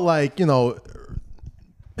always felt like,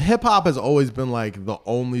 hip hop has always been like the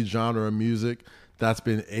only genre of music that's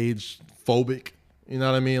been age phobic. You know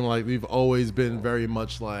what I mean? Like we've always been very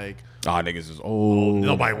much like, niggas is old.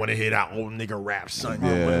 Nobody want to hear that old nigga rap, son.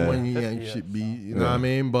 Yeah. When you ain't shit be, you know what I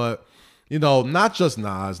mean? But, not just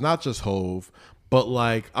Nas, not just Hove, but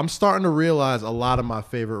like I'm starting to realize a lot of my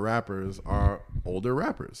favorite rappers are older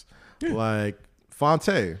rappers. Yeah. Like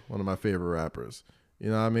Fonte, one of my favorite rappers. You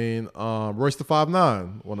know what I mean? Royce the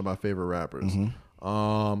 5'9", one of my favorite rappers.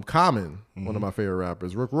 Mm-hmm. Common, one of my favorite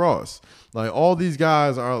rappers. Rick Ross. Like all these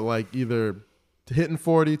guys are like either hitting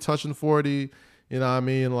 40, touching 40. You know what I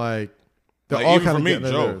mean? Like they're all kind of getting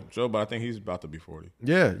there. Joe, but I think he's about to be 40.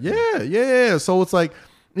 Yeah. So it's like,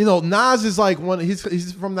 Nas is like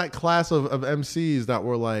he's from that class of MCs that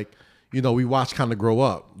were like, we watch kind of grow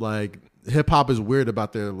up. Like hip hop is weird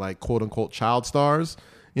about their like quote unquote child stars.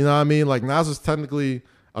 You know what I mean? Like Nas is technically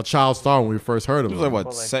a child star when we first heard him. He was like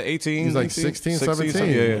what, 18? He's like 16,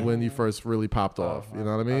 17 when he first really popped off. You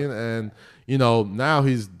know what I mean? And now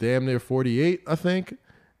he's damn near 48, I think.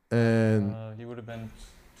 And he would have been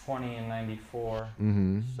 20 in 94.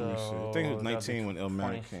 Mm-hmm. So I think he was 19 when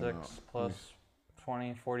Illmatic came out. 26 plus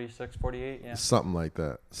 20, 46, 48, yeah. Something like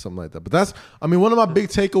that. But that's, one of my big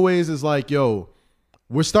takeaways is like,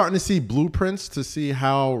 we're starting to see blueprints to see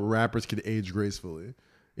how rappers could age gracefully.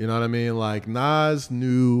 You know what I mean? Like Nas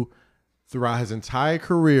knew throughout his entire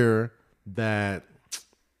career that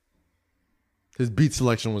his beat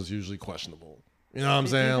selection was usually questionable. You know what I'm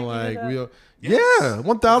saying? Like yeah,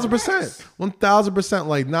 1000%, 1000%.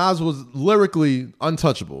 Like Nas was lyrically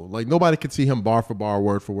untouchable. Like nobody could see him bar for bar,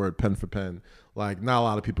 word for word, pen for pen. Like not a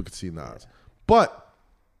lot of people could see Nas, but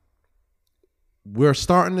we're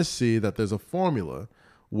starting to see that there's a formula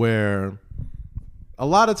where a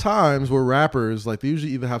lot of times where rappers, like they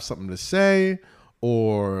usually either have something to say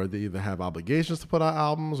or they either have obligations to put out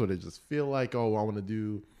albums or they just feel like, I want to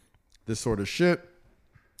do this sort of shit.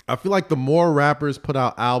 I feel like the more rappers put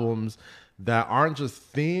out albums that aren't just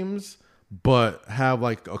themes, but have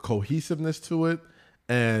like a cohesiveness to it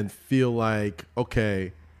and feel like,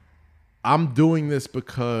 okay, I'm doing this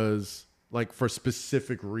because like for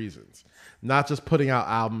specific reasons. Not just putting out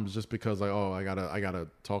albums just because like, I gotta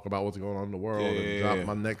talk about what's going on in the world and drop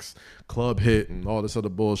my next club hit and all this other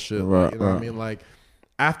bullshit. Right, you know what I mean? Like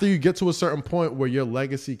after you get to a certain point where your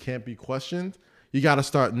legacy can't be questioned, you gotta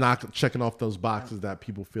start checking off those boxes that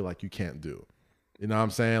people feel like you can't do. You know what I'm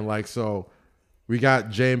saying? Like, so we got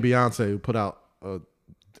Jay and Beyonce who put out a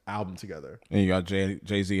album together. And you got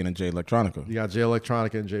Jay-Z and Jay Electronica. You got Jay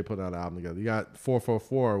Electronica and Jay putting out an album together. You got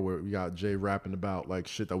 444 where we got Jay rapping about like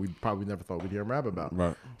shit that we probably never thought we'd hear him rap about.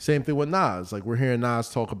 Right. Same thing with Nas. Like we're hearing Nas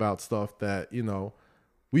talk about stuff that,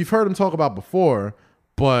 we've heard him talk about before,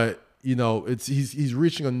 but he's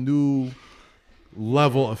reaching a new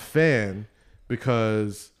level of fan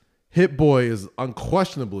because Hit Boy is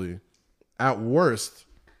unquestionably at worst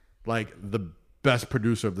like the best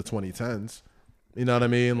producer of the 2010s. You know what I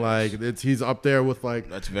mean? Like he's up there with like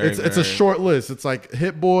it's a short list. It's like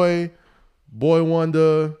Hit Boy, Boy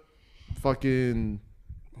Wonder, fucking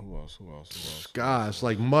who else? Gosh,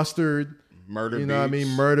 like Mustard, Murder Beats. You know what I mean?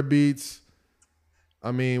 Murder Beats.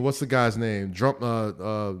 I mean, what's the guy's name?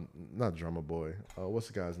 Not Drummer Boy. What's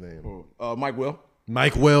the guy's name? Mike Will.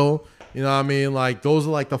 Mike Will. You know what I mean? Like those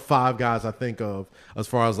are like the 5 guys I think of as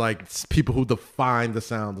far as like people who define the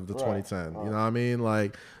sound of the 2010. You know what I mean?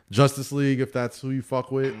 Like Justice League, if that's who you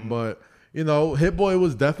fuck with. But, Hit Boy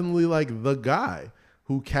was definitely like the guy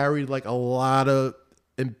who carried like a lot of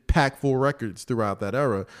impactful records throughout that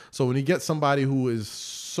era. So when you get somebody who is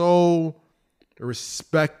so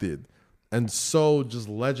respected and so just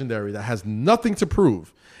legendary that has nothing to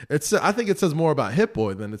prove, I think it says more about Hit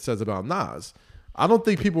Boy than it says about Nas. I don't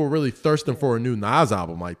think people were really thirsting for a new Nas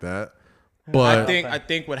album like that. But I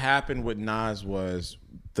think what happened with Nas was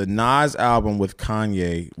the Nas album with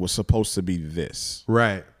Kanye was supposed to be this.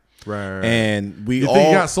 Right. And you think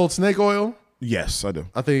he got sold snake oil? Yes, I do.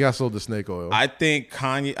 I think he got sold to snake oil. I think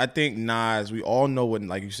Nas, we all know what,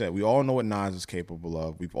 like you said, we all know what Nas is capable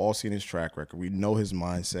of. We've all seen his track record. We know his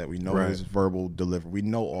mindset. We know his verbal delivery. We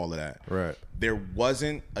know all of that. Right. There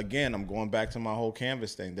wasn't, again, I'm going back to my whole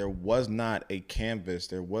canvas thing. There was not a canvas.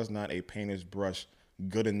 There was not a painter's brush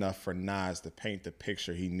good enough for Nas to paint the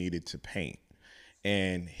picture he needed to paint.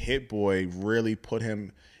 And Hit Boy really put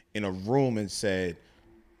him in a room and said,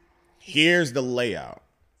 Here's the layout.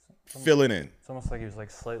 Fill it in. It's almost like he was like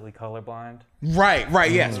slightly colorblind. Right,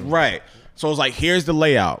 yes, right. So it's like, here's the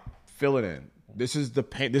layout. Fill it in. This is the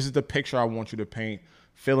picture I want you to paint.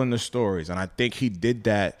 Fill in the stories. And I think he did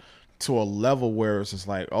that to a level where it's just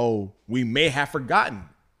like, oh, we may have forgotten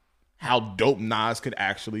how dope Nas could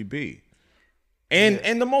actually be.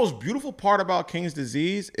 And the most beautiful part about King's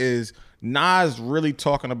Disease is Nas really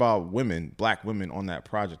talking about women, black women on that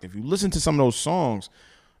project. If you listen to some of those songs,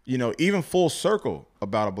 you know, even Full Circle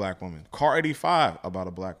about a black woman, Car 85 about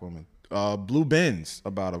a black woman, Blue Benz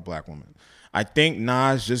about a black woman. I think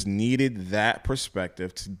Nas just needed that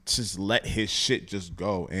perspective to just let his shit just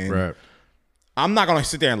go. And I'm not gonna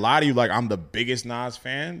sit there and lie to you like I'm the biggest Nas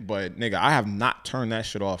fan, but nigga, I have not turned that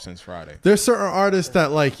shit off since Friday. There's certain artists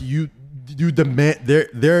that like you demand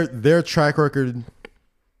their track record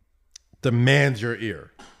demands your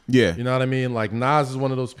ear. Yeah. You know what I mean? Like Nas is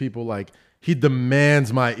one of those people, like he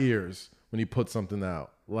demands my ears when he puts something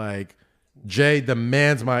out. Like Jay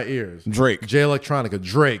demands my ears. Drake. Jay Electronica,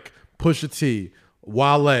 Drake, Pusha T,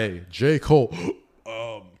 Wale, J. Cole,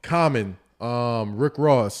 Common, Rick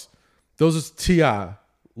Ross. Those are T.I.,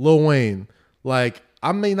 Lil Wayne. Like,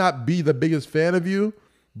 I may not be the biggest fan of you,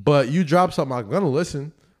 but you drop something, I'm gonna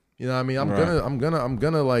listen. You know what I mean? I'm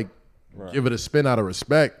gonna like give it a spin out of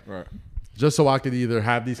respect. Right. Just so I could either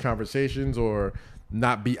have these conversations or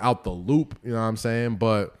not be out the loop. You know what I'm saying?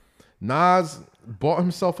 But Nas bought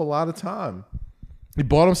himself a lot of time. He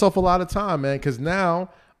bought himself a lot of time, man, because now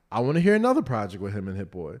I want to hear another project with him and Hit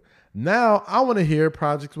Boy. Now I want to hear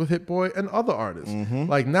projects with Hit Boy and other artists.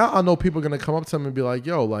 Like now I know people are gonna come up to him and be like,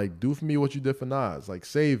 "Yo, like do for me what you did for Nas. Like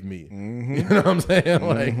save me." You know what I'm saying?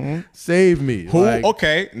 Like save me. Who? Like,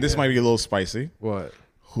 Okay, this might be a little spicy. what?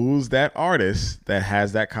 Who's that artist that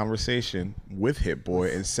has that conversation with Hit Boy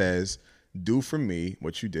and says, "Do for me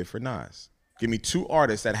what you did for Nas"? Give me two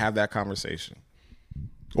artists that have that conversation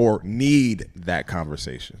or need that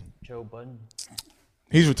conversation. Joe Budden.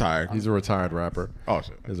 He's retired. He's a retired rapper. Oh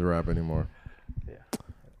shit. He's a rapper anymore. Yeah.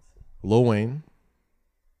 Lil Wayne.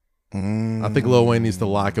 I think Lil Wayne needs to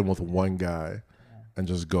lock in with one guy and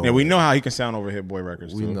just go. Yeah, we know how he can sound over Hit Boy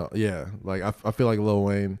records We too. know. Yeah, like I feel like Lil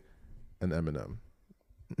Wayne and Eminem.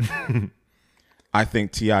 I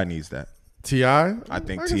think T.I. needs that. T.I.? I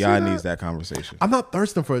think can see T.I. needs that conversation. I'm not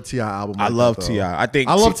thirsting for a T.I. album. I like love that, though. T.I.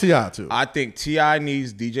 I love T.I. too. I think T.I.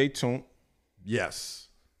 needs DJ Toon. Yes.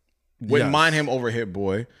 Wouldn't Yes. mind him over Hit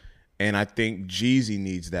Boy. And I think Jeezy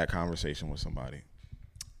needs that conversation with somebody.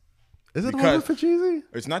 Is it Because- over for Jeezy?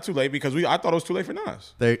 It's not too late because I thought it was too late for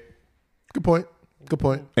Nas. Good point. Good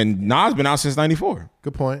point. And Nas been out since 94.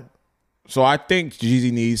 Good point. So I think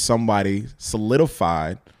Jeezy needs somebody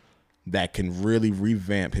solidified that can really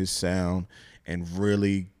revamp his sound and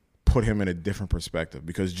really put him in a different perspective.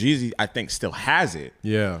 Because Jeezy, I think, still has it.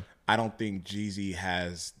 Yeah. I don't think Jeezy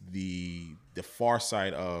has the far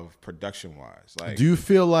side of production wise. Like, Do you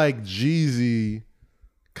feel like Jeezy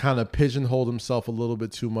kind of pigeonholed himself a little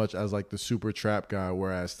bit too much as like the super trap guy,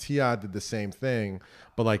 whereas T.I. did the same thing,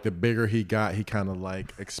 but like the bigger he got, he kind of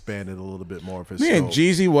like expanded a little bit more of his man, scope.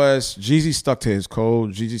 Jeezy stuck to his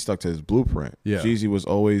code. Jeezy stuck to his blueprint. Yeah. Jeezy was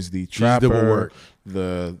always the Jeezy did what trapper, worked.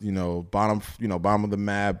 the bottom of the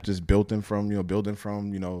map, just building from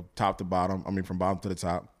top to bottom. I mean, from bottom to the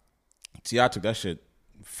top. T.I. took that shit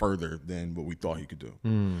further than what we thought he could do.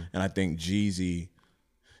 And I think Jeezy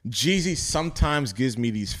sometimes gives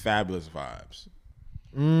me these Fabulous vibes.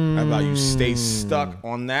 About you stay stuck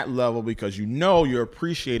on that level because you know you're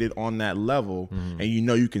appreciated on that level and you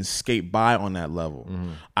know you can skate by on that level.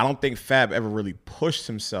 I don't think Fab ever really pushed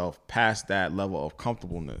himself past that level of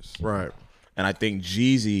comfortableness. Right. And I think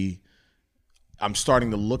Jeezy, I'm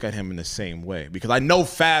starting to look at him in the same way because I know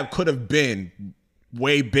Fab could have been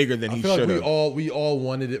way bigger than he I feel should like have. we all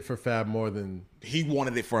wanted it for Fab more than. He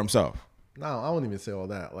wanted it for himself. No, I wouldn't even say all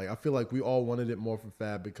that. Like I feel like we all wanted it more for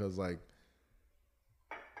Fab because like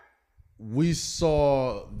we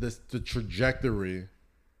saw the trajectory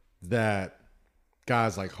that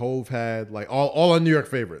guys like Hove had, like all our New York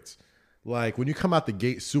favorites. Like when you come out the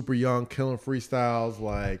gate super young, killing freestyles,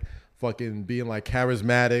 like fucking being like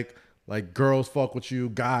charismatic, like girls fuck with you,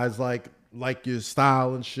 guys like your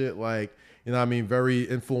style and shit, like, you know what I mean, very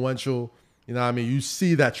influential. You know what I mean? You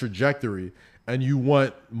see that trajectory and you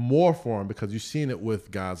want more for him because you've seen it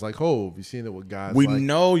with guys like Hove. You've seen it with guys We like...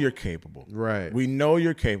 know you're capable. Right. We know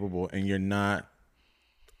you're capable and you're not.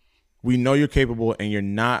 We know you're capable and you're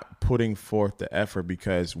not putting forth the effort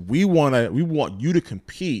because we want you to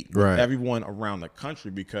compete with Right. everyone around the country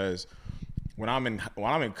because when I'm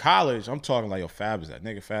in college, I'm talking like, yo, Fab is that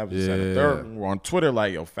nigga, Fab is that the third. We're on Twitter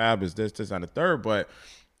like, yo, Fab is this, and the third. But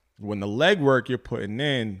When the legwork you're putting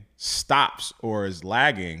in stops or is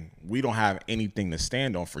lagging, we don't have anything to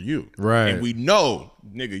stand on for you. Right. And we know,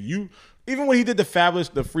 nigga, you, even when he did the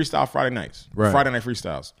freestyle Friday nights, Friday night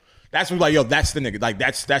freestyles, that's when we like, yo, that's the nigga. Like,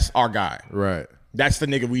 that's our guy. Right. That's the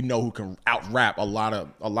nigga we know who can out rap a lot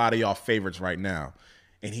of y'all favorites right now.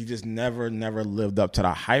 And he just never lived up to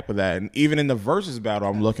the hype of that. And even in the versus battle,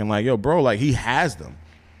 I'm looking like, yo, bro, like he has them.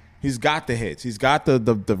 He's got the hits. He's got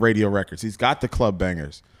the radio records. He's got the club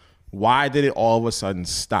bangers. Why did it all of a sudden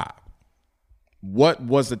stop? What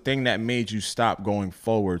was the thing that made you stop going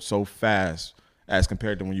forward so fast as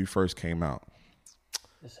compared to when you first came out?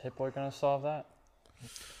 Is Hit Boy gonna solve that?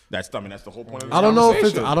 That's the whole point of the I don't know if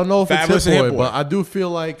it's Fabulous Hit and Boy, Hit Boy. but I do feel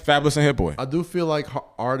like Fabulous and Hit Boy. I do feel like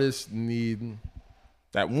artists need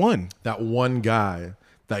That one guy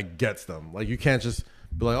that gets them. Like you can't just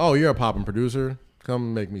be like, oh, you're a poppin' producer,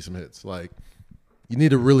 come make me some hits. Like you need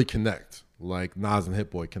to really connect, like Nas and Hit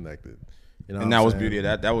Boy connected. You know, and that was beauty of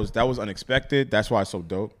that. That was unexpected. That's why it's so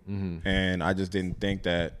dope. And I just didn't think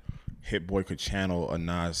that Hit Boy could channel a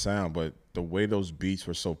Nas sound, but the way those beats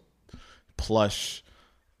were so plush,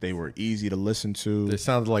 they were easy to listen to. They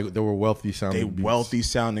sounded like they were wealthy sounding. They wealthy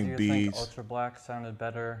sounding Do you beats. think Ultra Black sounded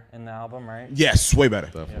better in the album, right? Yes, way better.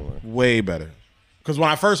 Definitely. Way better. Because when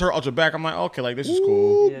I first heard Ultra Black, I'm like, okay, like this is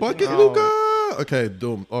cool. Yeah, Bucket no. Luka. Okay,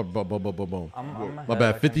 boom. Oh, boom. I'm My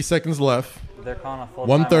bad. 50 seconds left. They're calling a full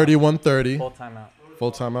 130, timeout. 130. Full timeout.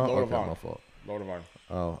 Full timeout. Lower Okay, volume. my fault. Lower the volume.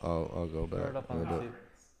 I'll go Throw back. it up a on little the bit. seat.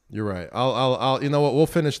 You're right. I'll. You know what? We'll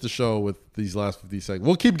finish the show with these last 50 seconds.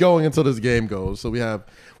 We'll keep going until this game goes. So we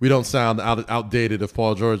don't sound outdated if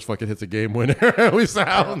Paul George fucking hits a game winner. We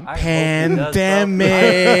sound. I hope he does,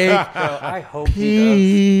 Pandemic. bro. I hope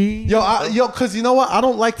he does. Yo, because you know what? I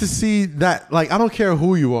don't like to see that. Like, I don't care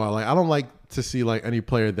who you are. Like, I don't like to see like any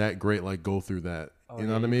player that great like go through that. Oh, You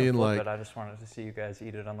know yeah, what I you can mean? flip Like, it. I just wanted to see you guys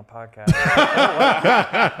eat it on the podcast.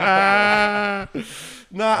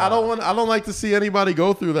 nah, I don't like to see anybody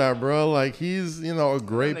go through that, bro. Like, he's a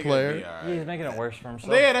great player. He's making it worse for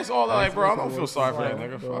himself. Yeah, that's all. Like, bro, I don't feel sorry for that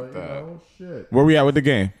nigga. Fuck that. Oh shit. Where we at with the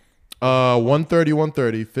game?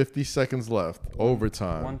 130, 50 seconds left.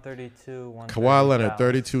 Overtime. 132, 130. Kawhi Leonard,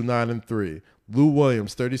 32, 9, and 3. Lou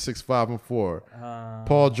Williams, 36, 5, and 4.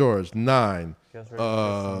 Paul George, 9.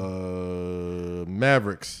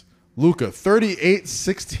 Mavericks. Luka, 38,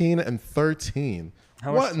 16, and 13.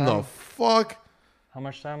 How much What in the time? fuck? How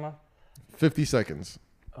much time left? 50 seconds.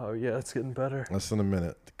 Oh yeah, it's getting better. Less than a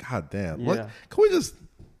minute. God damn. Yeah. What? Can we just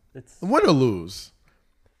It's win or lose?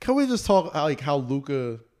 Can we just talk like how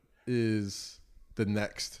Luka is the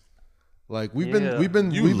next? Like we've Yeah.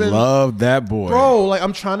 been love that boy, bro. Like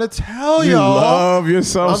I'm trying to tell You y'all. love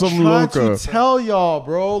yourself I'm some trying Luka. to tell y'all,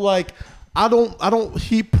 bro. Like I don't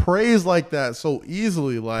heap praise like that so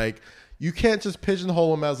easily. Like you can't just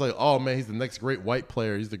pigeonhole him as like, oh man, he's the next great white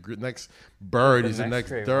player. He's the next Bird. He's the next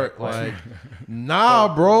great Dirk. white player. Like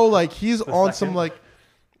nah, bro. Like he's on some second- like,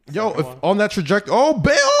 yo, if one. on that trajectory. Oh,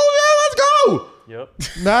 yeah, let's go. yep.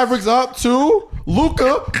 Mavericks up 2.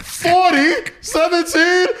 Luka 40, 17,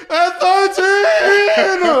 and 13.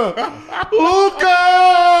 Luka.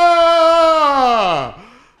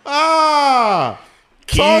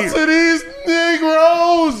 Talk to these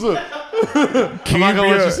Negroes. I'm not gonna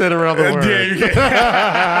let you say the real word. Yeah, you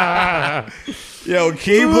can. Yo,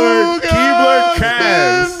 Keebler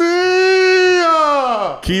Kaz.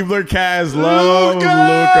 Keebler Kaz love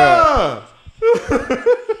Luka.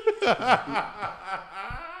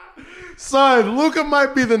 Son, Luka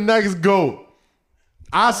might be the next GOAT.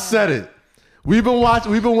 I said it. We've been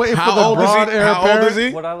waiting How for the old is he? Braun era How old is pair.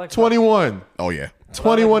 he? What I like 21. Oh yeah.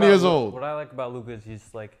 21 years old. What I like about Luka is he's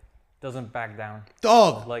like doesn't back down.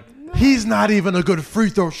 Dog, Like he's not even a good free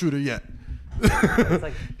throw shooter yet. it's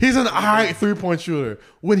like He's an alright 3-point shooter.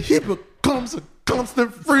 When he becomes a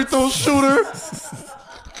constant free throw shooter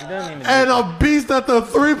he doesn't even. and a beast at the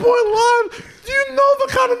 3-point line, do you know the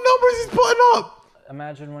kind of numbers he's putting up?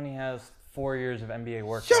 Imagine when he has 4 years of NBA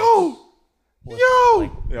work. Yo! With, Yo!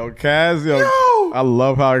 like, Yo, Kaz, yo. Yo! I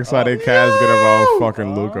love how excited Kaz get about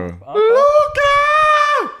fucking Luka. Luka!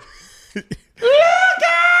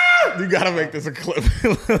 Luka! You gotta make this a clip.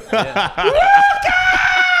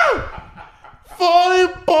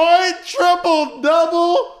 40-point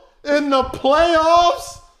triple-double in the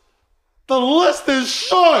playoffs? The list is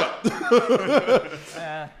short. The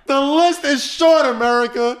list is short,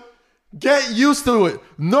 America. Get used to it.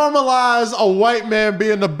 Normalize a white man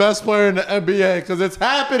being the best player in the NBA because it's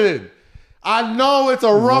happening. I know it's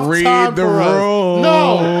a rough Read time the for us. room.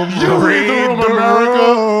 No, you read the room,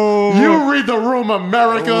 America. room. You read the room,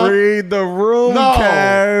 America. Read the room, No,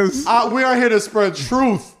 Kaz. we are here to spread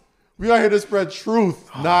truth. We are here to spread truth,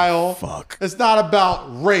 Niall. fuck. It's not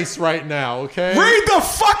about race right now, okay? Read the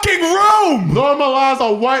fucking room. Normalize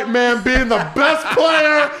a white man being the best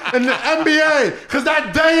player in the NBA. Because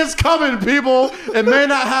that day is coming, people. It may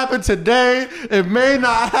not happen today. It may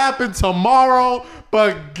not happen tomorrow.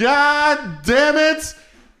 But God damn it,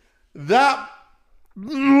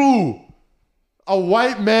 a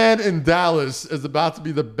white man in Dallas is about to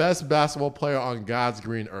be the best basketball player on God's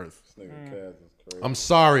green earth. I'm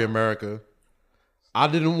sorry, America. I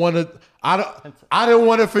didn't want it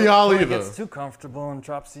for y'all He either. gets too comfortable and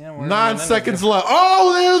drops the N-word. 9 seconds left.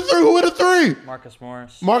 Oh, there's three. Who hit a three? Marcus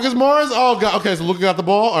Morris. Marcus Morris? Oh, God. Okay, so Luka got the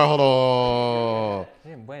ball. All right, hold on.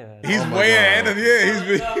 He's way ahead. He's way ahead of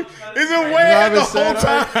He's been way ahead the whole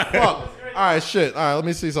time. Fuck. All right, shit. All right, let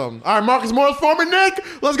me see something. All right, Marcus Morris, former Nick.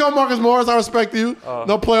 Let's go, Marcus Morris. I respect you.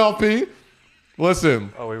 No playoff P.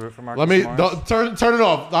 Listen. Oh, we root for Marcus Let me Morris? turn it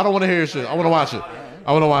off. I don't want to hear your shit. I want to watch it.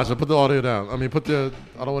 I want to watch it. Put the audio down. I mean, I don't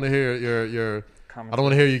want to hear your. I don't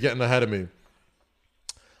want to hear you getting ahead of me.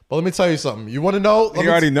 But let me tell you something. You want to know? He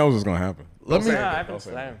already knows what's gonna happen. Let me.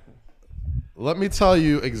 Let me tell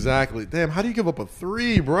you exactly. Damn, how do you give up a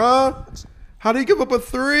three, bruh? How do you give up a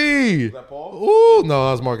three? Is that Paul? Ooh, no,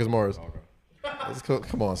 that was Marcus Morris. Okay.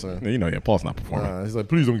 Come on, sir. You know, Paul's not performing. He's like,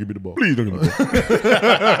 please don't give me the ball. Please don't give me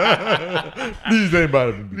the ball. Please,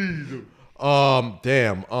 anybody. Please.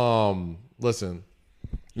 Damn. Listen.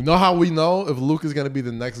 You know how we know if Luke is gonna be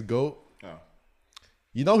the next GOAT? Oh.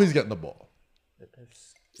 You know he's getting the ball.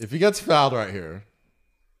 If he gets fouled right here,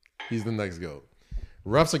 he's the next GOAT.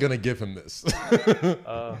 Refs are gonna give him this.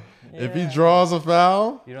 If he draws a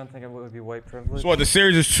foul, you don't think it would be white privilege? So what? The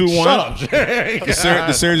series is 2-1. Shut up, Jake.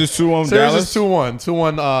 The series is 2-1. Series Dallas is 2-1.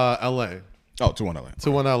 2-1 LA. Oh, 2-1 LA.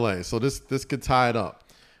 2-1 LA. So this could tie it up.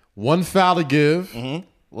 One foul to give.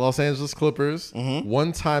 Los Angeles Clippers.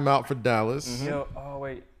 One timeout for Dallas. Yo, oh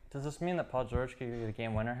wait. Does this mean that Paul George could get a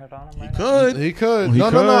game winner hit on him right now? He could.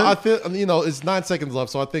 No. I feel it's 9 seconds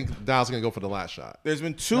left, so I think Dallas is gonna go for the last shot. There's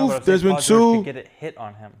been two. No, but there's been Paul George two could get it hit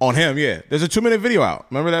on him. on him. Yeah. There's a 2-minute video out.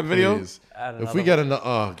 Remember that video? Please. If we get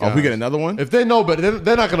another, If we get another one. If they know, but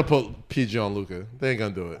they're not gonna put PG on Luka. They ain't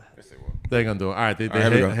gonna do it. Yes, they will. They ain't gonna do it. All right, they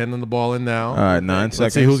here we go. handing the ball in now. All right, 9 seconds.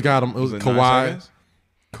 Let's see who's got him. It was Was it 9 Kawhi. seconds?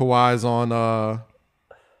 Kawhi's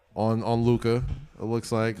on Luka. It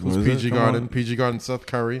looks like who's Who is it? PG Come Garden? on. PG Garden, Seth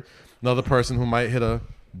Curry. Another person who might hit a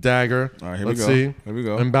dagger. All right, here Let's we go. see. Here we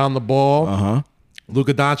go. Inbound the ball. Uh-huh.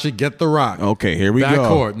 Luka Doncic, get the rock. Okay, here we Back go.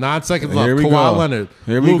 court. 9 seconds left. Here we Kawhi go. Leonard.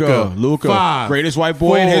 Here we go. Luka. 5, Greatest white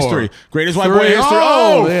boy in 4, history. Greatest white boy 3. in history.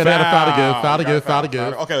 Oh, Oh, yeah, they had a foul to give. Foul to Got give. a Foul to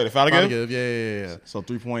give. Okay, the foul to Foul to give? give. Yeah. So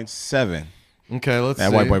 3.7. Okay, let's see.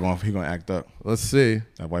 That white boy he gonna act up. Let's see.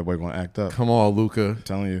 That white boy gonna act up. Come on, Luka. I'm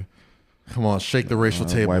telling you. Come on, shake the racial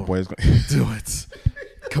table. White boy is gonna Do it.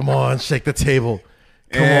 Come on, shake the table.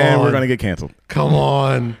 Come and on. we're gonna get canceled. Come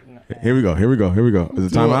on. Here we go. Is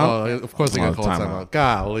it timeout? Of course they got to call timeout.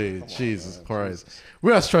 Golly, Jesus Christ.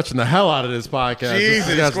 We are stretching the hell out of this podcast.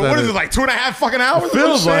 Jesus. What is it, like 2.5 fucking hours?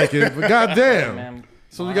 Feels like it, but goddamn. Man,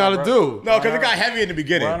 So we got to do. No, because it got heavy in the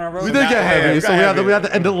beginning. we're on our We Rogan. did get heavy, we so got we heavy. had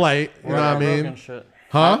to end it late. You We're know on what I our mean? Rogan shit.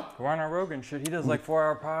 Huh? We're on our Rogan shit. He does like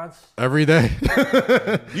 4-hour pods. Every day.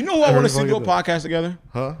 You know who I want to see do a fucking podcast together?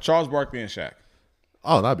 Huh? Charles Barkley and Shaq.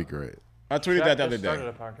 Oh, that'd be great. I tweeted that the other Just started day.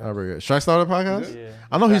 a podcast. That'd be great. Shaq started a podcast? Yeah.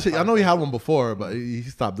 I know he had one before, but he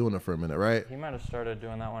stopped doing it for a minute, right? He might have started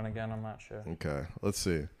doing that one again. I'm not sure. Okay, let's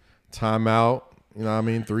see. Timeout. You know what I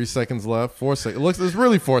mean? 3 seconds left. 4 seconds. It's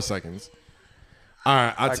really 4 seconds. All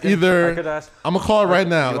right. I It's could either. ask- I'm gonna call it right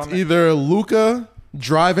You now. It's want me- either Luka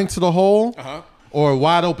driving to the hole Uh-huh. or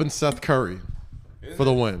wide open Seth Curry for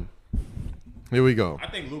the win. Here we go. I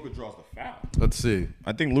think Luka draws the foul. Let's see.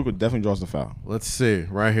 I think Luka definitely draws the foul. Let's see.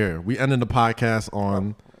 Right here. We ended the podcast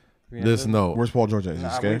on this note. Where's Paul George at? Is he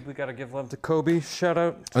Nah, scared? we gotta give love to Kobe. Shout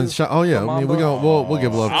out. To And oh yeah, I mean, we'll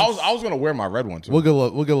give love. I was gonna wear my red one too. We'll give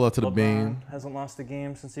love to the Bean. LeBron hasn't lost a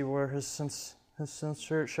game since he wore his Since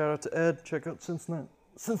shirt. Shout out to Ed. Check out since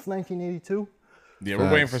 1982. Yeah, we're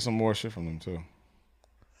Facts. waiting for some more shit from them too.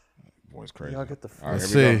 Boy's crazy. Y'all get the. All right,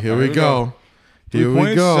 Let's see. Here we go. Here we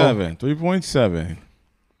 3.7. go. 3.7.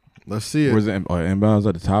 Let's see it. Where's the inbounds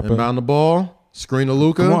at the top? Inbound the ball. Screen to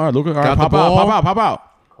Luka. Come on, Luka. All right, Got the pop ball. out, pop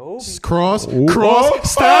out. Kobe. Cross. Ooh. Cross. Oh.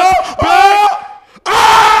 Step.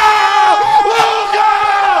 Back.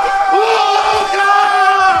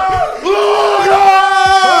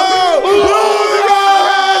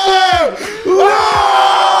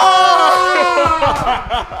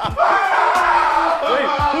 Wait,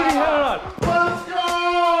 who'd he hit it on? Let's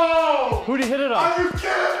go! Who'd he hit it on? Are you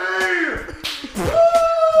kidding me?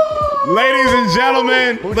 Ladies and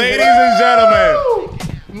gentlemen,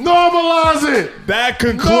 Normalize it. That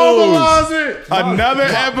concludes Normalize it. another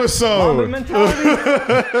episode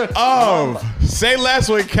of Say Less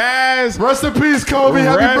with Kaz. Rest in peace, Kobe.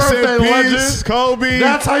 Happy Rest birthday, in peace, legend. Kobe.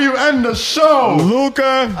 That's how you end the show.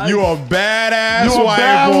 Luca, you a badass You a white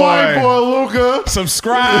bad boy. white boy, Luca.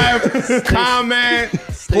 Subscribe, comment,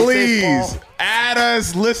 please. Add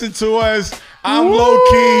us, listen to us. I'm low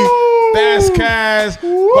key. That's Kaz.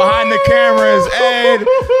 Behind the camera is Ed.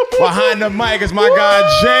 Behind the mic is my guy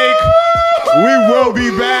Jake. We will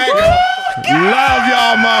be back. Love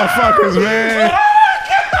y'all motherfuckers, man.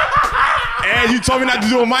 Ed, you told me not to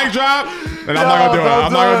do a mic drop? Then I'm not gonna do it.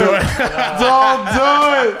 I'm not gonna do it. Don't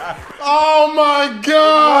do it. Oh my God.